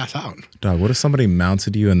starting to pass out. Dog, what if somebody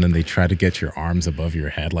mounted you and then they try to get your arms above your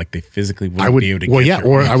head? Like they physically wouldn't be able to get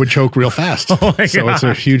your arms. I would choke real fast. Oh my so God. it's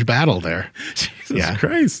a huge battle there. Jesus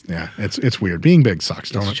Christ. Yeah, it's weird. Being big sucks.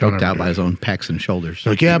 Don't Choked ever out do by it. his own pecs and shoulders.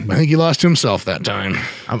 Like, yeah, I think he lost to himself that time.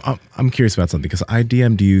 I'm curious about something because I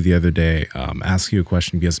DM'd you the other day, ask you a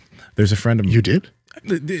question because there's a friend of mine. You did?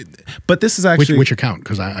 But this is actually Which account?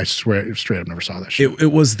 Because I swear straight up never saw that shit.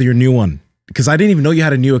 it was your new one. Because I didn't even know you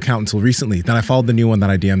had a new account until recently. Then I followed the new one, then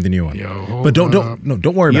I DM'd the new one. Yo, but don't worry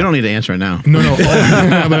about You it. don't need to answer it now. No.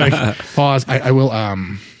 I'm like, pause. I will.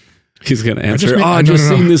 He's gonna answer. just made- I no, just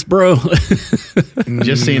no. seen this, bro.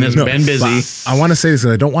 Just seeing has been busy. I want to say this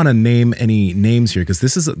because I don't want to name any names here because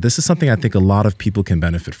this is something I think a lot of people can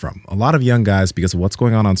benefit from. A lot of young guys, because of what's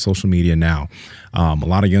going on social media now, a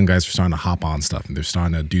lot of young guys are starting to hop on stuff and they're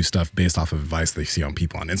starting to do stuff based off of advice they see on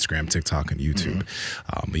people on Instagram, TikTok, and YouTube.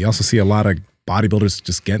 But you also see a lot of bodybuilders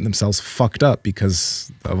just getting themselves fucked up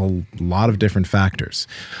because of a lot of different factors.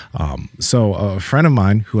 So a friend of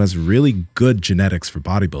mine who has really good genetics for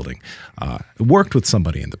bodybuilding worked with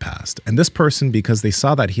somebody in the past. And this person, because they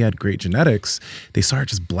saw that he had great genetics, they started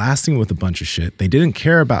just blasting him with a bunch of shit. They didn't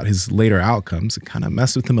care about his later outcomes. It kind of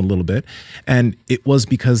messed with him a little bit. And it was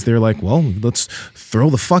because they're like, well, let's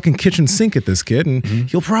throw the fucking kitchen sink at this kid and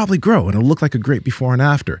he'll probably grow and it'll look like a great before and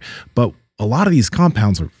after. But a lot of these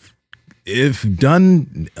compounds are, if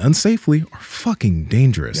done unsafely, are fucking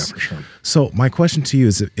dangerous. Yeah, for sure. So my question to you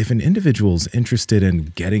is, if an individual is interested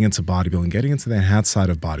in getting into bodybuilding, getting into the enhanced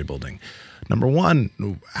side of bodybuilding, number one,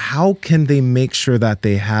 how can they make sure that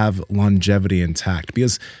they have longevity intact?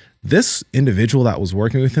 Because This individual that was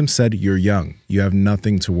working with him said, "You're young. You have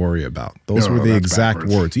nothing to worry about." Those were the exact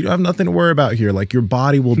words. You don't have nothing to worry about here. Like, your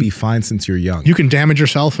body will be fine since you're young. You can damage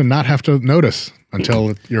yourself and not have to notice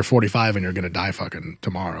until you're 45 and you're going to die fucking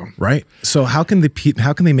tomorrow. Right. So how can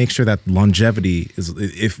they make sure that longevity is,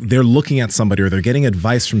 if they're looking at somebody or they're getting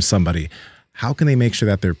advice from somebody, how can they make sure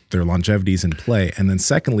that their longevity is in play? And then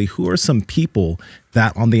secondly, who are some people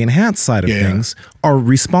that on the enhanced side of things are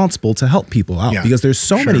responsible to help people out? Because there's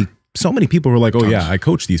so many people who are like, oh yeah, I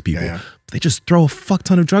coach these people. But they just throw a fuck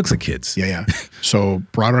ton of drugs at kids. So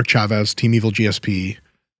Broderick Chavez, Team Evil GSP,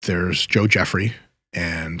 there's Joe Jeffrey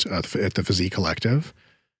and at the Physique Collective.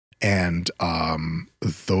 And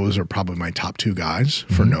those are probably my top two guys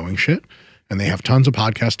for knowing shit. And they have tons of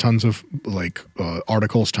podcasts, tons of like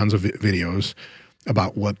articles, tons of videos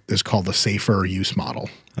about what is called the safer use model.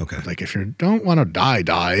 Okay. Like, if you don't want to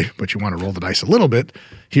die, but you want to roll the dice a little bit,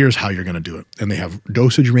 here's how you're going to do it. And they have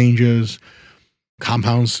dosage ranges,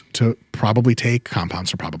 compounds to probably take,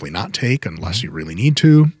 compounds to probably not take unless you really need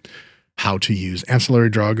to, how to use ancillary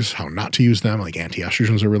drugs, how not to use them. Like,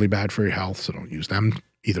 anti-estrogens are really bad for your health, so don't use them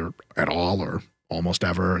either at all or almost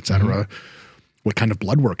ever, et cetera. What kind of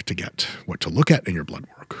blood work to get, what to look at in your blood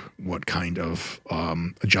work, what kind of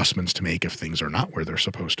adjustments to make if things are not where they're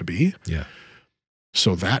supposed to be.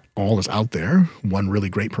 So that all is out there. One really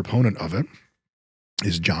great proponent of it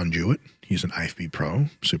is John Jewett. He's an IFB pro,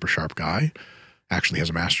 super sharp guy, actually has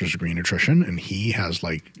a master's degree in nutrition, and he has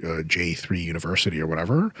like J3 University or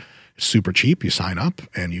whatever. It's super cheap. You sign up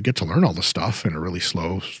and you get to learn all this stuff in a really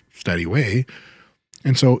slow, steady way.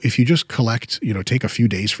 And so if you just collect, take a few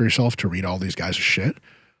days for yourself to read all these guys' shit,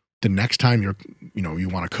 the next time you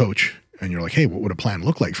want to coach and you're like, hey, what would a plan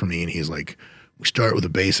look like for me? And he's like, we start with a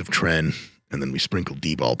base of tren and then we sprinkle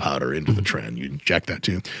D-ball powder into the tren. You inject that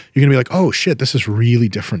too. You're going to be like, oh shit, this is really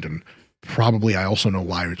different. And probably I also know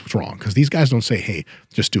why it's wrong. Because these guys don't say, hey,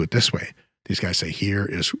 just do it this way. These guys say, here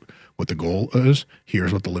is what the goal is,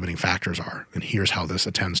 here's what the limiting factors are, and here's how this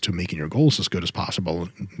attends to making your goals as good as possible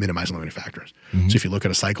and minimizing limiting factors. So if you look at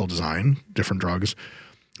a cycle design, different drugs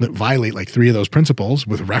that violate like 3 of those principles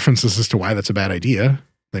with references as to why that's a bad idea,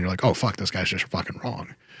 then you're like, oh, fuck, this guy's just fucking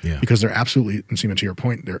wrong. Because they're absolutely, Nsima, to your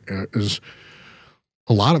point, there are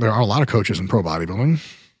a lot of coaches in pro bodybuilding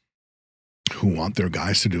who want their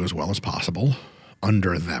guys to do as well as possible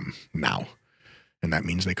under them now. And that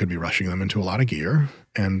means they could be rushing them into a lot of gear.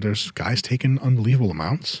 And there's guys taking unbelievable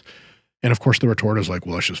amounts. And of course, the retort is like,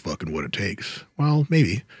 well, it's just fucking what it takes. Well,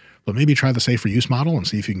 maybe. But maybe try the safer use model and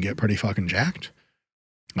see if you can get pretty fucking jacked.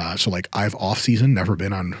 So like, I've off-season never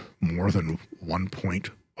been on more than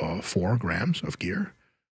 1.4 grams of gear,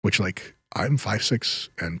 which like, I'm 5'6"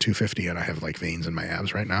 and 250 and I have like veins in my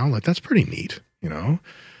abs right now. Like, that's pretty neat,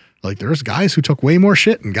 Like, there's guys who took way more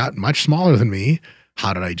shit and got much smaller than me.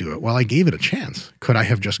 How did I do it? Well, I gave it a chance. Could I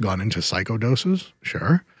have just gone into psycho doses?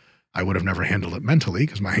 Sure. I would have never handled it mentally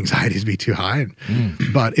because my anxieties be too high.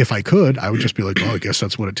 But if I could, I would just be like, well, I guess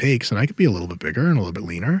that's what it takes. And I could be a little bit bigger and a little bit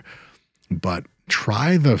leaner. But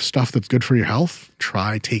try the stuff that's good for your health.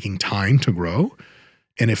 Try taking time to grow.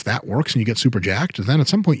 And if that works and you get super jacked, then at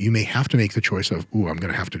some point you may have to make the choice of, ooh, I'm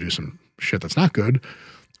going to have to do some shit that's not good.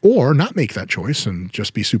 Or not make that choice and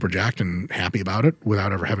just be super jacked and happy about it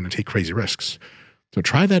without ever having to take crazy risks. So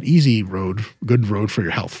try that easy road, good road for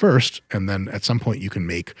your health first, and then at some point you can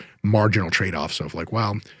make marginal trade-offs of like,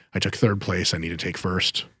 well, I took 3rd place, I need to take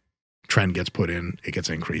 1st, trend gets put in, it gets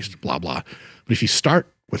increased, blah, blah. But if you start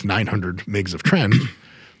with 900 mgs of trend,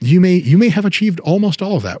 you may have achieved almost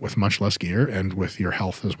all of that with much less gear and with your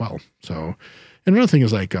health as well. So, and another thing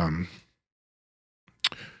is like,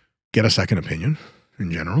 get a second opinion in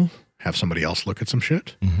general, have somebody else look at some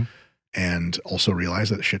shit, and also realize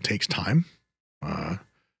that shit takes time.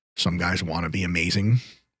 Some guys want to be amazing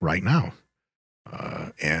right now.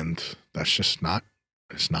 And that's just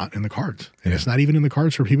it's not in the cards. And it's not even in the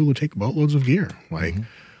cards for people who take boatloads of gear. Like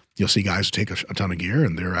you'll see guys who take a ton of gear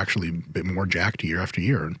and they're actually a bit more jacked year after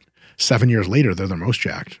year. And 7 years later, they're the most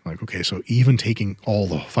jacked. Like, okay, so even taking all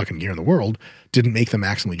the fucking gear in the world didn't make them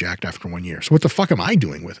maximally jacked after 1 year. So what the fuck am I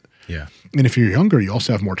doing with it? And if you're younger, you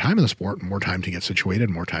also have more time in the sport, more time to get situated,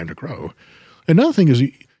 more time to grow. Another thing is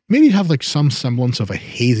maybe have like some semblance of a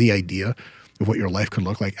hazy idea of what your life could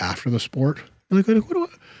look like after the sport. And like, what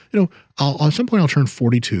do I, at some point I'll turn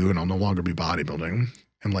 42 and I'll no longer be bodybuilding.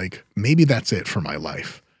 And like, maybe that's it for my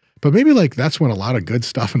life. But maybe like, that's when a lot of good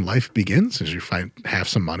stuff in life begins, is you have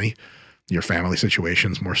some money, your family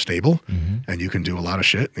situation's more stable, and you can do a lot of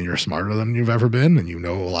shit and you're smarter than you've ever been. And you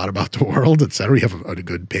know a lot about the world, et cetera. You have a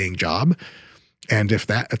good paying job. And if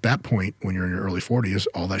that, at that point, when you're in your early 40s,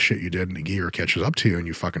 all that shit you did in the gear catches up to you and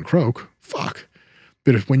you fucking croak, fuck,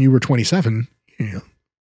 But if when you were 27,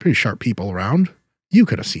 pretty sharp people around, you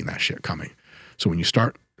could have seen that shit coming. So when you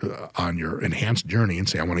start on your enhanced journey and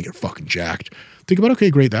say, I want to get fucking jacked, think about, okay,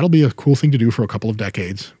 great, that'll be a cool thing to do for a couple of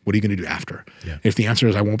decades. What are you going to do after? Yeah. If the answer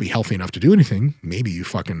is I won't be healthy enough to do anything, maybe you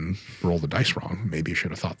fucking roll the dice wrong. Maybe you should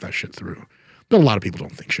have thought that shit through. But a lot of people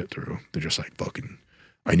don't think shit through. They're just like, fucking,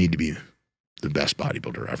 I need to be the best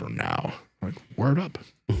bodybuilder ever now. Like, word up.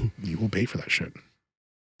 You will pay for that shit.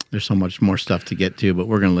 There's so much more stuff to get to, but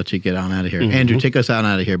we're going to let you get on out of here. Andrew, take us out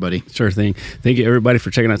of here, buddy. Sure thing. Thank you, everybody,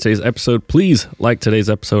 for checking out today's episode. Please like today's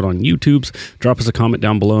episode on YouTube. Drop us a comment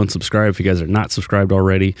down below and subscribe if you guys are not subscribed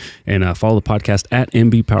already. And follow the podcast at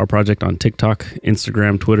MB Power Project on TikTok,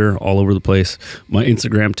 Instagram, Twitter, all over the place. My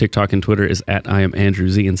Instagram, TikTok, and Twitter is at I am Andrew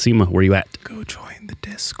Z. Nsima, where you at? Go join the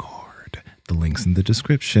Discord. The link's in the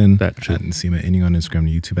description. At Nsima Inyang on Instagram and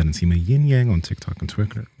YouTube, at Nsima Inyang on TikTok and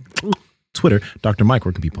Twitter. Dr. Mike,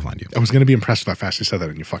 where can people find you? I was going to be impressed with how fast you said that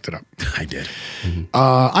and you fucked it up. I did.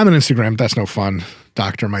 I'm on Instagram. That's no fun.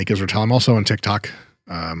 Dr. Mike Israetel. I'm also on TikTok.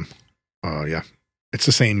 Yeah. It's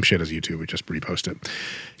the same shit as YouTube. We just repost it.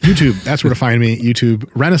 YouTube, that's where to find me. YouTube,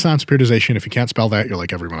 Renaissance Periodization. If you can't spell that, you're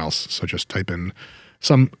like everyone else. So just type in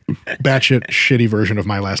some batshit shitty version of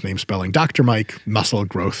my last name spelling. Dr. Mike, muscle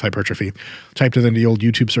growth hypertrophy. Typed it into the old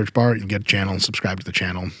YouTube search bar. You can get a channel and subscribe to the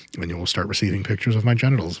channel, and you will start receiving pictures of my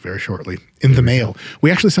genitals very shortly in the mail. We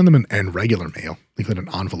actually send them in regular mail. We put an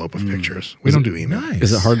envelope of pictures. We don't do email. Nice.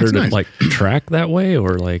 Is it harder to like track that way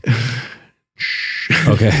or like?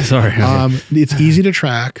 Okay, sorry. It's easy to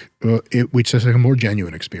track, which is like a more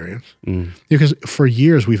genuine experience. Because for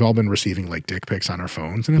years we've all been receiving like dick pics on our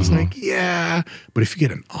phones, and it's like, yeah, but if you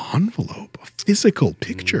get an envelope, a physical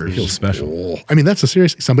picture, it feels special. I mean, that's a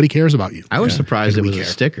serious. Somebody cares about you. I was surprised it was a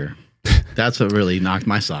sticker. That's what really knocked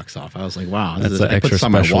my socks off. I was like, wow, that's an extra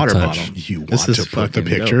special water bottle. You want to put the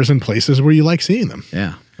pictures in places where you like seeing them.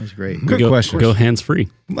 Yeah, that was great. Good question. Go hands free.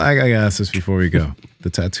 I gotta ask this before we go. The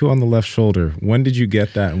tattoo on the left shoulder, when did you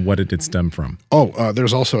get that and what did it stem from? Oh,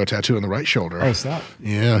 there's also a tattoo on the right shoulder. Oh, stop.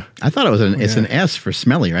 Yeah. I thought it was it's an S for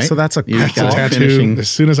smelly, right? So that's a tattoo. Finishing. As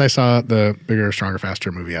soon as I saw the Bigger, Stronger,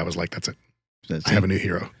 Faster movie, I was like, that's it. I have a new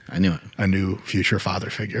hero. I knew it. A new future father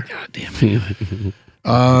figure. God damn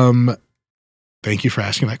it. Thank you for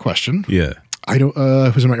asking that question. Yeah. I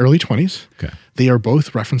was in my early 20s. Okay. They are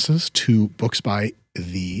both references to books by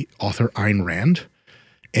the author Ayn Rand.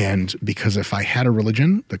 And because if I had a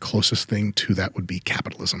religion, the closest thing to that would be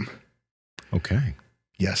capitalism. Okay.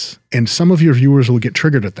 Yes. And some of your viewers will get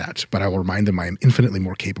triggered at that, but I will remind them I am infinitely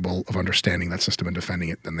more capable of understanding that system and defending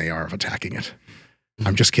it than they are of attacking it.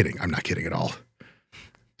 I'm just kidding. I'm not kidding at all.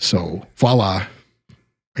 So, voila.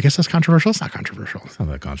 I guess that's controversial. It's not controversial. It's not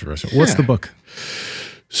that controversial. What's the book?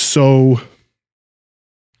 So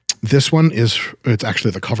this one it's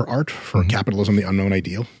actually the cover art for Capitalism, the Unknown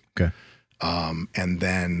Ideal. Okay. And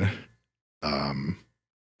then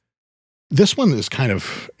this one is kind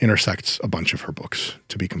of intersects a bunch of her books,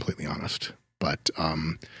 to be completely honest. But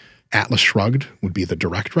Atlas Shrugged would be the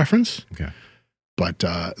direct reference. Okay. But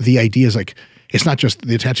the idea is like, it's not just,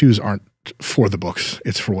 the tattoos aren't for the books,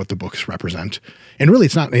 it's for what the books represent. And really,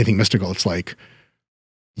 it's not anything mystical. It's like,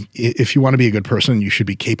 if you want to be a good person, you should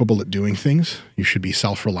be capable at doing things. You should be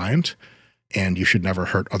self-reliant, and you should never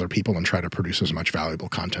hurt other people and try to produce as much valuable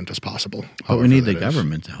content as possible. But we need the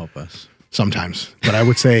government to help us. Sometimes. But I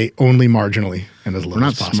would say only marginally and as little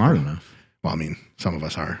as possible. We're not smart enough. Well, I mean, some of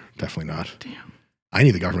us are. Definitely not. Damn. I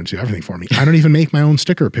need the government to do everything for me. I don't even make my own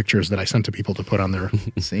sticker pictures that I sent to people to put on their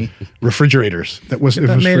refrigerators. It was made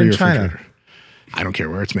for in your China. refrigerator. I don't care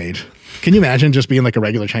where it's made. Can you imagine just being like a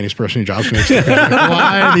regular Chinese person who jobs makes stickers? Like,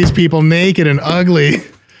 why are these people naked and ugly?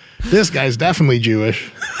 This guy's definitely Jewish.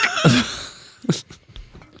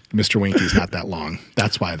 Mr. Winky's not that long.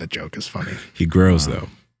 That's why the joke is funny. He grows though.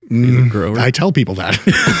 I tell people that.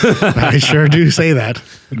 I sure do say that.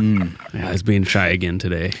 Yeah, he's being shy again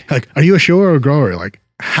today. Like, are you a shower or a grower? Like,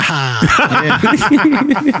 ha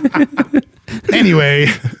ha. Anyway,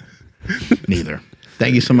 neither.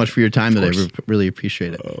 Thank you so much for your time today. We really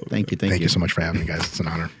appreciate it. Thank you. Thank you so much for having me, guys. It's an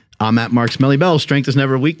honor. I'm at Mark Smelly Bell. Strength is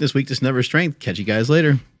never weakness. Weakness never strength. Catch you guys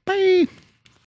later. Bye.